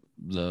 the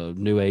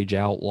New Age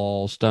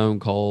Outlaw, Stone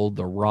Cold,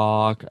 The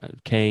Rock,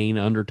 Kane,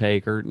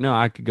 Undertaker. No,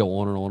 I could go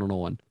on and on and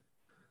on.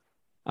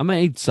 I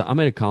made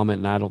a comment,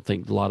 and I don't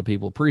think a lot of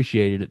people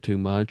appreciated it too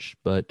much,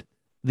 but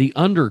the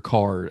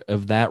undercard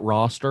of that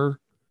roster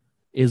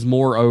is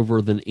more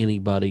over than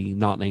anybody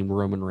not named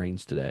Roman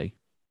Reigns today.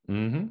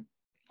 Mm-hmm.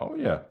 Oh,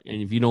 yeah.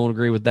 And if you don't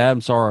agree with that,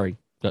 I'm sorry.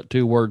 Got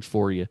 2 words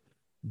for you.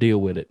 Deal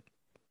with it.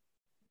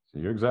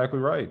 You're exactly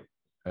right.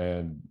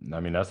 And, I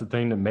mean, that's the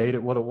thing that made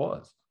it what it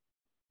was.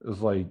 It was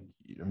like,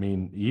 I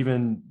mean,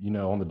 even,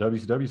 on the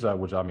WCW side,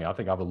 which, I mean, I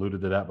think I've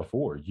alluded to that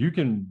before, you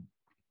can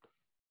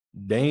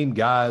name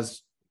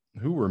guys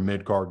who were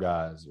mid-card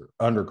guys or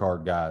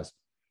undercard guys,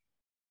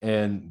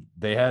 and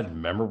they had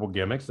memorable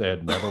gimmicks, they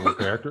had memorable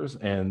characters,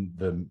 and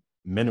the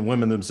men and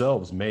women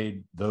themselves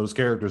made those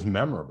characters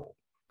memorable.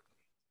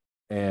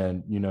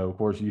 And, of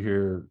course, you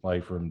hear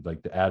like from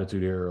like the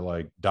Attitude Era,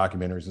 like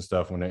documentaries and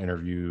stuff when they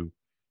interview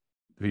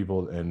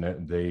people,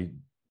 and they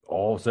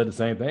all said the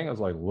same thing. I was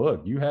like,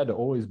 look, you had to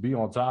always be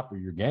on top of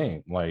your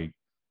game, like,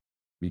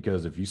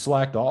 because if you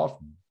slacked off,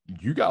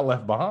 you got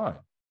left behind.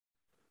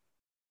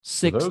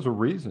 So those are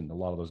reason a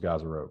lot of those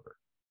guys are over.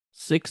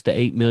 6 to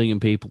 8 million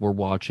people were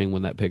watching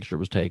when that picture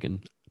was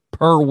taken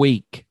per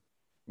week.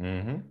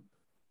 Mm-hmm.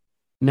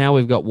 Now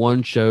we've got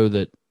one show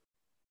that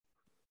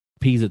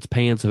pees its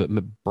pants if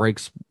it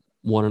breaks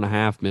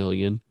 1.5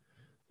 million,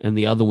 and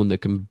the other one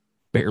that can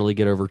barely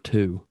get over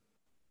 2.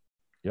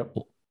 Yep.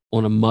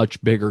 On a much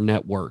bigger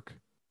network.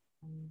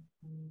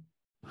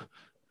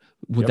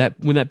 When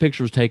that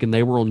picture was taken,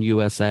 they were on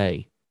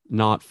USA,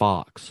 not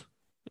Fox.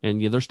 And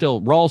yeah,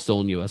 Raw's still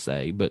on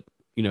USA, but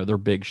their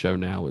big show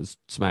now is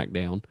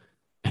SmackDown,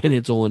 and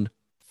it's on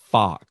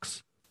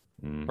Fox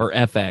or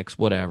FX,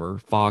 whatever.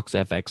 Fox,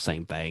 FX,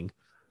 same thing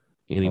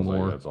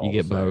anymore. You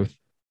get both.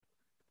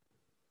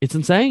 It's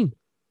insane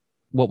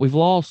what we've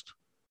lost.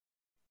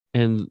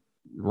 And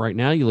right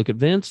now, you look at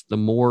Vince, the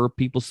more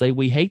people say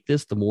we hate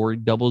this, the more he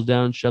doubles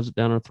down and shoves it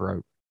down our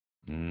throat.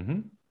 Mm-hmm.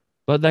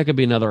 But that could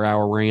be another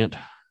hour rant.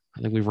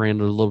 I think we've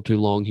ranted a little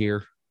too long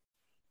here.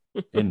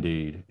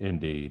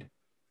 Indeed.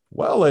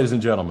 Well, ladies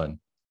and gentlemen,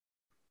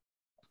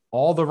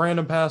 all the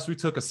random paths we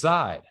took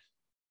aside,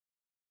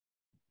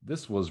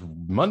 this was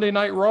Monday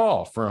Night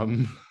Raw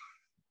from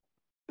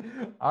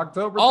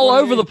October. All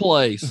over the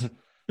place.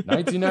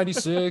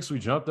 1996, we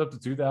jumped up to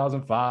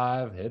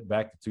 2005, head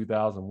back to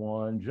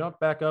 2001, jump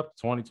back up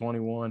to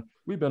 2021.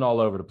 We've been all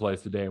over the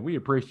place today, and we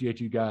appreciate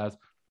you guys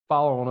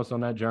following us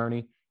on that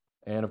journey.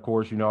 And, of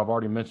course, I've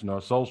already mentioned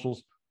our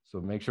socials,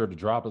 so make sure to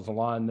drop us a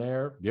line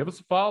there. Give us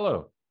a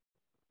follow.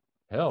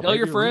 Hell, tell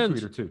your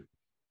friends. Or two.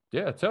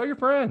 Yeah, tell your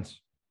friends.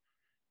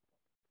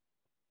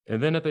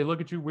 And then if they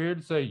look at you weird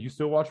and say, you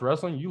still watch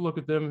wrestling, you look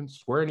at them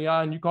square in the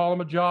eye and you call them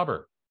a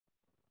jobber.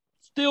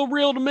 Still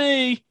real to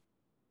me.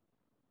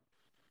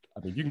 I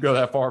mean, you can go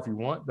that far if you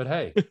want, but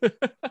hey,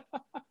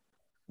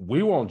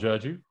 we won't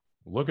judge you.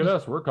 Look at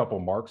us. We're a couple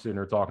of marks in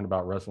there talking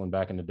about wrestling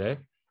back in the day.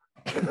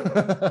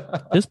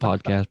 This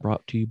podcast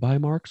brought to you by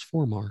Marks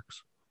for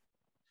Marks.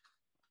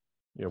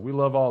 Yeah, we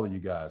love all of you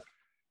guys.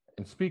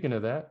 And speaking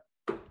of that,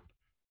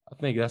 I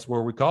think that's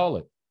where we call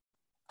it.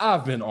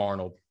 I've been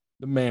Arnold,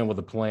 the man with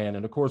a plan.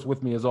 And of course,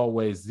 with me as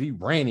always, the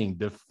reigning,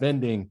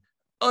 defending,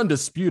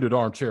 undisputed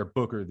armchair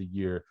booker of the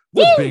year,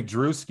 the Big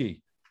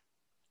Drewski.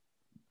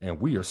 And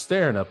we are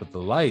staring up at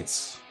the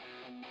lights.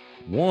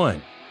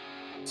 1,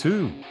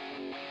 2,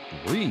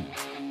 3.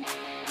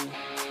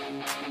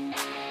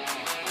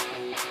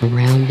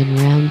 Round and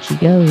round she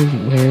goes.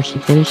 Where she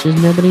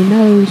finishes, nobody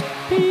knows.